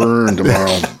fucking burn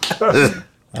tomorrow.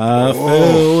 I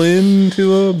fell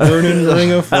into a burning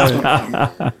ring of fire.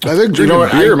 I think drinking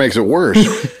what, beer makes it worse.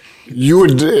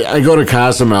 I go to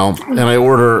Cozumel and I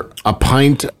order a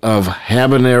pint of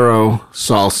habanero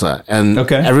salsa, and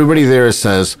Okay. everybody there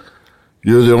says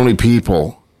you're the only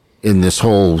people in this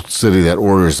whole city that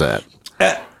orders that.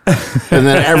 And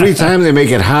then every time they make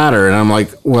it hotter, and I'm like,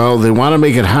 well, they want to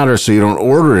make it hotter so you don't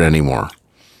order it anymore.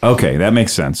 Okay, that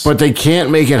makes sense. But they can't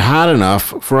make it hot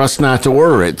enough for us not to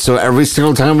order it. So every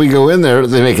single time we go in there,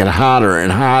 they make it hotter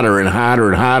and hotter and hotter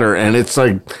and hotter. And it's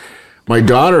like my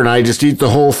daughter and I just eat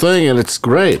the whole thing, and it's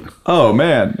great. Oh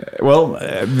man! Well,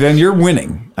 then you're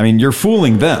winning. I mean, you're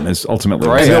fooling them. Is ultimately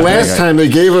what's And the happening. last time they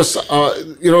gave us, those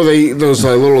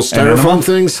little styrofoam Enema?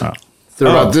 things. Oh. They're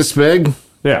about this big.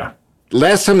 Yeah.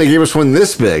 Last time they gave us one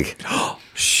this big.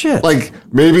 Shit. Like,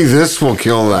 maybe this will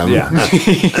kill them. Yeah.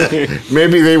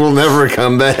 Maybe they will never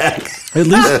come back. At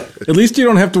least you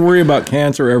don't have to worry about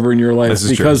cancer ever in your life This is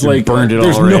true. because You like burned it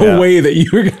there's all right no out. way that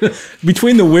you're gonna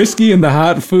between the whiskey and the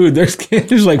hot food. There's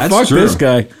like That's fuck true. this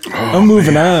guy. I'm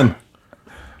moving on.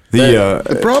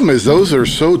 The problem is those are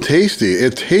so tasty.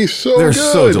 It tastes so they're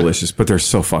good. so delicious, but they're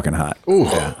so fucking hot.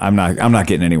 Yeah, I'm not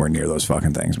getting anywhere near those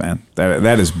fucking things, man.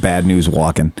 That is bad news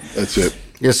walking. That's it.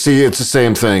 You see, it's the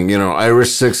same thing. You know,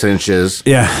 Irish 6 inches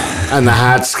Yeah. on the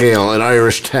hot scale, and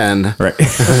Irish 10. Right.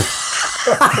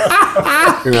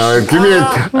 You know, give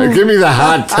me the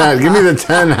hot 10. Give me the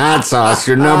 10 hot sauce.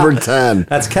 You're number 10.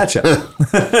 That's ketchup.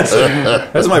 That's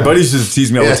what my buddies just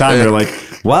tease me all the time. They're like,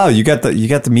 "Wow, you got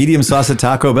the medium sauce at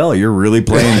Taco Bell. You're really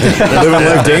living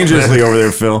life dangerously over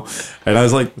there, Phil." And I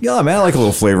was like, "Yeah, man, I like a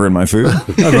little flavor in my food.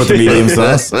 I'll go with the medium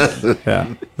sauce." Yeah,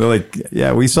 they're like,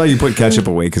 "Yeah, we saw you put ketchup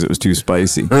away because it was too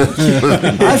spicy."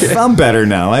 I'm better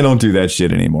now. I don't do that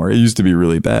shit anymore. It used to be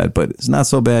really bad, but it's not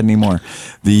so bad anymore.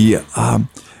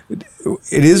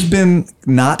 It has been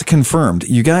not confirmed.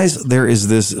 You guys, there is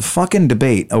this fucking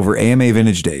debate over AMA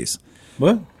Vintage Days.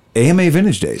 What? AMA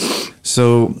Vintage Days.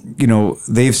 So,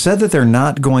 they've said that they're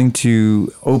not going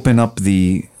to open up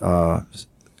the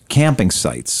camping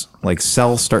sites, like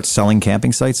start selling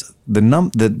camping sites.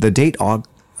 The date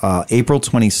April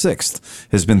 26th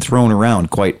has been thrown around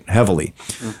quite heavily.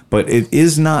 But it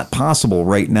is not possible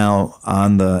right now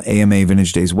on the AMA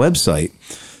Vintage Days website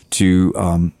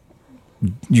to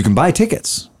you can buy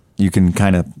tickets. You can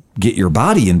kind of get your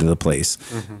body into the place.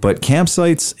 But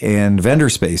campsites and vendor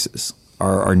spaces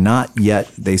are not yet.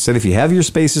 They said if you have your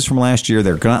spaces from last year,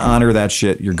 they're going to honor that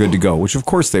shit. You're good to go, which of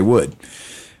course they would.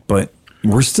 But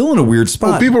we're still in a weird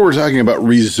spot. Well, people were talking about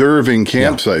reserving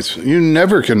campsites. You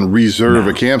never can reserve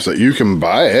a campsite. You can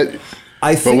buy it.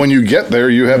 But when you get there,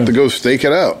 you have to go stake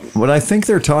it out. What I think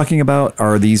they're talking about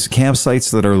are these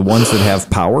campsites that are the ones that have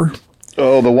power.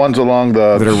 Oh, the ones along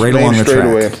the That are right main along the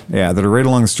straightaway. track. Yeah, that are right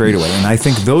along the straightaway. And I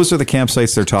think those are the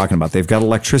campsites they're talking about. They've got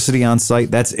electricity on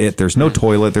site. That's it. There's no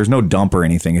toilet. There's no dump or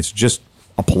anything. It's just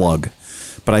a plug.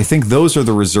 But I think those are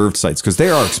the reserved sites because they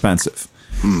are expensive.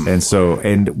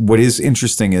 And what is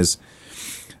interesting is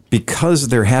because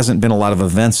there hasn't been a lot of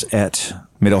events at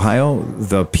Mid-Ohio,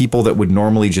 the people that would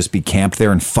normally just be camped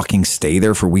there and fucking stay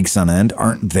there for weeks on end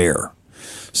aren't there.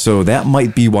 So that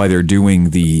might be why they're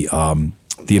doing the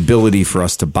ability for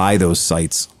us to buy those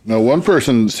sites. Now, one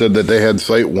person said that they had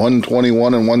site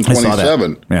 121 and I saw that.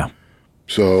 127. Yeah.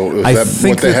 So is I that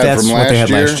think what they had that's from what they had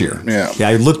year? last year. Yeah.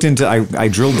 I looked into, I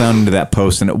drilled down into that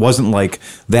post, and it wasn't like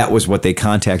that was what they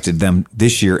contacted them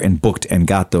this year and booked and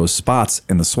got those spots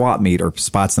in the swap meet or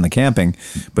spots in the camping,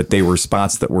 but they were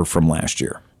spots that were from last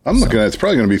year. I'm looking at it's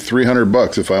probably going to be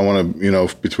 $300 if I want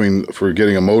to, for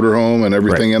getting a motorhome and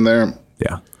everything in there.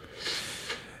 Yeah.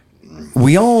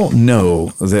 We all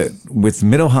know that with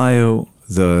Mid-Ohio,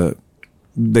 the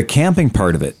camping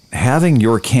part of it, having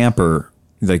your camper,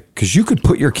 because you could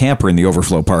put your camper in the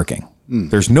overflow parking.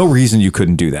 There's no reason you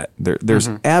couldn't do that. There's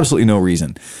absolutely no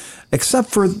reason, except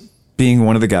for being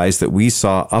one of the guys that we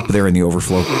saw up there in the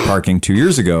overflow parking 2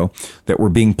 years ago that were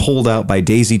being pulled out by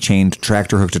daisy chained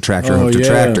tractor hook to tractor hook to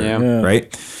tractor,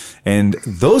 right? And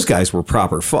those guys were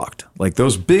proper fucked. Like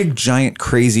those big, giant,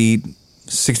 crazy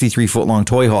 63-foot long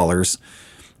toy haulers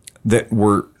that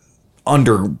were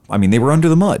they were under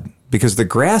the mud because the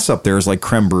grass up there is like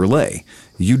creme brulee.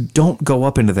 You don't go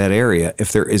up into that area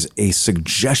if there is a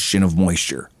suggestion of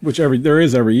moisture. Which there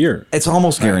is every year. It's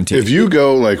almost guaranteed. If you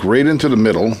go like right into the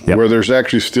middle where there's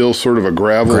actually still sort of a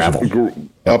gravel.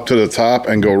 Up to the top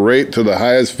and go right to the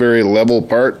highest, very level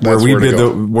part. That's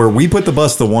where we put the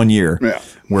bus the 1 year, Yeah.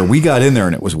 where we got in there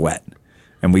and it was wet,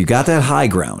 and we got that high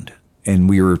ground, and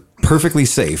we were perfectly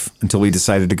safe until we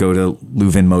decided to go to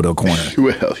Leuven Moto Corner.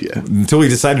 Well, yeah. Until we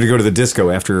decided to go to the disco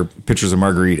after pictures of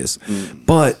margaritas.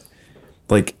 But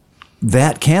like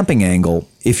that camping angle,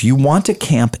 if you want to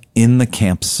camp in the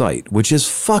campsite, which is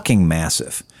fucking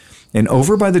massive, and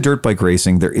over by the dirt bike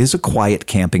racing, there is a quiet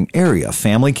camping area, a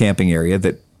family camping area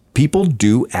that people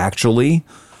do actually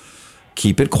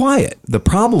keep it quiet. The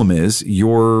problem is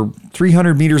you're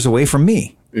 300 meters away from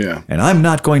me. Yeah. And I'm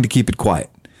not going to keep it quiet.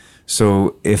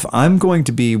 So if I'm going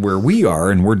to be where we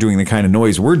are and we're doing the kind of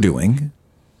noise we're doing,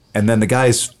 and then the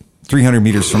guys 300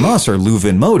 meters from us are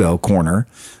Leuven Moto Corner,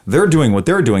 they're doing what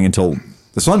they're doing until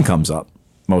the sun comes up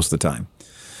most of the time.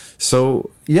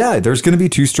 So yeah, there's going to be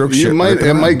two-stroke shit. You might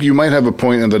have a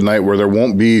point in the night where there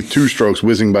won't be two strokes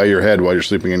whizzing by your head while you're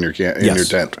sleeping in your your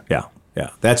tent. Yeah,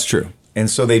 that's true. And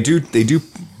so they do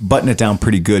button it down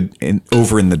pretty good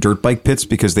over in the dirt bike pits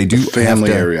because they do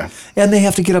family area, and they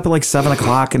have to get up at like 7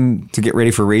 o'clock and to get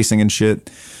ready for racing and shit.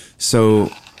 So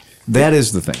that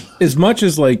is the thing. As much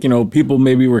as people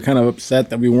maybe were kind of upset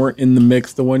that we weren't in the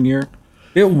mix the 1 year,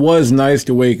 it was nice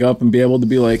to wake up and be able to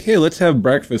be like, hey, let's have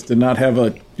breakfast and not have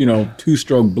a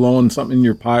two-stroke blowing something in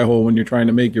your pie hole when you're trying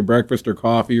to make your breakfast or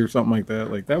coffee or something like that.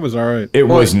 Like that was all right. It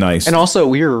was nice. And also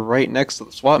we were right next to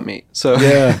the swap meet. So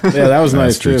yeah, that was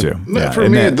nice too. Yeah, for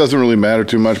me, it doesn't really matter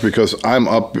too much because I'm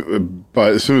up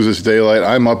as soon as it's daylight.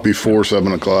 I'm up before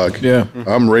 7 o'clock. Yeah,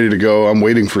 I'm ready to go. I'm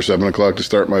waiting for 7 o'clock to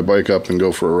start my bike up and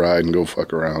go for a ride and go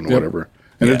fuck around, whatever.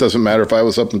 And it doesn't matter if I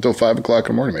was up until 5 o'clock in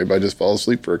the morning. Maybe I just fall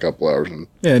asleep for a couple hours.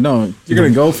 You're gonna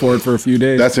go for it for a few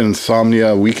days. That's an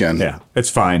insomnia weekend. Yeah,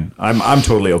 it's fine. I'm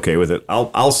totally okay with it.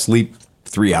 I'll sleep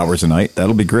 3 hours a night.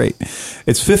 That'll be great.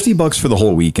 It's $50 for the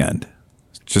whole weekend,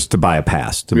 just to buy a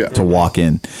pass to walk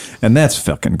in, and that's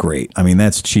fucking great. I mean,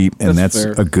 that's cheap and that's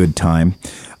a good time.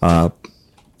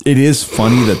 It is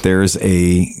funny that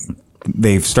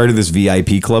they've started this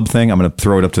VIP club thing. I'm going to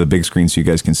throw it up to the big screen so you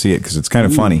guys can see it because it's kind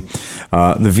of funny.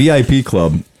 The VIP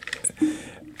club,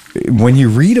 when you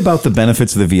read about the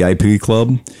benefits of the VIP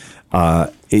club,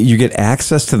 you get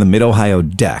access to the Mid-Ohio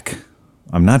deck.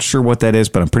 I'm not sure what that is,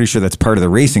 but I'm pretty sure that's part of the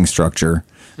racing structure.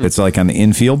 It's like on the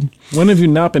infield. When have you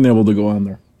not been able to go on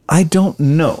there? I don't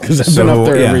know. Because I've been up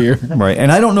there every year. Right. And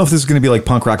I don't know if this is going to be like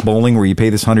Punk Rock Bowling where you pay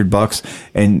this $100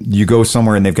 and you go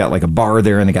somewhere and they've got like a bar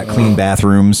there and they got clean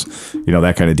bathrooms,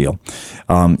 that kind of deal.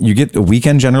 You get a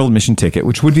weekend general admission ticket,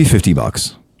 which would be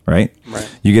 $50, right?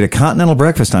 You get a continental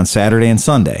breakfast on Saturday and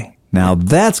Sunday. Now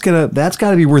that's got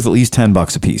to be worth at least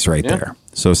 $10 a piece right there.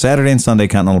 So Saturday and Sunday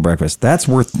continental breakfast, that's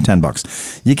worth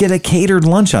 $10. You get a catered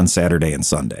lunch on Saturday and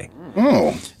Sunday.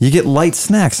 Oh. You get light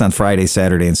snacks on Friday,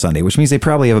 Saturday, and Sunday, which means they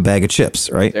probably have a bag of chips,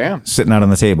 right? Damn. Sitting out on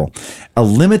the table. A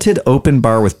limited open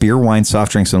bar with beer, wine,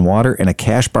 soft drinks, and water, and a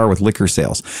cash bar with liquor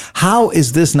sales. How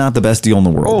is this not the best deal in the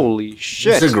world? Holy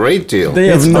shit. It's a great deal. They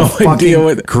have no idea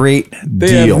what great they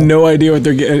deal. have no idea what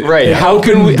they're getting. Right. How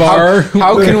can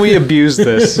we abuse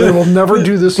this? They will never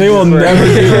do this. They will never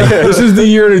do it. This is the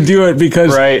year to do it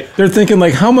because they're thinking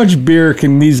like, how much beer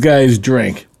can these guys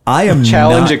drink? I am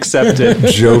challenge not accepted.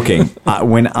 Joking.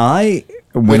 When I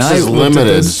is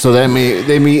limited, so that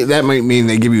might mean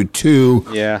they give you two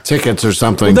tickets or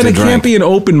something. Well, then to it drink. can't be an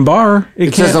open bar.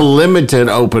 It says a limited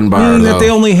open bar. Meaning that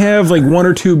they only have like 1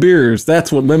 or 2 beers.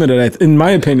 That's what limited. In my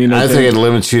opinion, I think it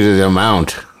limits you to the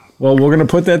amount. Well, we're gonna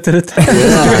put that to the test.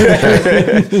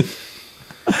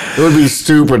 It would be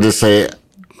stupid to say,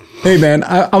 hey man,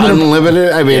 I'm gonna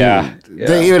unlimited. I mean,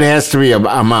 It has to be an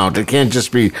amount. It can't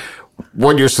just be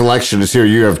what your selection is here.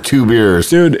 You have 2 beers.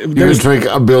 Dude, you can drink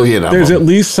a billion of them. There's at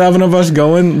least 7 of us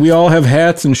going. We all have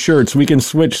hats and shirts. We can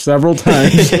switch several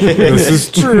times. This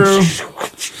is true.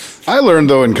 I learned,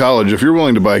 though, in college, if you're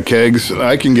willing to buy kegs,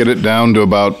 I can get it down to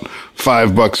about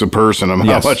 $5 a person on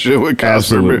how much it would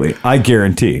cost. Absolutely. I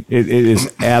guarantee. It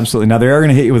is absolutely. Now, they are going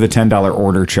to hit you with a $10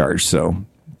 order charge, so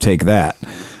take that.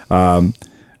 I'm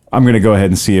going to go ahead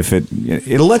and see if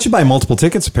it'll let you buy multiple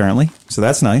tickets, apparently. So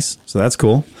that's nice. So that's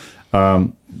cool.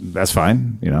 That's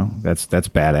fine. That's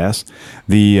badass.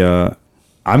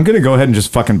 I'm going to go ahead and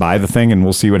just fucking buy the thing, and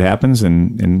we'll see what happens,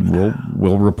 and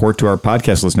we'll report to our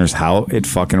podcast listeners how it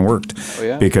fucking worked. Oh,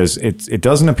 yeah. Because it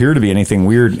doesn't appear to be anything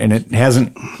weird, and it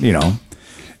hasn't.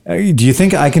 Do you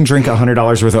think I can drink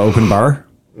 $100 worth of open bar?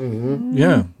 Mm-hmm.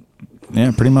 Yeah,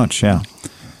 pretty much. Yeah.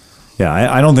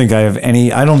 I don't think I have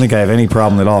any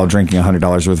problem at all drinking $100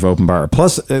 worth of open bar.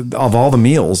 Plus, of all the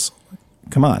meals,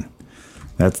 come on.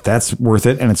 That's worth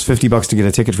it, and it's $50 to get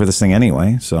a ticket for this thing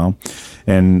anyway. So,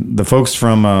 and the folks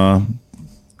from AMA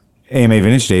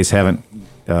Vintage Days haven't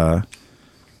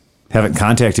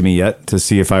contacted me yet to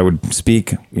see if I would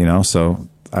speak. So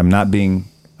I'm not being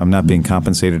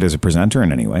compensated as a presenter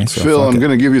in any way. So Phil, I'm going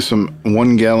to give you some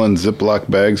 1-gallon Ziploc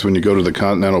bags when you go to the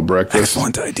Continental Breakfast.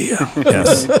 Excellent idea.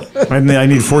 Yes, I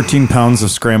need 14 pounds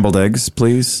of scrambled eggs,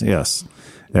 please. Yes.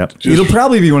 Yep. It'll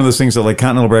probably be one of those things that, like,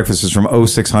 Continental Breakfast is from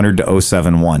 0600 to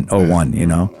 071,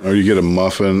 Or you get a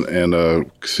muffin and a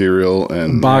cereal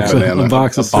and a box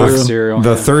of cereal.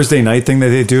 The Thursday night thing that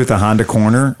they do at the Honda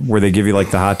Corner, where they give you,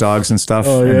 like, the hot dogs and stuff,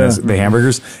 and the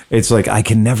hamburgers. It's like, I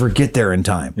can never get there in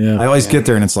time. Yeah. I always get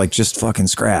there, and it's like just fucking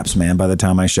scraps, man, by the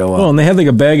time I show up. Well, and they had, like,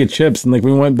 a bag of chips, and, like,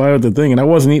 we went by with the thing, and I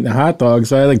wasn't eating a hot dog,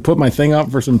 so I, like, put my thing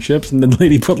up for some chips, and the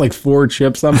lady put, like, 4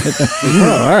 chips on it.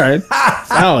 Oh, all right.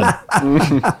 Solid.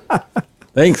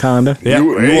 Thanks, Honda. Yeah.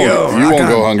 You won't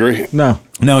go hungry. No,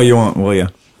 you won't, will you?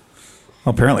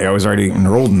 Well, apparently, I was already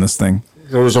enrolled in this thing.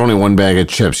 There was only 1 bag of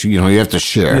chips. You have to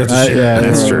share.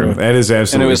 That's true. That is absolutely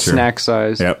true. And it was snack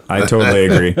size. Yep, I totally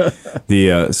agree.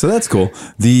 So that's cool.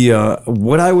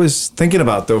 What I was thinking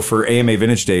about, though, for AMA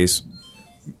Vintage Days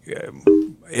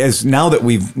is now that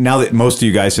most of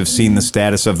you guys have seen the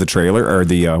status of the trailer or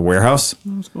the warehouse,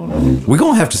 we're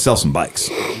gonna have to sell some bikes.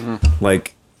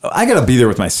 Like, I got to be there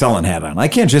with my selling hat on. I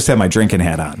can't just have my drinking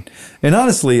hat on. And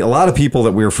honestly, a lot of people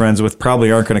that we were friends with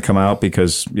probably aren't going to come out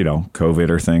because, COVID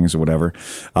or things or whatever.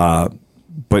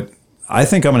 But I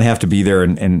think I'm going to have to be there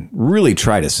and really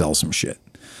try to sell some shit.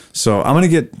 So I'm going to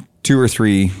get 2 or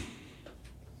 3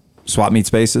 swap meet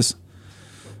spaces.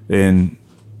 And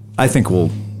I think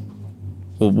we'll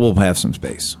have some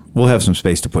space. We'll have some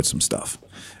space to put some stuff.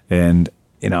 And,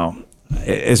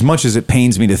 as much as it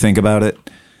pains me to think about it,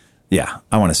 yeah,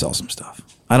 I want to sell some stuff.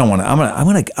 I want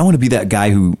to be that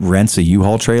guy who rents a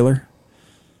U-Haul trailer,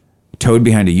 towed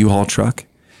behind a U-Haul truck,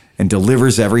 and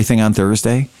delivers everything on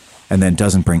Thursday, and then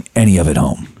doesn't bring any of it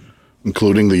home,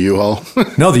 including the U-Haul.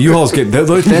 No, the U-Hauls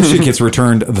that shit gets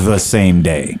returned the same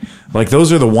day. Like,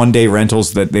 those are the 1-day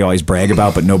rentals that they always brag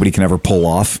about, but nobody can ever pull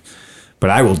off. But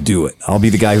I will do it. I'll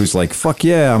be the guy who's like, fuck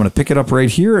yeah, I'm going to pick it up right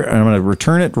here, and I'm going to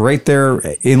return it right there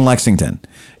in Lexington,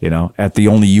 at the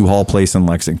only U-Haul place in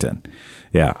Lexington.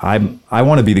 Yeah, I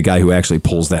want to be the guy who actually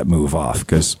pulls that move off,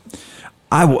 because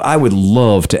I would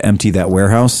love to empty that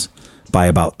warehouse by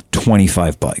about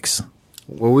 25 bikes.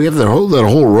 Well, we have that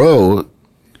whole row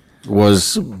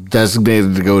was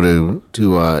designated to go to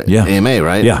AMA,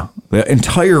 right? Yeah, the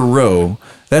entire row.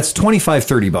 That's 25,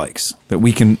 30 bikes that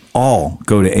we can all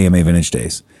go to AMA Vintage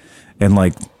Days. And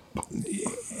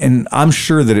I'm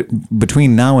sure that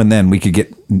between now and then we could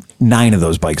get 9 of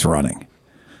those bikes running.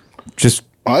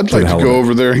 I'd like to go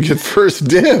over there and get first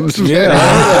dibs. Yeah.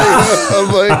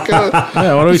 I'm like, what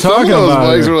are we talking those about?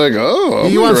 bikes are like, I'm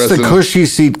he wants the cushy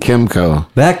seat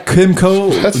Kimco. That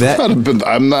Kimco.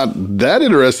 I'm not that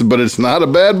interested, but it's not a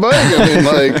bad bike.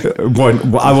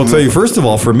 Well, I will tell you, first of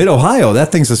all, for Mid-Ohio,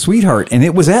 that thing's a sweetheart. And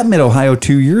it was at Mid-Ohio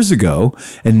 2 years ago,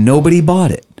 and nobody bought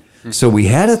it. So we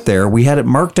had it there. We had it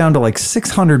marked down to like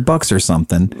 $600 or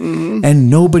something, and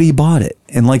nobody bought it.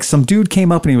 And like some dude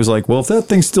came up and he was like, well, if that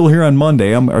thing's still here on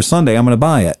Monday or Sunday, I'm going to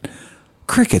buy it.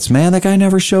 Crickets, man. That guy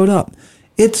never showed up.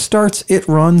 It starts, it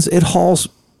runs, it hauls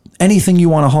anything you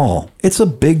want to haul. It's a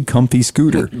big, comfy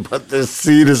scooter. But the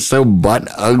seat is so butt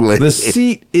ugly. The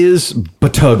seat is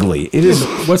butt-ugly. It is.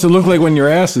 What's it look like when your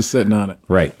ass is sitting on it?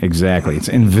 Right, exactly. It's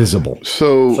invisible.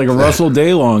 So it's like a Russell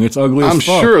Daylong. It's ugly as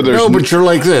fuck. I'm sure there's... No, but you're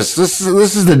like this. This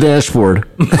is the dashboard.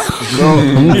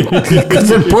 Because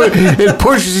it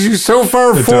pushes you so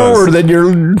far forward that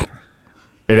you're...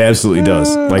 It absolutely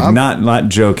does. Like not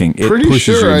joking. It Pretty pushes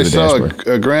you sure I into the saw dashboard.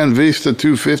 a Grand Vista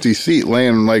 250 seat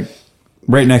laying like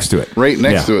Right next to it. right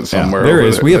next Yeah, to it somewhere. Yeah. There over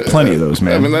is. We have plenty of those,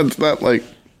 man. I mean, that's not like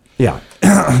Yeah.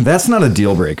 That's not a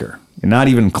deal breaker. Not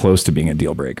even close to being a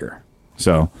deal breaker.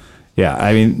 So, yeah,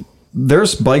 I mean,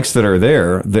 there's bikes that are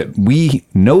there that we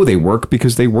know they work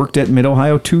because they worked at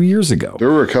Mid-Ohio 2 years ago. there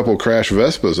were a couple crash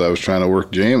Vespas I was trying to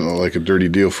work James like a dirty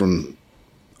deal from.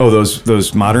 Oh,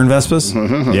 those modern Vespas?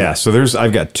 Yeah, so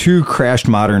I've got 2 crashed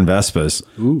modern Vespas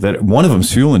that one of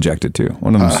them's fuel injected too.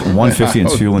 One of them's 150 and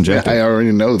it's fuel injected. I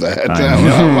already know that.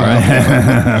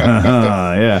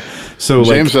 Yeah. So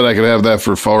James said I could have that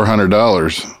for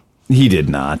 $400. he did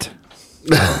not.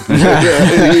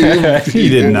 He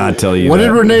did not tell you What that.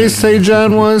 did Renee say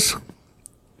John was?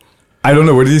 I don't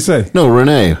know. What did he say? No,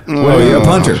 Renee. Well, yeah, a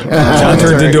punter. John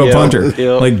turned into a yeah. punter.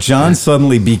 Yeah. Like John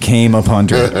suddenly became a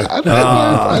punter.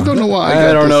 I don't know why.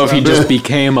 I don't know if he this. just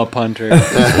became a punter. I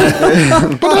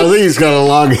think he's got a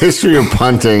long history of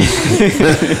punting.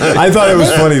 I thought it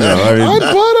was funny though. I I mean,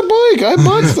 bought a bike. I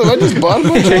bought stuff. I just bought a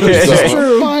bunch of other stuff.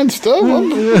 I'm buying stuff.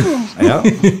 yeah.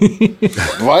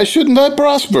 Why shouldn't I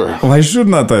prosper? Why should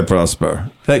not I prosper?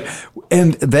 Like,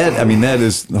 and that, I mean, that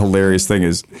is the hilarious thing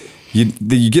is you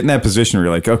get in that position where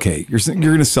you're like, okay, you're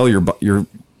going to sell your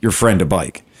friend a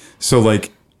bike. So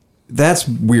like, that's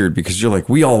weird because you're like,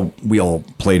 we all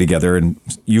play together and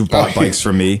you've bought bikes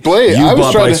from me. Blade, You've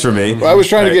bought bikes from me. I was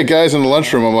trying to get guys in the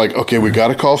lunchroom. I'm like, okay, we got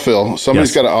to call Phil.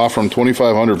 Somebody's Yes. got to offer him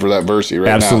 $2,500 for that Versy right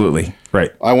now. Absolutely.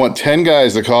 Right. I want 10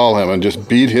 guys to call him and just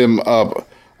beat him up.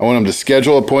 I want him to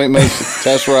schedule appointments,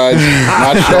 test rides,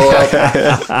 not show up.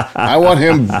 I want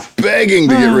him begging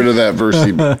to get rid of that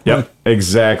Versy. Yep,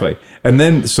 exactly. And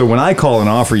then, so when I call and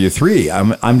offer you 3,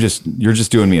 you're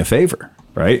just doing me a favor,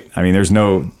 right? I mean, there's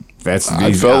no, I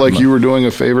felt like you were doing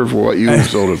a favor for what you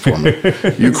sold it for me.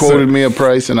 You quoted me a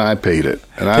price and I paid it,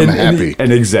 and I'm happy.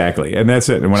 And exactly, and that's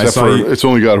it. And when Except I saw for you, it's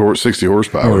only got 60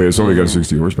 horsepower. it's only got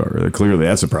 60 horsepower. Clearly,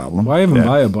 that's a problem. Why even Yeah.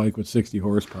 buy a bike with 60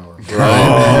 horsepower?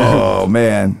 Oh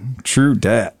man, true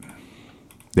dat.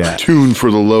 Yeah. Tuned for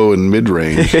the low and mid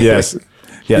range. Yes.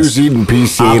 He was Yes. eating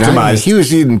PC 800. Optimized. He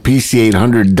was eating PC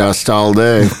 800 dust all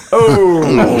day.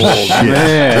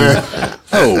 Man.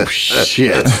 Oh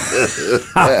shit!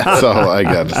 That's all I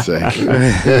got to say.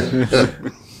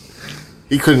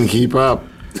 He couldn't keep up.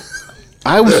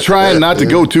 I was trying not to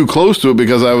go too close to it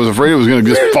because I was afraid it was going to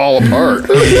just fall apart.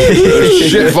 There's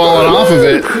shit falling off of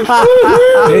it.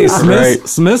 Hey,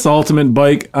 Smith's ultimate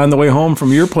bike on the way home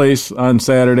from your place on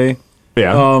Saturday.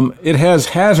 Yeah. It has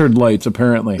hazard lights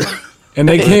apparently, and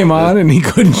they came on and he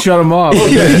couldn't shut them off.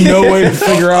 He had no way to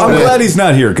figure out. I'm glad he's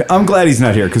not here.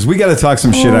 Because we got to talk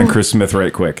some shit on Chris Smith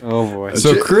right quick. Oh boy.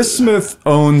 So Chris Smith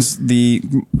owns the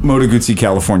Moto Guzzi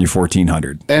California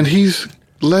 1400. And he's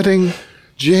letting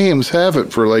James have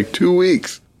it for like 2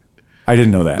 weeks. I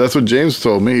didn't know that. That's what James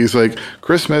told me. He's like,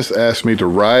 Chris Smith asked me to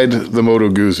ride the Moto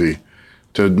Guzzi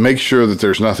to make sure that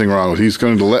there's nothing wrong with it. He's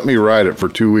going to let me ride it for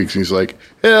 2 weeks. He's like,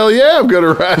 hell yeah, I'm going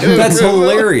to ride it. That's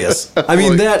hilarious. I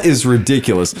mean, that is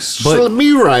ridiculous. So But let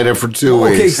me ride it for 2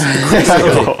 okay, weeks.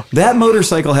 okay, that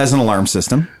motorcycle has an alarm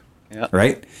system, Yeah.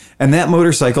 right? And that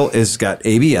motorcycle has got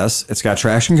ABS. It's got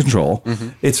traction control.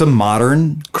 It's a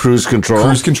modern Cruise control.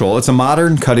 cruise control. It's a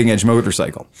modern cutting edge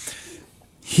motorcycle.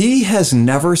 He has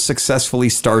never successfully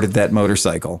started that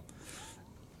motorcycle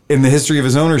in the history of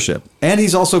his ownership. And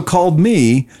he's also called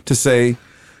me to say,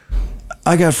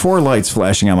 I got 4 lights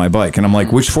flashing on my bike. And I'm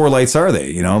like, which 4 lights are they?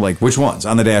 You know, like which ones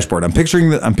on the dashboard? I'm picturing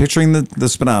the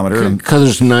speedometer. And, Because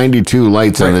there's 92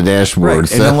 lights on the dashboard.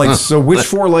 right. And I'm like, so which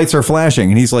 4 lights are flashing?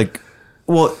 And he's like,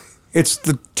 well, it's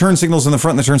the turn signals in the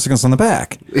front and the turn signals on the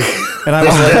back. And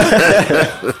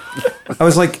I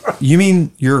was like, you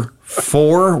mean your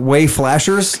 4-way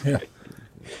flashers? Yeah.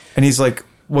 And he's like,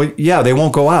 well, yeah, they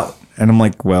won't go out. And I'm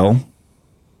like, well,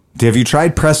 have you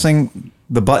tried pressing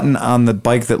the button on the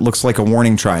bike that looks like a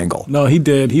warning triangle? No, he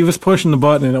did. He was pushing the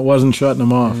button and it wasn't shutting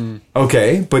him off.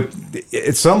 Okay, but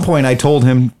at some point I told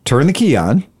him, turn the key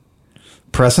on,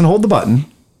 press and hold the button,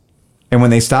 and when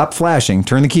they stop flashing,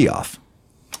 turn the key off.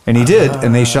 And he did,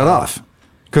 and they shut off.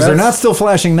 Because they're not still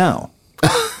flashing now.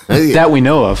 That we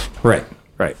know of. Right.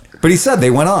 But he said they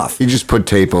went off. You just put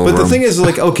tape over But the them. thing is,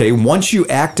 like, okay, once you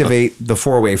activate the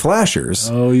 4-way flashers,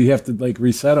 Oh, you have to like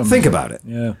reset them. think about it.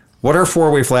 Yeah. What are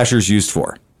 4-way flashers used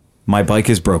for? My bike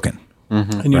is broken.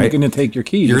 And you're Right. going to take your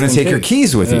keys. You're going just to in take your case.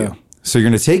 keys with Yeah. you. So you're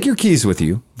going to take your keys with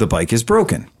you. The bike is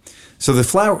broken. So the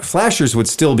flashers would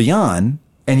still be on,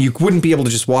 and you wouldn't be able to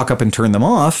just walk up and turn them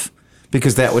off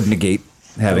because that would negate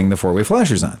having the 4-way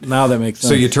flashers on. Now that makes sense.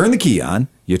 So you turn the key on,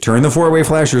 you turn the 4-way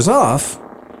flashers off.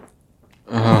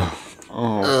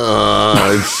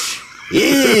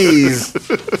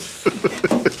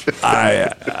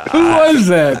 Who was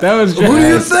that? That was Who do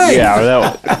you think? Yeah,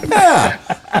 that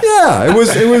Yeah, it was.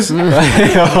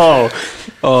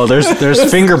 oh, there's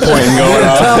finger pointing going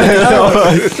on.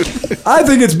 I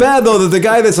think it's bad though that the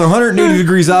guy that's 180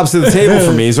 degrees opposite the table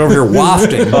from me is over here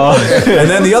wafting, and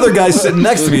then the other guy sitting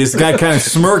next to me is the guy kind of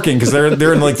smirking because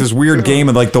they're in like this weird game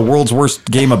of like the world's worst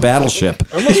game of Battleship.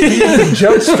 I must be in the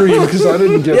jet stream because I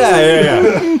didn't get it.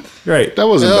 Yeah. Right. That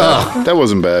wasn't bad. That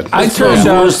wasn't bad. I It's turned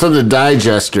down. worse than the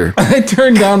digester. I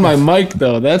turned down my mic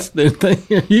though. That's the thing.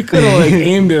 You could have like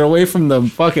aimed it away from the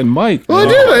fucking mic. Well, I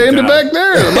did. I aimed it back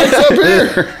there. The mic's up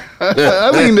here. I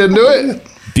leaned into it.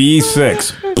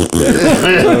 B6.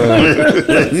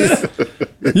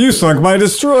 You sunk my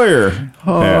destroyer.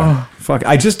 Yeah. Fuck.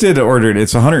 I just did order it.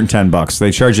 It's $110.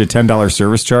 They charge you a $10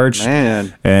 service charge.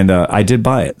 Man. And I did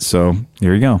buy it. So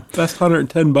here you go. Best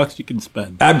 $110 you can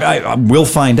spend. I will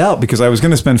find out because I was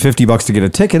going to spend $50 to get a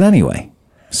ticket anyway.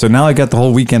 So now I got the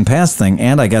whole weekend pass thing,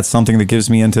 and I got something that gives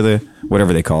me into the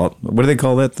whatever they call it. What do they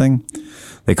call that thing?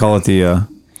 They call it the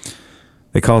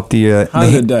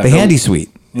handy suite.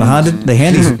 The handy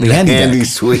deck.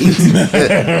 Suite.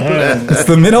 It's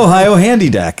the Mid Ohio Handy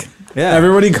Deck. Yeah.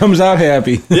 Everybody comes out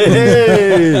happy.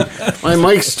 Yay. My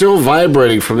mic's still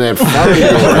vibrating from that fucking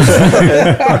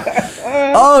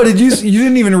Oh, you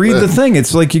didn't even read the thing.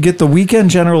 It's like you get the weekend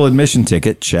general admission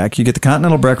ticket, check. You get the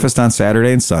continental breakfast on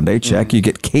Saturday and Sunday, check. You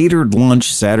get catered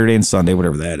lunch Saturday and Sunday,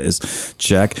 whatever that is,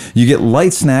 check. You get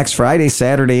light snacks Friday,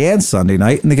 Saturday, and Sunday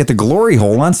night, and they get the glory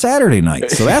hole on Saturday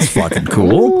night. So that's fucking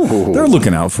cool. They're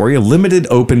looking out for you. Limited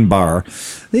open bar.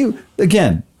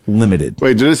 Again, limited.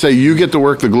 Wait, did it say you get to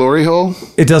work the glory hole?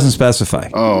 It doesn't specify.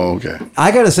 Oh, okay.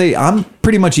 I got to say, I'm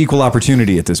pretty much equal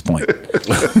opportunity at this point.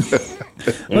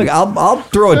 Look, I'll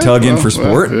throw a tug in for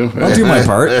sport. I'll do my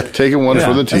part. Taking one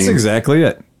for the team. That's exactly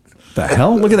it. The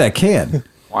hell? Look at that can.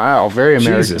 Wow, very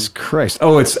American. Jesus Christ.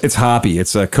 Oh, it's hoppy.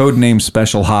 It's a code name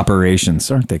Special Hoperations.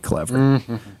 Aren't they clever?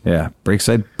 Mm-hmm. Yeah.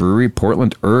 Breakside Brewery,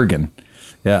 Portland, Oregon.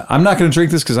 Yeah. I'm not going to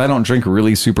drink this because I don't drink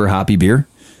really super hoppy beer.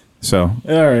 So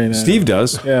All right, Steve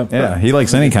does. Yeah. He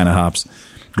likes any kind of hops.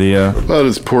 But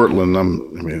it's Portland. I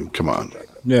mean, come on.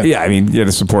 Yeah, I mean, you got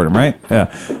to support him, right?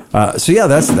 Yeah. So yeah,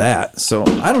 that's that. So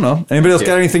I don't know. Anybody else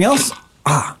got anything else?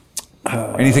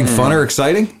 Anything fun or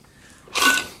exciting?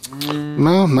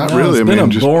 No, not No, really. it's been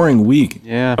a boring week.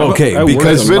 Yeah. Okay, I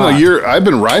because It's been a year. I've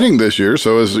been riding this year,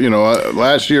 so as you know,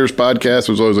 last year's podcast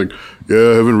was always like, I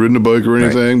haven't ridden a bike or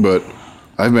anything, but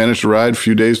I've managed to ride a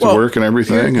few days to work and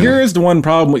everything. Here is the one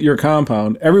problem with your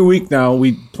compound. Every week now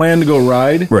we plan to go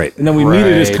ride, Right. And then we meet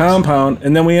at his Right. compound,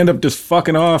 and then we end up just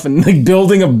fucking off and like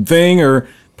building a thing or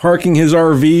parking his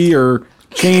RV or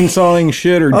chainsawing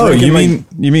shit or drinking.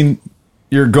 you mean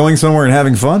you're going somewhere and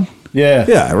having fun? Yeah.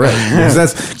 Yeah, right.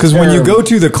 Because when you go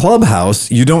to the clubhouse,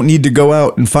 you don't need to go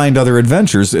out and find other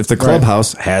adventures if the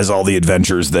clubhouse has all the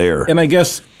adventures there. And I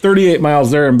guess 38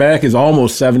 miles there and back is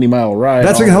almost 70-mile ride.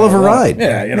 That's a hell of a ride.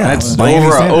 Yeah, you know, That's by any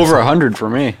standards. over 100 for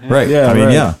me. Right. Yeah, I mean,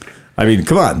 right. yeah. I mean,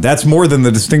 come on. That's more than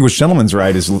the Distinguished Gentleman's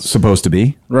Ride is supposed to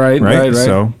be. Right.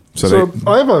 So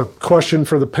I have a question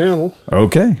for the panel.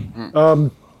 Okay.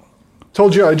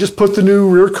 Told you I just put the new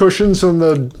rear cushions on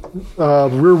the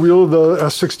rear wheel of the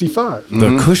S65.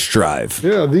 The Cush Drive.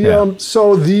 Yeah.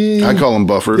 I call them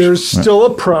buffers. There's still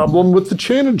a problem with the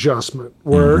chain adjustment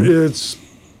where it's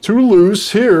too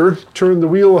loose here. Turn the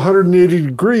wheel 180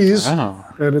 degrees, Oh.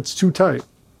 and it's too tight.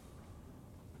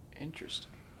 Interesting.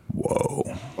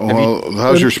 Whoa. Well,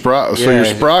 how's your sprocket? So your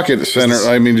Yeah. sprocket center.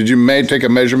 I mean, did you take a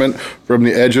measurement from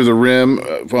the edge of the rim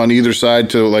on either side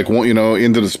to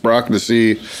into the sprocket to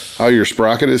see how your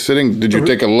sprocket is sitting? Did you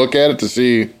take a look at it to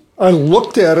see? I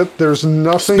looked at it. There's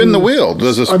nothing. Spin the wheel.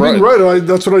 Does the I mean, sprocket?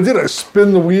 that's what I did. I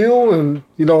spin the wheel and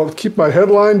keep my head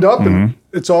lined up, and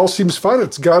it all seems fine.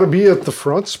 It's got to be at the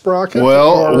front sprocket.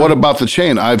 Well, or- what about the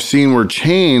chain? I've seen where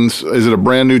chains. Is it a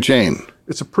brand new chain?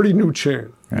 It's a pretty new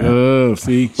chain. Oh,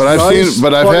 see. But I've Nice, seen,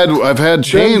 but I've had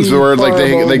chains you where like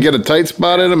find they out- get a tight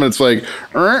spot in them, and it's like,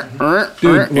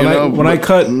 Dude, when I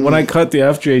cut the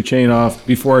FJ chain off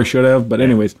before I should have, but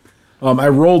anyways, I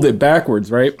rolled it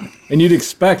backwards, right? And you'd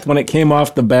expect when it came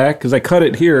off the back, because I cut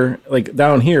it here, like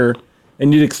down here,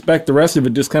 and you'd expect the rest of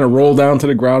it just kind of roll down to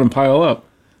the ground and pile up.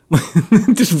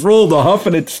 It just rolled off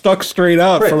and it stuck straight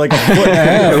out for like a foot and a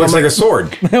half. It looks like a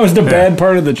sword. That was the bad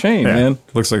part of the chain, man.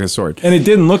 Looks like a sword. And it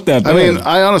didn't look that bad. I mean,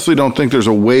 I honestly don't think there's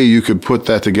a way you could put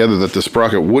that together that the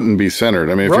sprocket wouldn't be centered.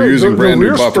 I mean, if Right, you're using the brand new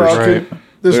rear buffers, sprocket,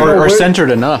 there's Or, no or way-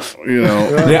 centered enough.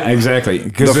 Yeah, exactly.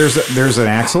 Because there's an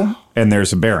axle and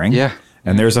there's a bearing. Yeah.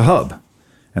 And there's a hub.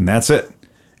 And that's it.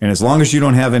 And as long as you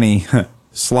don't have any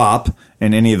slop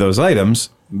in any of those items,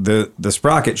 the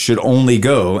sprocket should only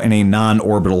go in a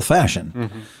non-orbital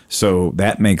fashion. So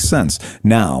that makes sense.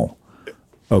 Now,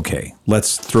 okay,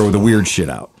 let's throw the weird shit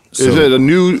out. So, Is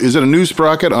it a new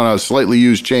sprocket on a slightly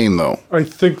used chain though? I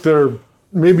think they're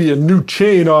maybe a new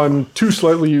chain on 2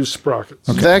 slightly used sprockets.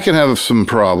 That can have some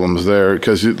problems there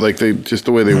because just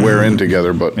the way they wear in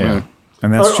together. But yeah,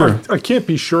 and that's true. I can't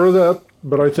be sure of that,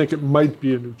 but I think it might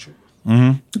be a new chain.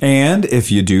 And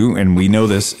if you do, and we know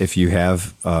this, if you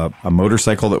have a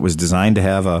motorcycle that was designed to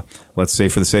have a, let's say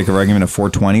for the sake of argument, a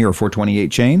 420 or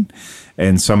 428 chain,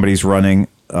 and somebody's running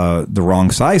the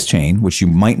wrong size chain, which you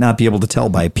might not be able to tell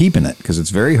by peeping it, because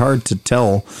it's very hard to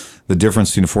tell the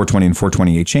difference between a 420 and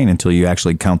 428 chain until you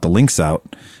actually count the links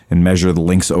out and measure the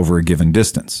links over a given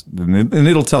distance. And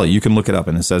it'll tell you. You can look it up,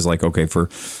 and it says like, okay, for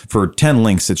 10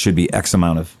 links, it should be X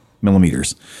amount of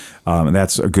millimeters. And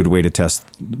that's a good way to test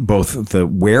both the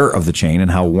wear of the chain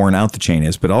and how worn out the chain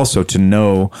is, but also to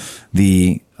know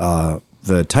the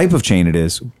type of chain it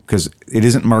is, because it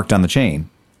isn't marked on the chain,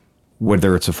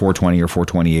 whether it's a 420 or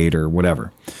 428 or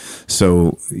whatever.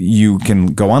 So you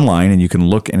can go online and you can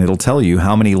look, and it'll tell you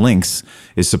how many links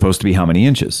is supposed to be how many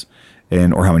inches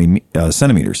or how many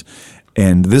centimeters.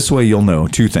 And this way you'll know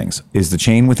 2 things. Is the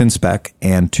chain within spec?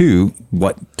 And 2,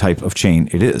 what type of chain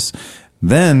it is.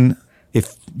 Then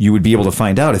if you would be able to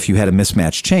find out if you had a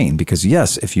mismatched chain, because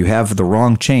yes, if you have the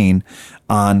wrong chain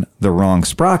on the wrong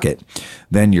sprocket,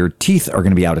 then your teeth are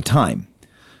going to be out of time.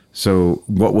 So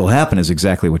what will happen is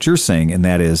exactly what you're saying, and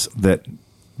that is that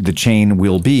the chain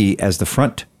will be as the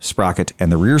front sprocket and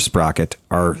the rear sprocket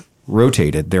are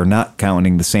rotated. They're not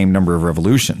counting the same number of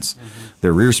revolutions.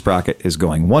 The rear sprocket is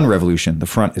going 1 revolution. The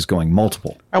front is going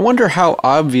multiple. I wonder how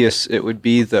obvious it would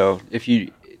be, though, would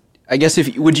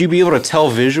you be able to tell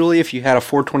visually if you had a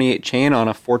 428 chain on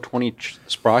a 420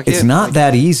 sprocket? It's not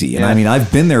that easy. And I mean,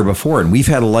 I've been there before, and we've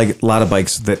had a lot of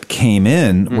bikes that came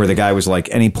in where the guy was like,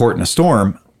 any port in a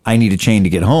storm, I need a chain to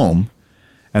get home.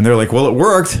 And they're like, well, it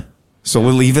worked, so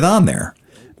we'll leave it on there.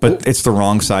 But it's the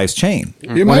wrong size chain. you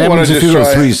What might want happens to if just you go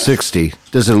try. 360?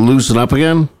 Does it loosen up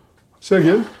again? Say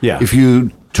again? Yeah. If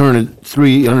you turn it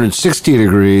 360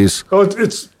 degrees, Oh,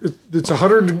 it's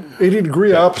 180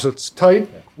 degree opposites. Tight,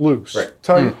 loose.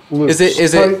 Tight, loose.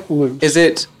 Is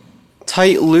it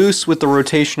tight loose with the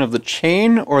rotation of the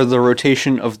chain or the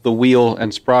rotation of the wheel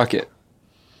and sprocket?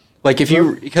 Like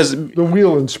because the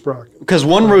wheel and sprocket.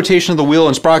 one rotation of the wheel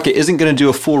and sprocket isn't going to do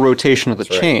a full rotation of the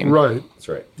chain. Right. That's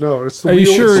right. No, it's the Are wheel,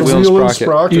 you sure it's the it's- wheel and sprocket?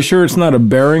 sprocket. You sure it's not a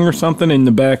bearing or something in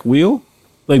the back wheel?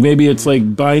 Like maybe it's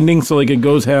like binding, so like it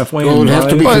goes halfway. well, it would and have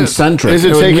to be dies? concentric. is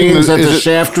it It taking means the- that is the it-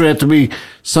 shaft would have to be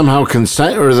somehow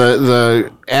concentric, or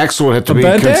the axle would have to A be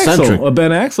bent concentric. axle. A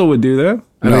bent axle would do that.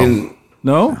 I mean,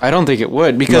 No? I don't think it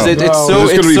would because it's No. so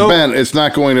It's going to be so bent. It's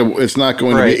not going to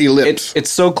right. be ellipse.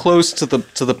 It's so close to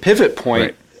the pivot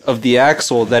point of the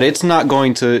axle that it's not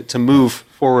going to move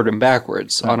forward and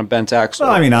backwards on a bent axle.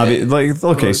 Well, I mean,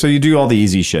 okay, so you do all the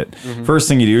easy shit. First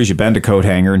thing you do is you bend a coat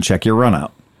hanger and check your run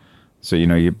out. So,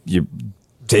 you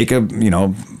take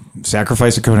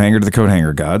sacrifice a coat hanger to the coat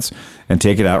hanger gods and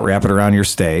take it out, wrap it around your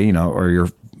stay, or your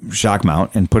shock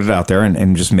mount and put it out there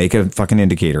and just make a fucking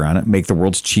indicator on it. Make the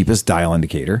world's cheapest dial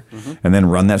indicator and then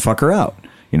run that fucker out.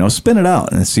 Spin it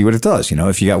out and see what it does.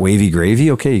 If you got wavy gravy,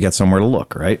 okay, you got somewhere to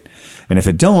look, right? And if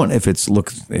it don't, if it's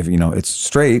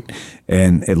straight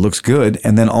and it looks good,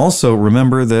 and then also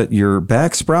remember that your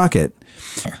back sprocket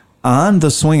on the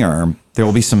swing arm, there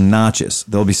will be some notches.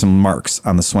 There will be some marks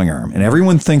on the swing arm, and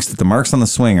everyone thinks that the marks on the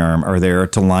swing arm are there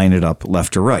to line it up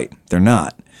left or right. They're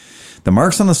not. The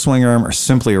marks on the swing arm are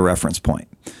simply a reference point.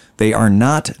 They are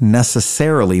not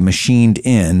necessarily machined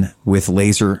in with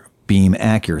laser beam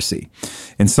accuracy.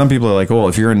 And some people are like, "Oh,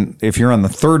 if you're on the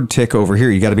third tick over here,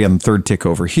 you got to be on the third tick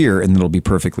over here, and it'll be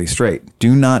perfectly straight."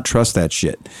 Do not trust that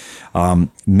shit.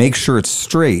 Make sure it's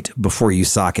straight before you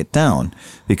sock it down,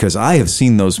 because I have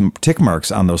seen those tick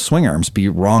marks on those swing arms be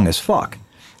wrong as fuck.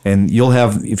 And you'll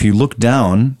have, if you look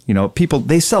down, people,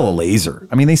 they sell a laser.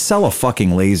 I mean, they sell a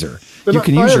fucking laser. And You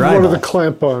can I use have your one eyeball. of the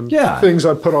clamp-on Yeah. things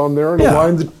I put on there and Yeah.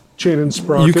 align the chain and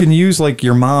sprocket. You can use like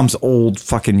your mom's old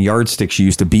fucking yardstick she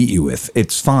used to beat you with.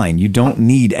 It's fine. You don't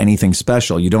need anything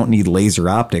special. You don't need laser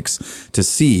optics to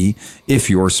see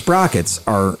if your sprockets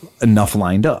are enough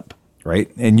lined up, right?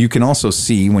 And you can also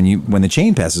see when the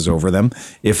chain passes over them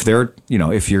if they're,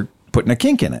 if you're putting a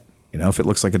kink in it. If it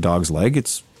looks like a dog's leg,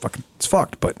 it's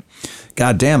fucked. But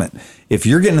God damn it. If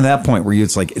you're getting to that point where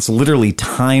it's literally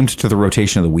timed to the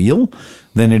rotation of the wheel,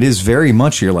 then it is very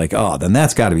much, you're like, oh, then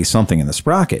that's got to be something in the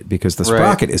sprocket, because the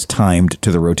sprocket is timed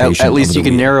to the rotation. At least of the you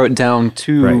can wheel. narrow it down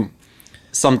to Right.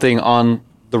 something on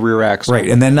the rear axle. Right.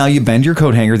 And then now you bend your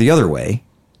coat hanger the other way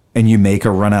and you make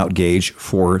a run out gauge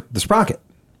for the sprocket.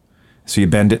 So you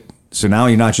bend it. So now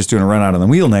you're not just doing a run out on the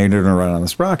wheel, now you're doing a run out on the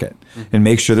sprocket. And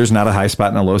make sure there's not a high spot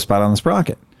and a low spot on the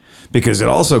sprocket. Because it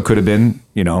also could have been,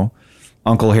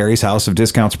 Uncle Harry's house of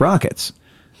discount sprockets.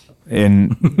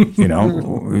 And,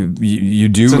 you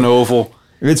do. It's an oval.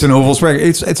 It's an oval sprocket.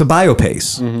 It's a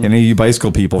biopace. And you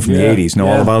bicycle people from the 80s know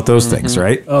all about those things,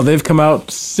 right? Oh, they've come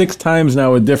out 6 times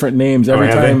now with different names. Every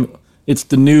time it's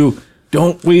the new,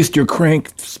 don't waste your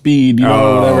crank speed,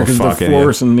 whatever, because the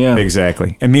force and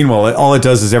Exactly. And meanwhile, all it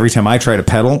does is every time I try to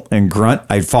pedal and grunt,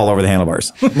 I fall over the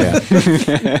handlebars. Yeah.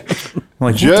 I'm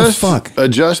like, Just what the fuck?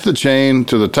 adjust the chain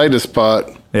to the tightest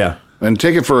spot. Yeah. And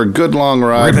take it for a good long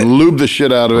ride, Rip it. lube the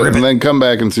shit out of it, Rip and it. then come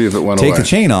back and see if it went Take away. the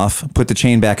chain off, put the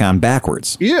chain back on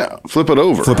backwards. Yeah, flip it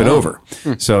over. Flip it over.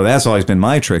 So that's always been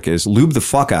my trick is lube the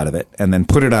fuck out of it and then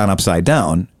put it on upside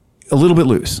down, a little bit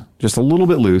loose, just a little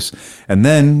bit loose. And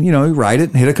then, you ride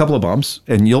it, hit a couple of bumps,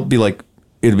 and it'll be like,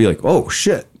 oh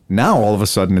shit. Now all of a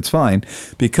sudden it's fine.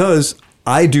 Because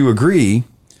I do agree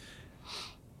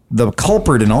the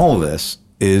culprit in all of this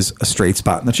is a straight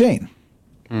spot in the chain.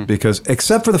 Because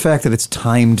except for the fact that it's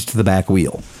timed to the back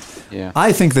wheel. Yeah.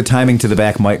 I think the timing to the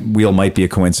back wheel might be a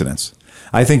coincidence.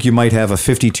 I think you might have a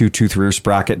 52 tooth rear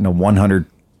sprocket and a 100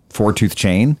 4-tooth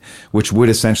chain, which would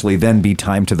essentially then be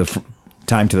timed to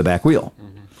the back wheel.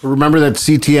 Remember that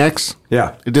CTX?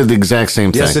 Yeah. It did the exact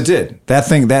same thing. Yes, it did. That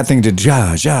thing did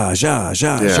ja,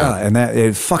 and that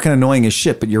it fucking annoying as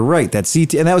shit. But you're right. That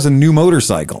and that was a new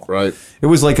motorcycle. Right. It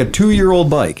was like a 2-year-old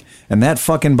bike, and that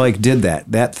fucking bike did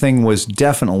that. That thing was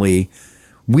definitely.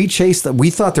 We chased that.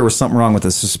 We thought there was something wrong with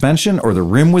the suspension, or the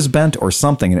rim was bent, or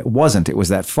something, and it wasn't. It was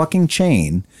that fucking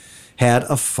chain had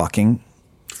a fucking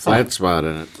flat spot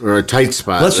in it, or a tight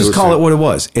spot. Let's just call it what it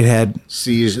was. It had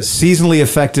seasonally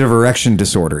affective erection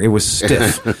disorder. It was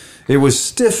stiff. It was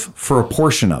stiff for a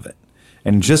portion of it.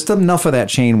 And just enough of that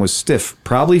chain was stiff,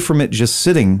 probably from it just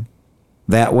sitting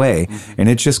that way. And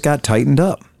it just got tightened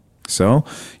up. So,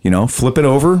 flip it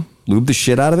over, lube the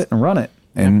shit out of it, and run it.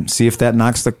 And see if that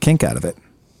knocks the kink out of it.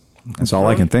 That's all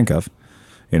I can think of.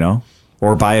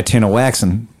 Or buy a tin of wax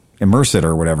and immerse it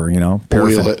or whatever,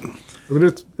 paraffin. Oil it. I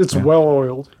mean, it's well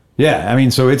oiled. Yeah, I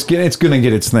mean, so it's going to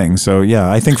get its thing. So yeah,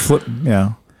 I think flipping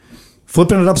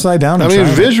it upside down. I mean,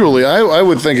 visually, I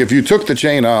would think if you took the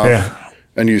chain off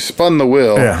and you spun the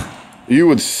wheel, you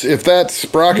would, if that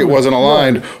sprocket wasn't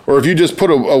aligned, or if you just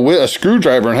put a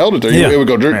screwdriver and held it there, it would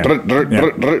go.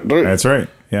 That's right.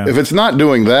 Yeah. If it's not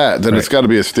doing that, then it's got to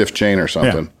be a stiff chain or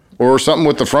something, or something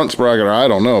with the front sprocket. Or I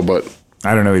don't know, but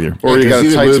I don't know either. Or you got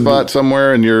a tight spot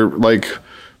somewhere, and you're like.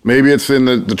 Maybe it's in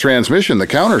the transmission, the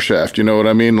counter shaft. You know what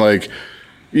I mean? Like,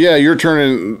 you're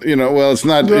turning. It's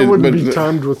not. That wouldn't be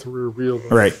timed with the rear wheel, though.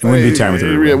 Right? It wouldn't be timed with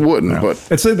the rear wheel. It wouldn't. No. But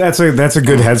that's a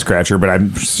good head scratcher. But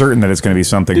I'm certain that it's going to be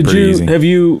something pretty easy. Have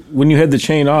you, when you had the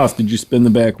chain off, did you spin the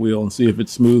back wheel and see if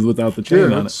it's smooth without the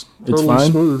chain on it? It's totally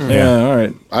fine. Smooth. Yeah. All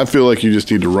right. I feel like you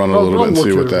just need to run a little bit and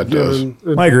see what that does.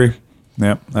 I agree.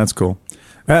 Yeah, that's cool.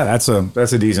 That's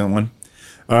a decent one.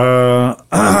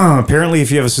 Apparently, if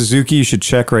you have a Suzuki, you should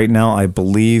check right now. I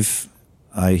believe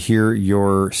I hear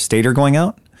your stator going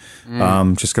out.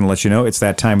 Just going to let you know, it's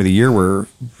that time of the year where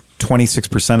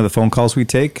 26% of the phone calls we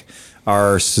take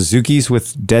are Suzukis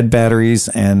with dead batteries,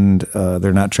 and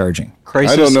they're not charging.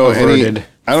 Crisis I don't know averted.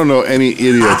 I don't know any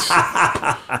idiots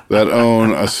that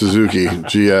own a Suzuki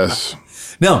GS.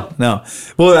 No.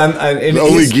 Well,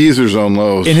 only geezers own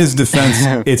those. In his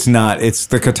defense, it's not. It's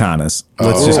the Katanas.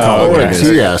 Let's just call it what it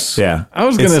is. Yes. Yeah. I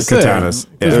was going to say, Katanas.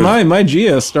 because my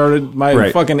GS started,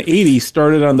 fucking 80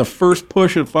 started on the first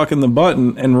push of fucking the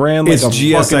button and ran like it's a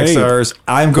GSXRs.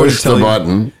 I'm going to tell you.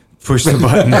 Button. Push the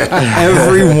button.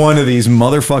 Every one of these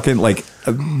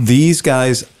motherfucking, these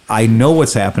guys, I know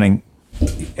what's happening,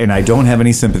 and I don't have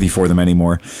any sympathy for them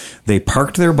anymore. They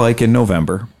parked their bike in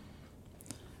November.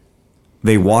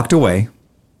 They walked away.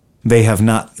 They have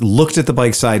not looked at the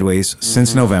bike sideways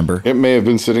since November. It may have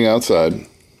been sitting outside.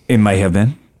 It may have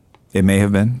been.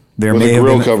 There With may a have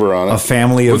grill been cover on it. a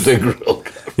family of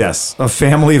a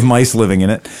family of mice living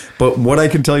in it. But what I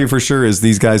can tell you for sure is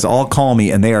these guys all call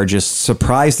me and they are just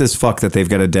surprised as fuck that they've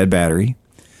got a dead battery.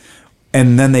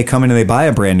 And then they come in and they buy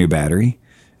a brand new battery.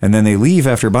 And then they leave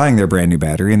after buying their brand new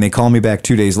battery and they call me back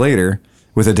 2 days later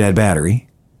with a dead battery.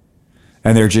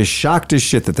 And they're just shocked as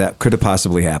shit that could have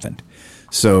possibly happened.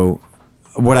 So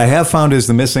what I have found is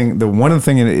the one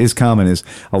thing that is common is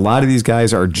a lot of these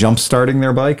guys are jump starting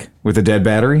their bike with a dead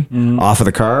battery off of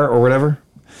the car or whatever.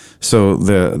 So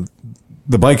the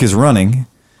bike is running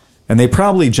and they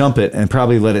probably jump it and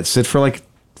probably let it sit for like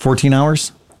 14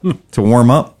 hours to warm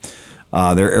up.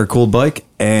 their air-cooled bike,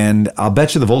 and I'll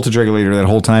bet you the voltage regulator that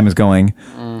whole time is going,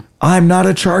 I'm not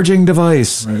a charging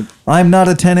device. Right. I'm not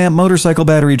a 10-amp motorcycle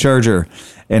battery charger.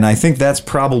 And I think that's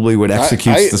probably what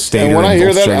executes the stator. And when I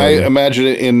hear that, I imagine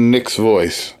it in Nick's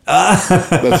voice. That's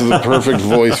the perfect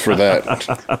voice for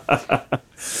that.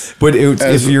 But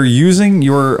if you're using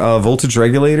your voltage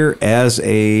regulator as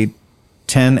a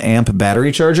 10-amp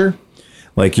battery charger,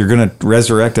 like you're going to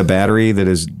resurrect a battery that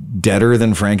is deader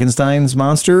than Frankenstein's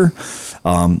monster,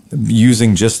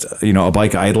 using just a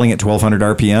bike idling at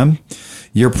 1,200 RPM,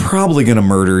 you're probably going to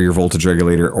murder your voltage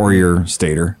regulator or your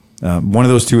stator. One of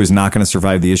those two is not going to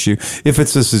survive the issue. If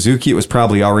it's a Suzuki, it was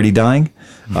probably already dying,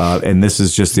 and this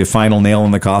is just the final nail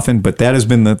in the coffin. But that has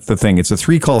been the thing. It's a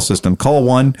 3-call system. Call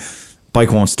 1,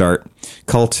 bike won't start.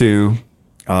 Call 2,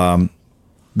 the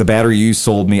battery you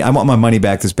sold me, I want my money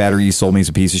back. This battery you sold me is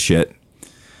a piece of shit.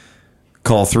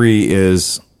 Call 3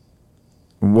 is,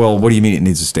 well, what do you mean it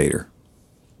needs a stator?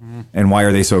 And why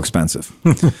are they so expensive?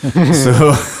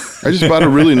 So I just bought a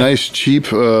really nice, cheap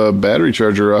battery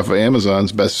charger off of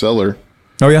Amazon's bestseller.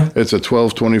 Oh, yeah? It's a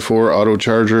 1224 auto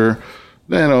charger.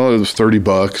 It was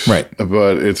 $30. Right.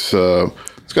 But it's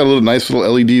got a nice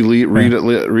little LED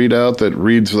readout that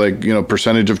reads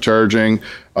percentage of charging,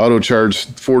 auto charge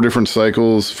 4 different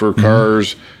cycles for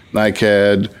cars,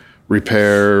 NiCad,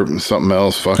 repair, something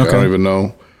else. I don't even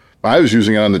know. I was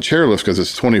using it on the chairlift because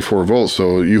it's 24 volts.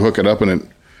 So you hook it up and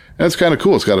it's kind of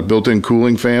cool. It's got a built-in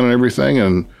cooling fan and everything,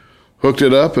 and hooked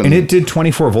it up. And it did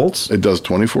 24 volts? It does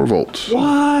 24 volts.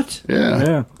 What? Yeah.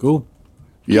 Yeah, cool.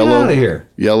 Get out of here.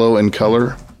 Yellow in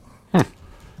color.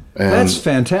 That's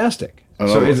fantastic.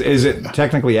 So is it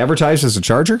technically advertised as a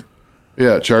charger?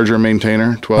 Yeah, charger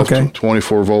maintainer,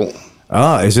 24 volt.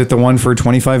 Is it the one for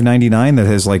 $25.99 that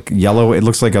has yellow? It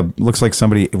looks like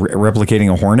somebody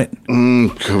replicating a Hornet.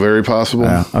 Very possible.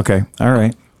 Okay, all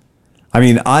right. I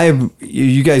mean,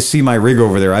 you guys see my rig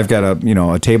over there. I've got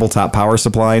a tabletop power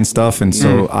supply and stuff, and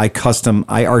so I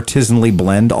artisanally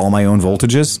blend all my own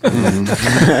voltages.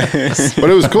 But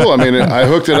it was cool. I mean, I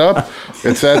hooked it up.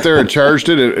 It sat there. It charged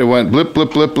it. It went blip,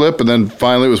 blip, blip, blip, and then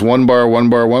finally it was 1 bar, 1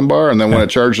 bar, 1 bar, and then when it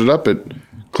charged it up, it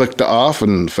clicked to off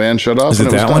and fan shut off. Is it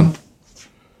and that was one?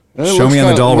 Show me on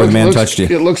the doll where the man touched you.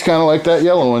 It looks kind of like that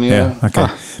yellow one, yeah. Okay.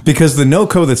 Because the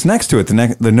NOCO that's next to it, the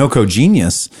NOCO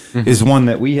Genius, is one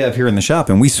that we have here in the shop,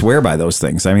 and we swear by those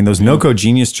things. I mean, those NOCO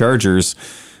Genius chargers,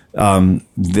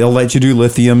 they'll let you do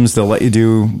lithiums, they'll let you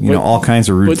do all kinds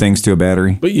of rude things to a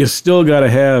battery. But you still got to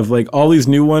have all these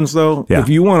new ones though. Yeah. If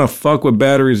you want to fuck with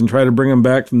batteries and try to bring them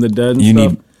back from the dead, and you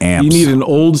stuff, need amps. You need an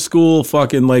old school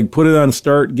fucking put it on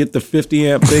start, get the 50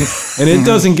 amp thing, and it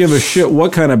doesn't give a shit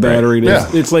what kind of battery it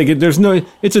is. Yeah. It's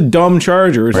it's a dumb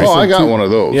charger. It's I got one of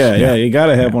those. Yeah, you got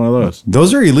to have one of those.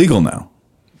 Those are illegal now.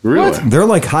 Really? They're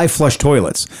like high flush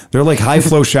toilets. They're like high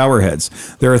flow shower heads.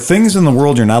 There are things in the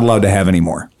world you're not allowed to have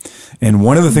anymore. And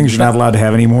one of the things you're not allowed to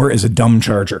have anymore is a dumb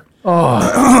charger.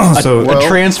 A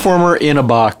transformer in a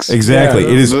box. Exactly.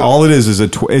 Yeah, all it is a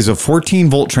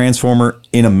 14-volt transformer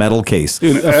in a metal case.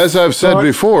 Dude, as I've said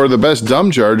before, the best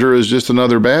dumb charger is just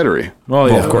another battery. Well,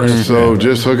 yeah, of course. So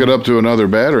just hook it up to another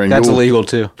battery. And that's illegal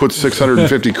too. Put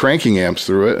 650 cranking amps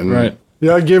through it. And right.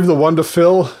 Yeah, I gave the one to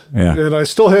Phil, and I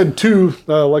still had 2,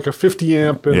 like a 50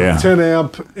 amp and a 10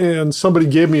 amp, and somebody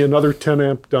gave me another 10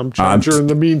 amp dumb charger in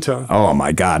the meantime. Oh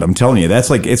my God, I'm telling you, that's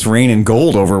it's raining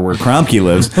gold over where Kromke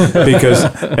lives, because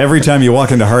every time you walk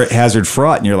into Hazard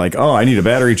Fraught and you're like, oh, I need a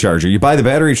battery charger. You buy the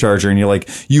battery charger and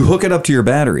you hook it up to your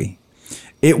battery.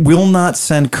 It will not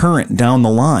send current down the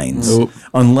lines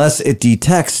unless it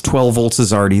detects 12 volts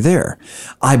is already there.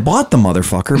 I bought the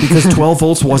motherfucker because 12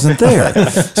 volts wasn't there.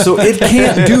 So it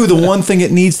can't do the one thing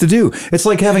it needs to do. It's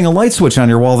like having a light switch on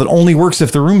your wall that only works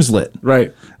if the room's lit.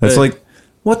 Right. It's like,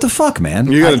 what the fuck,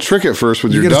 man? You got to trick it first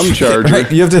with your dumb charger.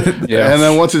 Right? You have to, and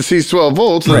then once it sees 12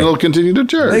 volts, then it'll continue to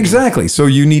charge. Exactly. So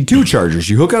you need 2 chargers.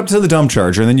 You hook up to the dumb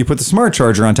charger, and then you put the smart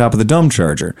charger on top of the dumb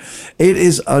charger. It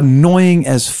is annoying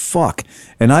as fuck.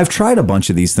 And I've tried a bunch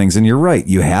of these things, and you're right.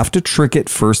 You have to trick it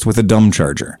first with a dumb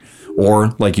charger.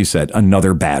 Or, like you said,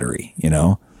 another battery,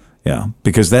 Yeah,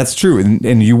 because that's true.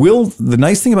 And you will, the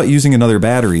nice thing about using another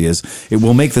battery is it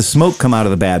will make the smoke come out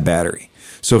of the bad battery.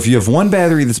 So if you have one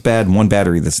battery that's bad and one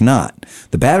battery that's not,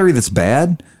 the battery that's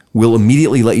bad will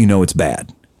immediately let you know it's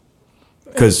bad.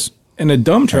 And a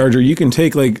dumb charger, you can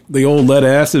take the old lead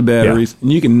acid batteries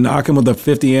and you can knock them with a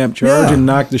 50 amp charge and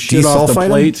knock the shit off the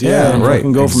plates. And right.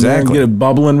 Go from there and get it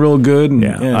bubbling real good. And,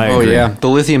 the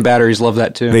lithium batteries love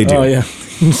that too. They do. Oh yeah,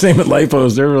 same with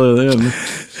lipos. They're really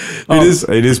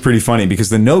It is pretty funny because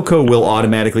the NOCO will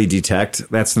automatically detect.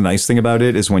 That's the nice thing about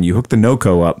it is when you hook the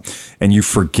NOCO up and you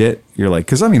forget, you're like,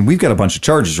 because I mean, we've got a bunch of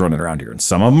chargers running around here and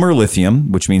some of them are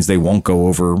lithium, which means they won't go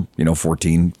over,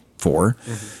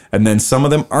 14.4. And then some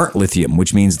of them aren't lithium,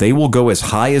 which means they will go as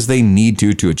high as they need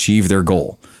to achieve their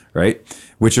goal, right?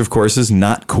 Which of course is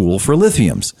not cool for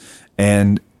lithiums.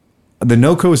 And the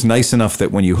NOCO is nice enough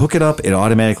that when you hook it up, it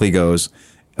automatically goes,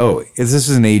 oh, this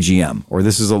is an AGM, or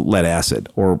this is a lead acid,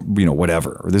 or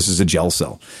whatever, or this is a gel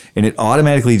cell, and it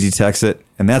automatically detects it.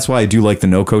 And that's why I do like the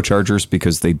NOCO chargers,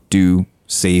 because they do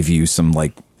save you some,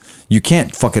 you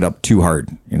can't fuck it up too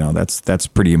hard. That's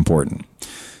pretty important.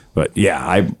 But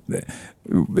yeah,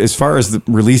 as far as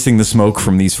releasing the smoke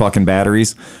from these fucking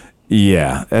batteries,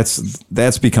 yeah,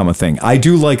 that's become a thing. I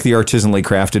do like the artisanally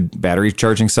crafted battery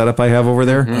charging setup I have over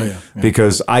there,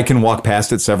 because I can walk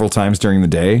past it several times during the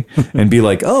day and be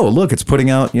like, oh, look, it's putting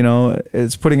out 900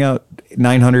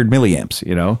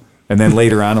 milliamps, and then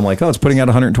later on I'm like, oh, it's putting out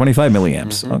 125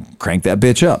 milliamps. I'll crank that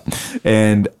bitch up.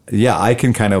 And yeah, I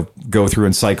can kind of go through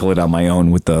and cycle it on my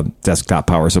own with the desktop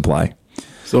power supply.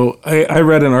 So I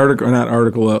read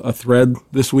a thread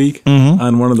this week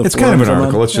on one of the. It's kind of an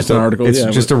article. It's just an article. It's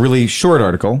just a really short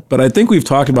article. But I think we've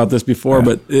talked about this before.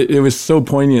 But it was so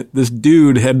poignant. This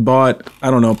dude had bought, I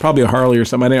don't know, probably a Harley or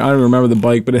something. I don't remember the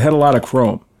bike, but it had a lot of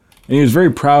chrome, and he was very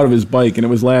proud of his bike. And it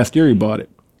was last year he bought it.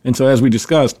 And so as we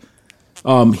discussed,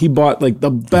 he bought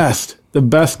the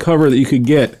best cover that you could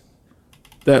get.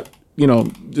 That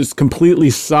just completely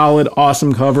solid,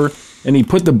 awesome cover. And he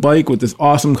put the bike with this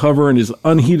awesome cover in his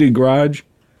unheated garage.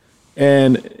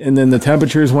 And then the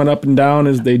temperatures went up and down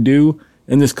as they do.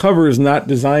 And this cover is not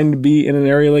designed to be in an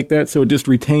area like that. So it just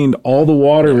retained all the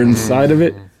water inside of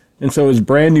it. And so his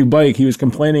brand new bike, he was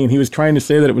complaining and he was trying to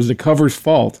say that it was the cover's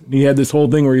fault. And he had this whole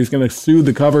thing where he was going to sue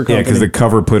the cover company. Yeah, because the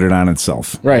cover put it on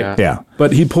itself. Right. Yeah.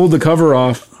 But he pulled the cover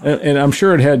off. And I'm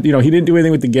sure it had, he didn't do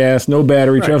anything with the gas, no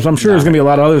battery traps. I'm sure there's going to be a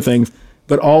lot of other things.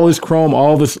 But all his chrome,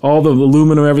 all the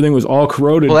aluminum, everything was all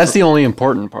corroded. Well, that's the only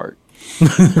important part.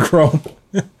 The chrome.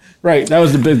 Right. That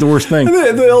was the worst thing.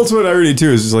 And the ultimate irony,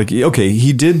 too, is okay,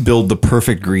 he did build the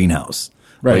perfect greenhouse.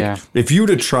 Right. If you would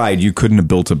have tried, you couldn't have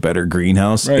built a better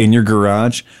greenhouse in your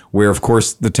garage, where, of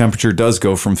course, the temperature does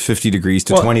go from 50 degrees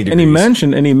to 20 degrees. And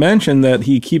he mentioned that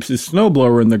he keeps his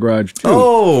snowblower in the garage, too.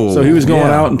 Oh. So he was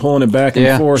going out and pulling it back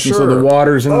and forth, and so the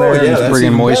water's in there. Yeah, that's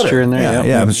bringing moisture in there.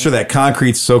 Yeah, I'm sure that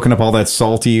concrete's soaking up all that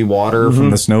salty water from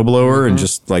the snowblower and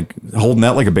just, holding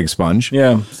that like a big sponge.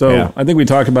 Yeah, so I think we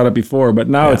talked about it before, but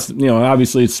now it's,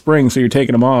 obviously it's spring, so you're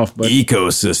taking them off. But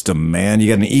ecosystem, man.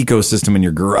 You got an ecosystem in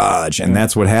your garage, and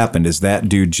that's what happened is that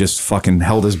dude just fucking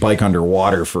held his bike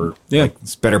underwater for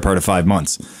this better part of 5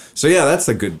 months. So yeah, that's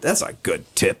a good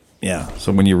tip. Yeah.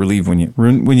 So when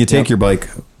you take your bike,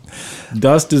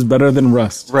 dust is better than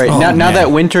rust. Right. Now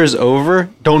that winter's over,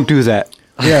 don't do that.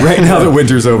 Yeah. Right now that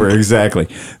winter's over, exactly.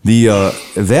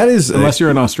 That is unless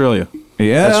you're in Australia.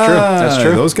 Yeah, that's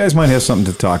true. Those guys might have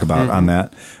something to talk about on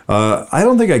that. I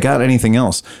don't think I got anything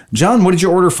else. John, what did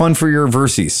you order fun for your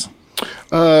Versys?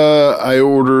 I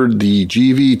ordered the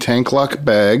GV tank lock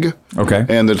bag,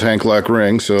 and the tank lock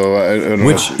ring. So I don't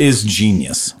which is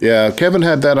genius. Yeah, Kevin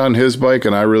had that on his bike,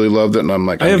 and I really loved it. And I'm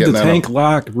like, I have the tank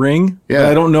lock ring. Yeah,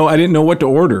 I don't know. I didn't know what to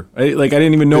order. I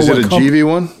didn't even know. Is it a GV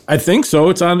one? I think so.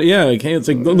 It's on. Yeah, it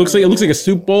looks like a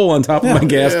soup bowl on top of my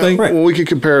gas thing. Right. Well, we could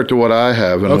compare it to what I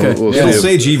have, and we'll it'll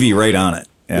say GV right on it.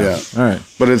 Yeah. All right.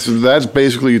 But that's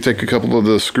basically you take a couple of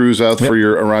the screws out for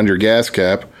around your gas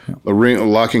cap. The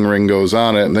locking ring goes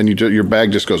on it, and then your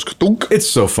bag just goes. Thunk. It's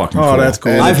so fucking cool. Oh, that's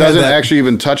cool. And it doesn't actually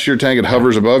even touch your tank; it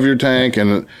hovers above your tank.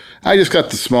 And I just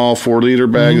got the small 4-liter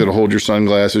bag that'll hold your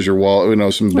sunglasses, your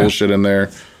wallet, some bullshit in there.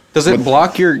 Does it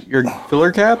block your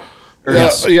filler cap?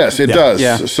 Yes, it does.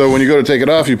 Yeah. So when you go to take it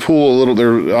off, you pull a little.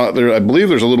 There, I believe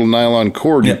there's a little nylon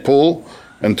cord you pull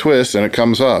and twist, and it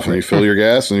comes off, and you fill your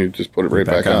gas, and you just put it right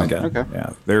back on. Again. Okay.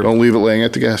 Yeah. Don't leave it laying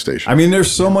at the gas station. I mean, they're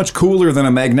so much cooler than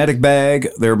a magnetic bag.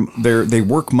 They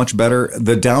work much better.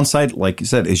 The downside, like you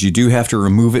said, is you do have to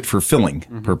remove it for filling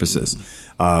purposes.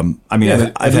 I mean,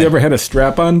 have you ever had a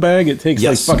strap-on bag? It takes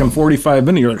fucking 45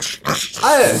 minutes. You're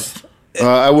like,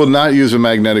 I will not use a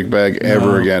magnetic bag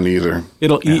ever again either.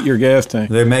 It'll eat your gas tank.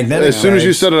 The magnetic as soon as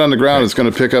you set it on the ground, it's going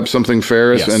to pick up something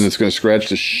ferrous and it's going to scratch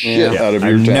the shit out of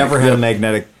your tank. I've never had a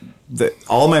magnetic.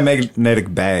 All my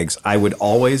magnetic bags, I would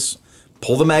always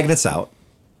pull the magnets out,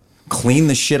 clean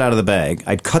the shit out of the bag.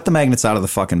 I'd cut the magnets out of the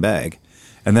fucking bag,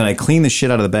 And then I clean the shit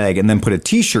out of the bag and then put a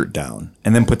T-shirt down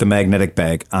and then put the magnetic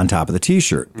bag on top of the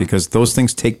T-shirt because those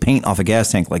things take paint off a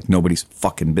gas tank like nobody's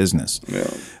fucking business. Yeah.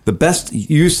 The best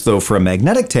use, though, for a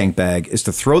magnetic tank bag is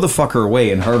to throw the fucker away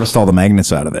and harvest all the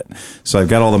magnets out of it. So I've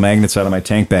got all the magnets out of my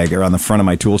tank bag are on the front of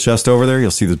my tool chest over there.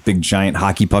 You'll see those big, giant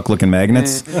hockey puck looking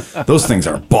magnets. Those things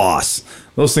are boss.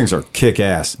 Those things are kick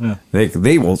ass. Yeah.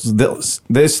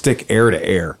 They stick air to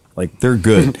air. Like, they're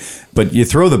good. But you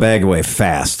throw the bag away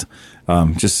fast.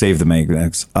 Just save the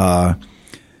magnets.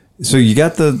 So you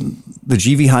got the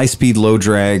GV high speed low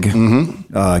drag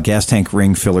gas tank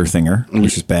ring filler thinger,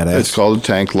 which is badass. It's called a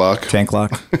tank lock. Tank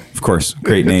lock, of course,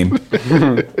 great name.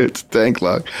 It's tank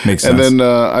lock. Makes sense. And then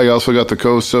I also got the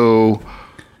Koso.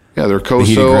 Yeah, they're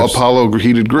Koso Apollo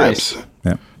heated grips. Nice.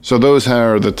 Yeah. So those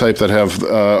are the type that have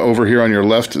over here on your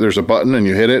left. There's a button, and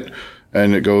you hit it.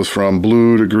 And it goes from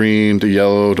blue to green to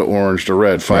yellow to orange to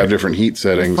red. 5 different heat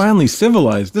settings. Finally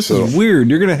civilized. This is weird.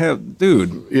 You're going to have...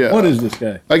 Dude, yeah. What is this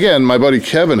guy? Again, my buddy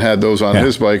Kevin had those on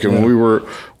his bike. And when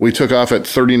we took off at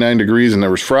 39 degrees and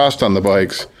there was frost on the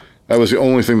bikes, that was the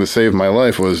only thing that saved my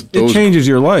life was those... It changes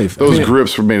your life. Those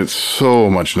grips made it so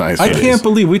much nicer. I can't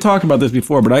believe... We talked about this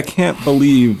before, but I can't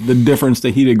believe the difference the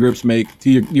heated grips make to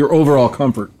your overall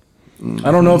comfort.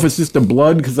 I don't know if it's just the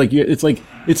blood because it's like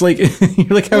you're like having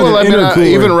an intercooler.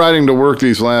 Even riding to work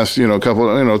these last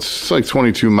couple it's like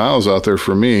 22 miles out there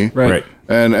for me, right?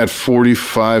 And at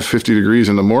 45, 50 degrees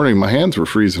in the morning, my hands were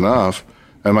freezing off,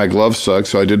 and my gloves sucked.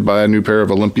 So I did buy a new pair of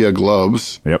Olympia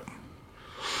gloves. Yep.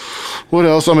 What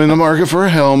else? I'm in the market for a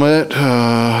helmet.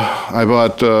 I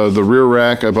bought the rear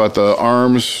rack. I bought the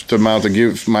arms to mount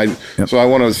So I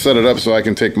want to set it up so I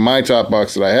can take my top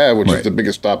box that I have, which is the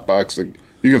biggest top box that.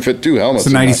 You can fit 2 helmets.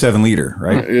 It's a 97 liter,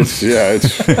 right? It's and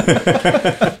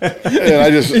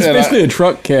it's basically a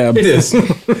truck cab. It is.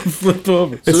 Flip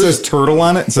over. It says turtle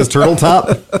on it. It says turtle top.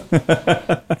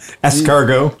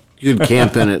 Escargot. You'd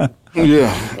camp in it.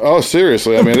 Yeah. Oh,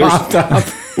 seriously. I mean,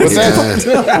 with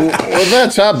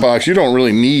that top box, you don't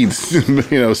really need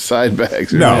side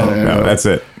bags. No, that's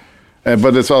it.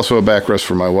 But it's also a backrest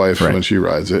for my wife when she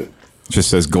rides it. It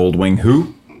just says Goldwing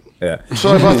who? Yeah. So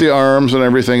I bought the arms and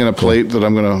everything and a plate that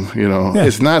I'm going to,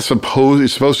 it's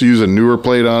supposed to use a newer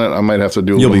plate on it. I might have to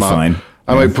do a You'll little be fine.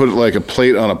 I might put like a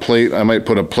plate on a plate. I might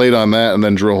put a plate on that and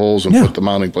then drill holes and put the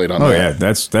mounting plate on that. Oh, yeah.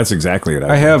 That's exactly it.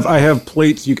 I have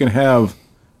plates you can have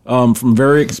from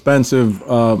very expensive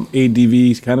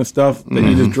ADV kind of stuff that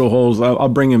you just drill holes. I'll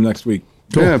bring him next week.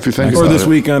 Cool. Yeah, if you think or this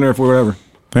weekend or whatever.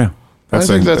 Yeah. I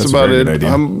think that's about it.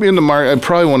 I'm in the market. I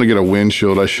probably want to get a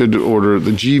windshield. I should order.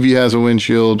 The GV has a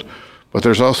windshield, but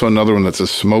there's also another one that's a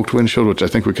smoked windshield, which I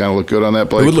think would kind of look good on that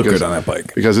bike. It would look good on that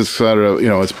bike. Because it's sort of,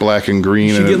 it's black and green.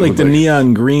 You should get like the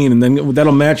neon green, and then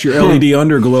that'll match your LED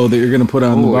underglow that you're going to put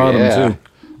on the bottom, too.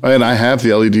 And I have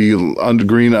the LED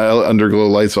green underglow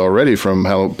lights already from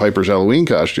Piper's Halloween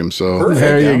costume. So perfect.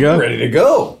 There you go. Ready to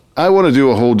go. I want to do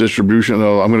a whole distribution.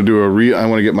 Though I'm going to do I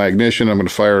want to get my ignition. I'm going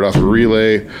to fire it off a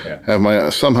relay.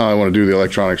 Somehow I want to do the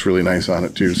electronics really nice on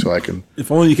it too, so I can.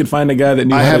 If only you could find a guy that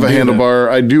knew. I have a handlebar.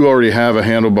 I do already have a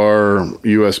handlebar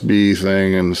USB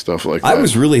thing and stuff like that. I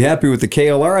was really happy with the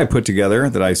KLR I put together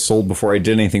that I sold before I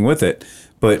did anything with it.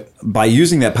 But by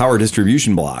using that power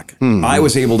distribution block, I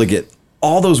was able to get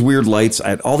all those weird lights. I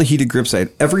had all the heated grips. I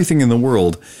had everything in the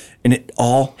world. And it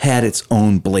all had its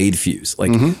own blade fuse.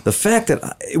 Like the fact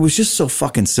that it was just so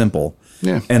fucking simple.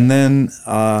 Yeah. And then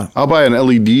I'll buy an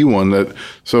LED one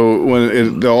so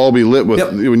when they'll all be lit with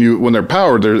when they're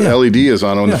powered, their LED is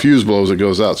on. When the fuse blows, it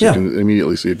goes out, so you can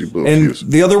immediately see if you blew a fuse.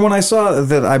 The other one I saw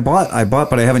that I bought,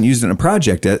 but I haven't used it in a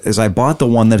project yet, is I bought the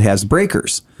one that has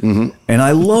breakers, and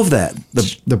I love that.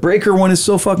 The breaker one is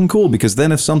so fucking cool because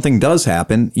then if something does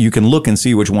happen, you can look and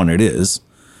see which one it is.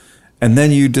 And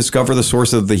then you discover the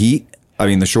source of the heat,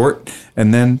 the short,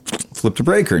 and then flip the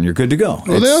breaker and you're good to go.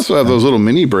 Well, they also have those little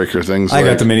mini breaker things. I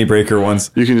got the mini breaker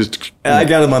ones. You can just... I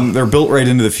got them they're built right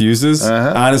into the fuses.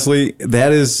 Honestly,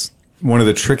 that is one of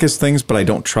the trickiest things, but I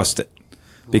don't trust it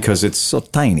because it's so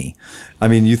tiny.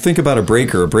 You think about a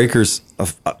breaker. A breaker's, a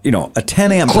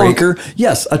 10 amp breaker.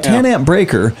 Yes, a 10 amp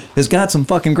breaker has got some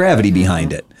fucking gravity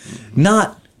behind it.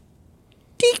 Not...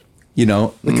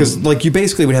 because like you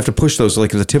basically would have to push those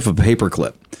like the tip of a paper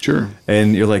clip. Sure.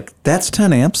 And you're like, that's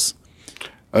 10 amps.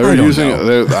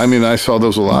 I saw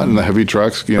those a lot in the heavy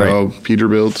trucks,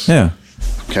 Peterbilts. Yeah.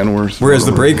 Kenworth. Whereas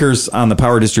the breakers on the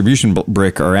power distribution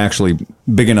brick are actually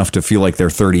big enough to feel like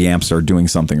their 30 amps are doing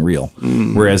something real.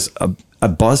 Whereas a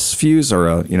bus fuse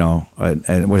or what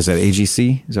is that,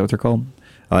 AGC? Is that what they're called?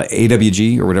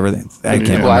 AWG or whatever. I can't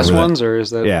remember. Glass ones, or is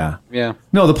that? Yeah. Yeah.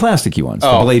 No, the plasticky ones,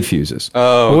 the blade fuses.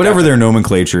 Oh, or whatever their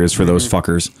nomenclature is for those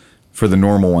fuckers. for the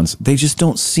normal ones. They just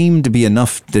don't seem to be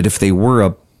enough that if they were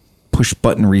a push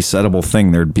button resettable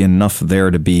thing, there'd be enough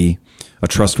there to be a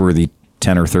trustworthy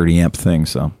 10 or 30 amp thing.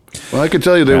 So, Well, I can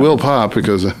tell you they will pop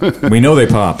because we know they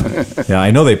pop. Yeah,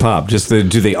 I know they pop. Just do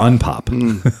they unpop?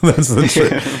 That's the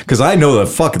trick. Because I know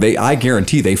I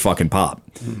guarantee they fucking pop.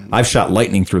 I've shot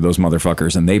lightning through those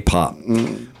motherfuckers and they pop,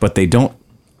 but they don't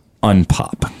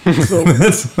unpop.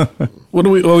 What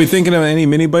are we thinking of? Any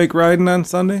mini bike riding on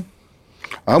Sunday?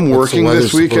 I'm working weather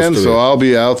this supposed weekend, to be? so I'll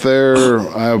be out there.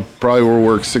 I probably will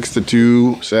work 6 to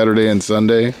 2 Saturday and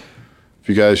Sunday. If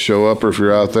you guys show up or if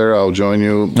you're out there, I'll join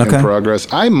you in progress.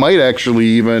 I might actually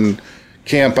even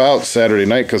camp out Saturday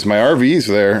night because my RV's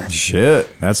there. Shit,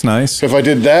 that's nice. If I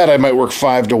did that, I might work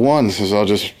 5 to 1, so I'll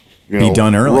just Be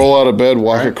done early. roll out of bed,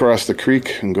 walk across the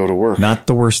creek, and go to work. Not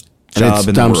the worst And job it's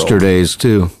in the world. dumpster days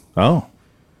too. Oh,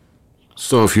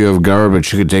 So if you have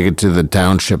garbage, you could take it to the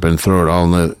township and throw it all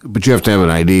in the. But you have to have an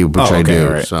ID, which I okay, do.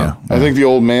 all right, So yeah. I think the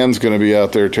old man's going to be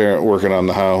out there working on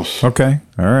the house. okay,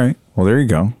 all right. Well, there you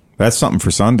go. That's something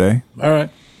for Sunday. All right.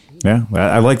 Yeah,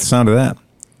 I like the sound of that.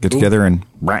 Get together and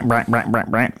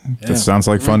that sounds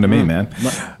like fun to me, man.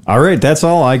 All right, that's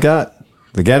all I got.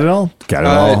 They got it all. Got it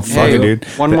all. Fuck hey, it, dude.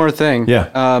 One more thing. Yeah.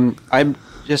 I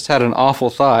just had an awful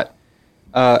thought.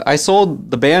 I sold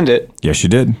the Bandit Yes, you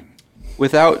did.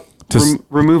 without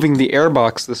removing the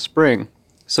airbox this spring.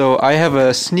 So I have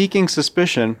a sneaking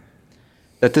suspicion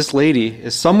that this lady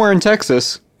is somewhere in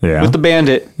Texas Yeah. with the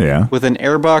Bandit Yeah. with an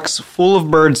airbox full of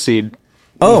birdseed.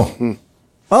 Oh,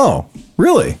 oh,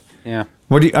 really? Yeah.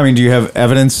 What do you have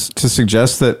evidence to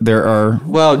suggest that there are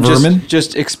Well, vermin?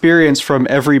 just experience from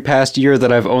every past year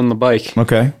that I've owned the bike.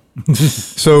 Okay.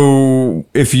 So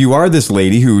if you are this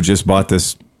lady who just bought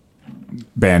this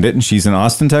Bandit and she's in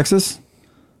Austin, Texas,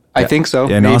 I think so.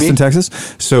 in maybe. Austin, Texas.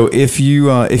 So if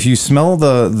you smell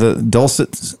the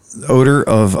dulcet odor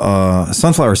of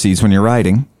sunflower seeds when you're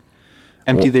riding,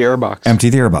 Empty the airbox. empty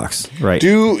the airbox. Right.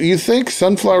 Do you think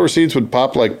sunflower seeds would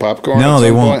pop like popcorn? No, at they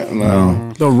some won't. point?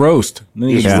 No. They'll roast. Then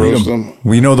you Just just roast eat 'em. them.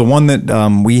 We know the one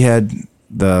that we had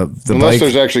the Unless bike.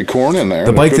 there's actually corn in there.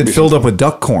 The There bike could that be filled some- up with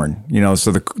duck corn,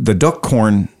 so the duck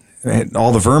corn,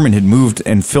 all the vermin had moved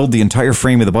and filled the entire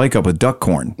frame of the bike up with duck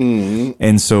corn. Mm-hmm.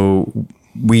 And so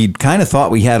we kind of thought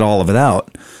we had all of it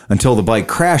out until the bike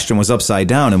crashed and was upside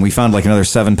down and we found like another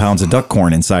 7 pounds of duck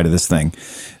corn inside of this thing.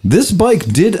 This bike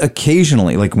did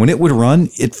occasionally, like when it would run,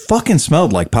 it fucking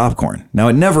smelled like popcorn. Now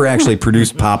it never actually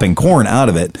produced popping corn out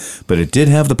of it, but it did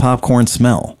have the popcorn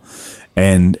smell.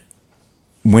 And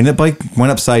when the bike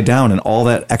went upside down and all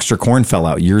that extra corn fell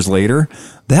out years later,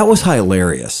 that was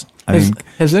hilarious. I mean,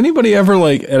 Has anybody ever,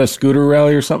 like, at a scooter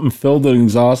rally or something, filled an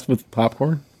exhaust with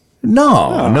popcorn?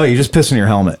 no, you're just pissing your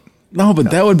helmet. No, but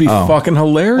that would be fucking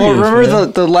hilarious. Well, remember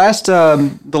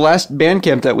man. the last band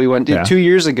camp that we went to Yeah. 2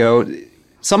 years ago?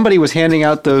 Somebody was handing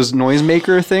out those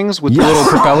noisemaker things with the little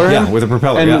propeller in. Yeah, with a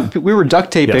propeller, And yeah. we were duct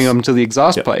taping Yes. them to the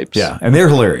exhaust pipes. Yeah, and they're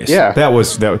hilarious. Yeah. that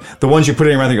was the ones you put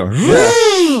in your mouth and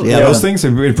go. Yeah, those things.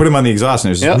 And we put them on the exhaust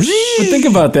and it's Yep. just. But think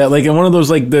about that, like in one of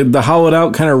those, like the hollowed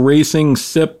out kind of racing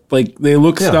sip, like they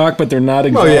look stock, but they're not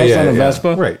exhaust on a yeah.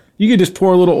 Vespa. Right. You could just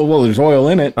pour a little. Well, there's oil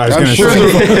in it. I was I'm going to sure,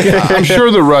 say. I'm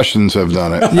sure the Russians have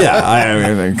done it. Yeah,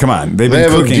 I mean, come on. They've They been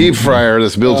have cooking. a deep fryer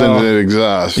that's built into the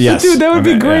exhaust. Yes. Dude, that would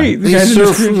be Yeah. great. They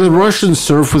surf, the Russians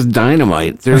surf with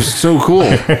dynamite. They're so cool.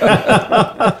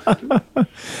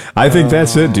 I think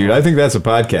that's it, dude. I think that's a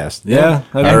podcast. Yeah.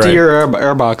 All Empty right. your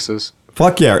air boxes.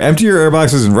 Fuck yeah. Empty your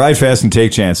airboxes and ride fast and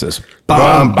take chances.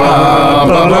 Bum, bum, bum,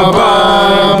 bum,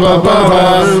 bum, bum,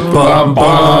 bum, bum, bum,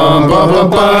 bum, bum,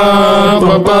 bum,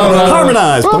 bum, bum.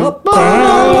 Harmonize.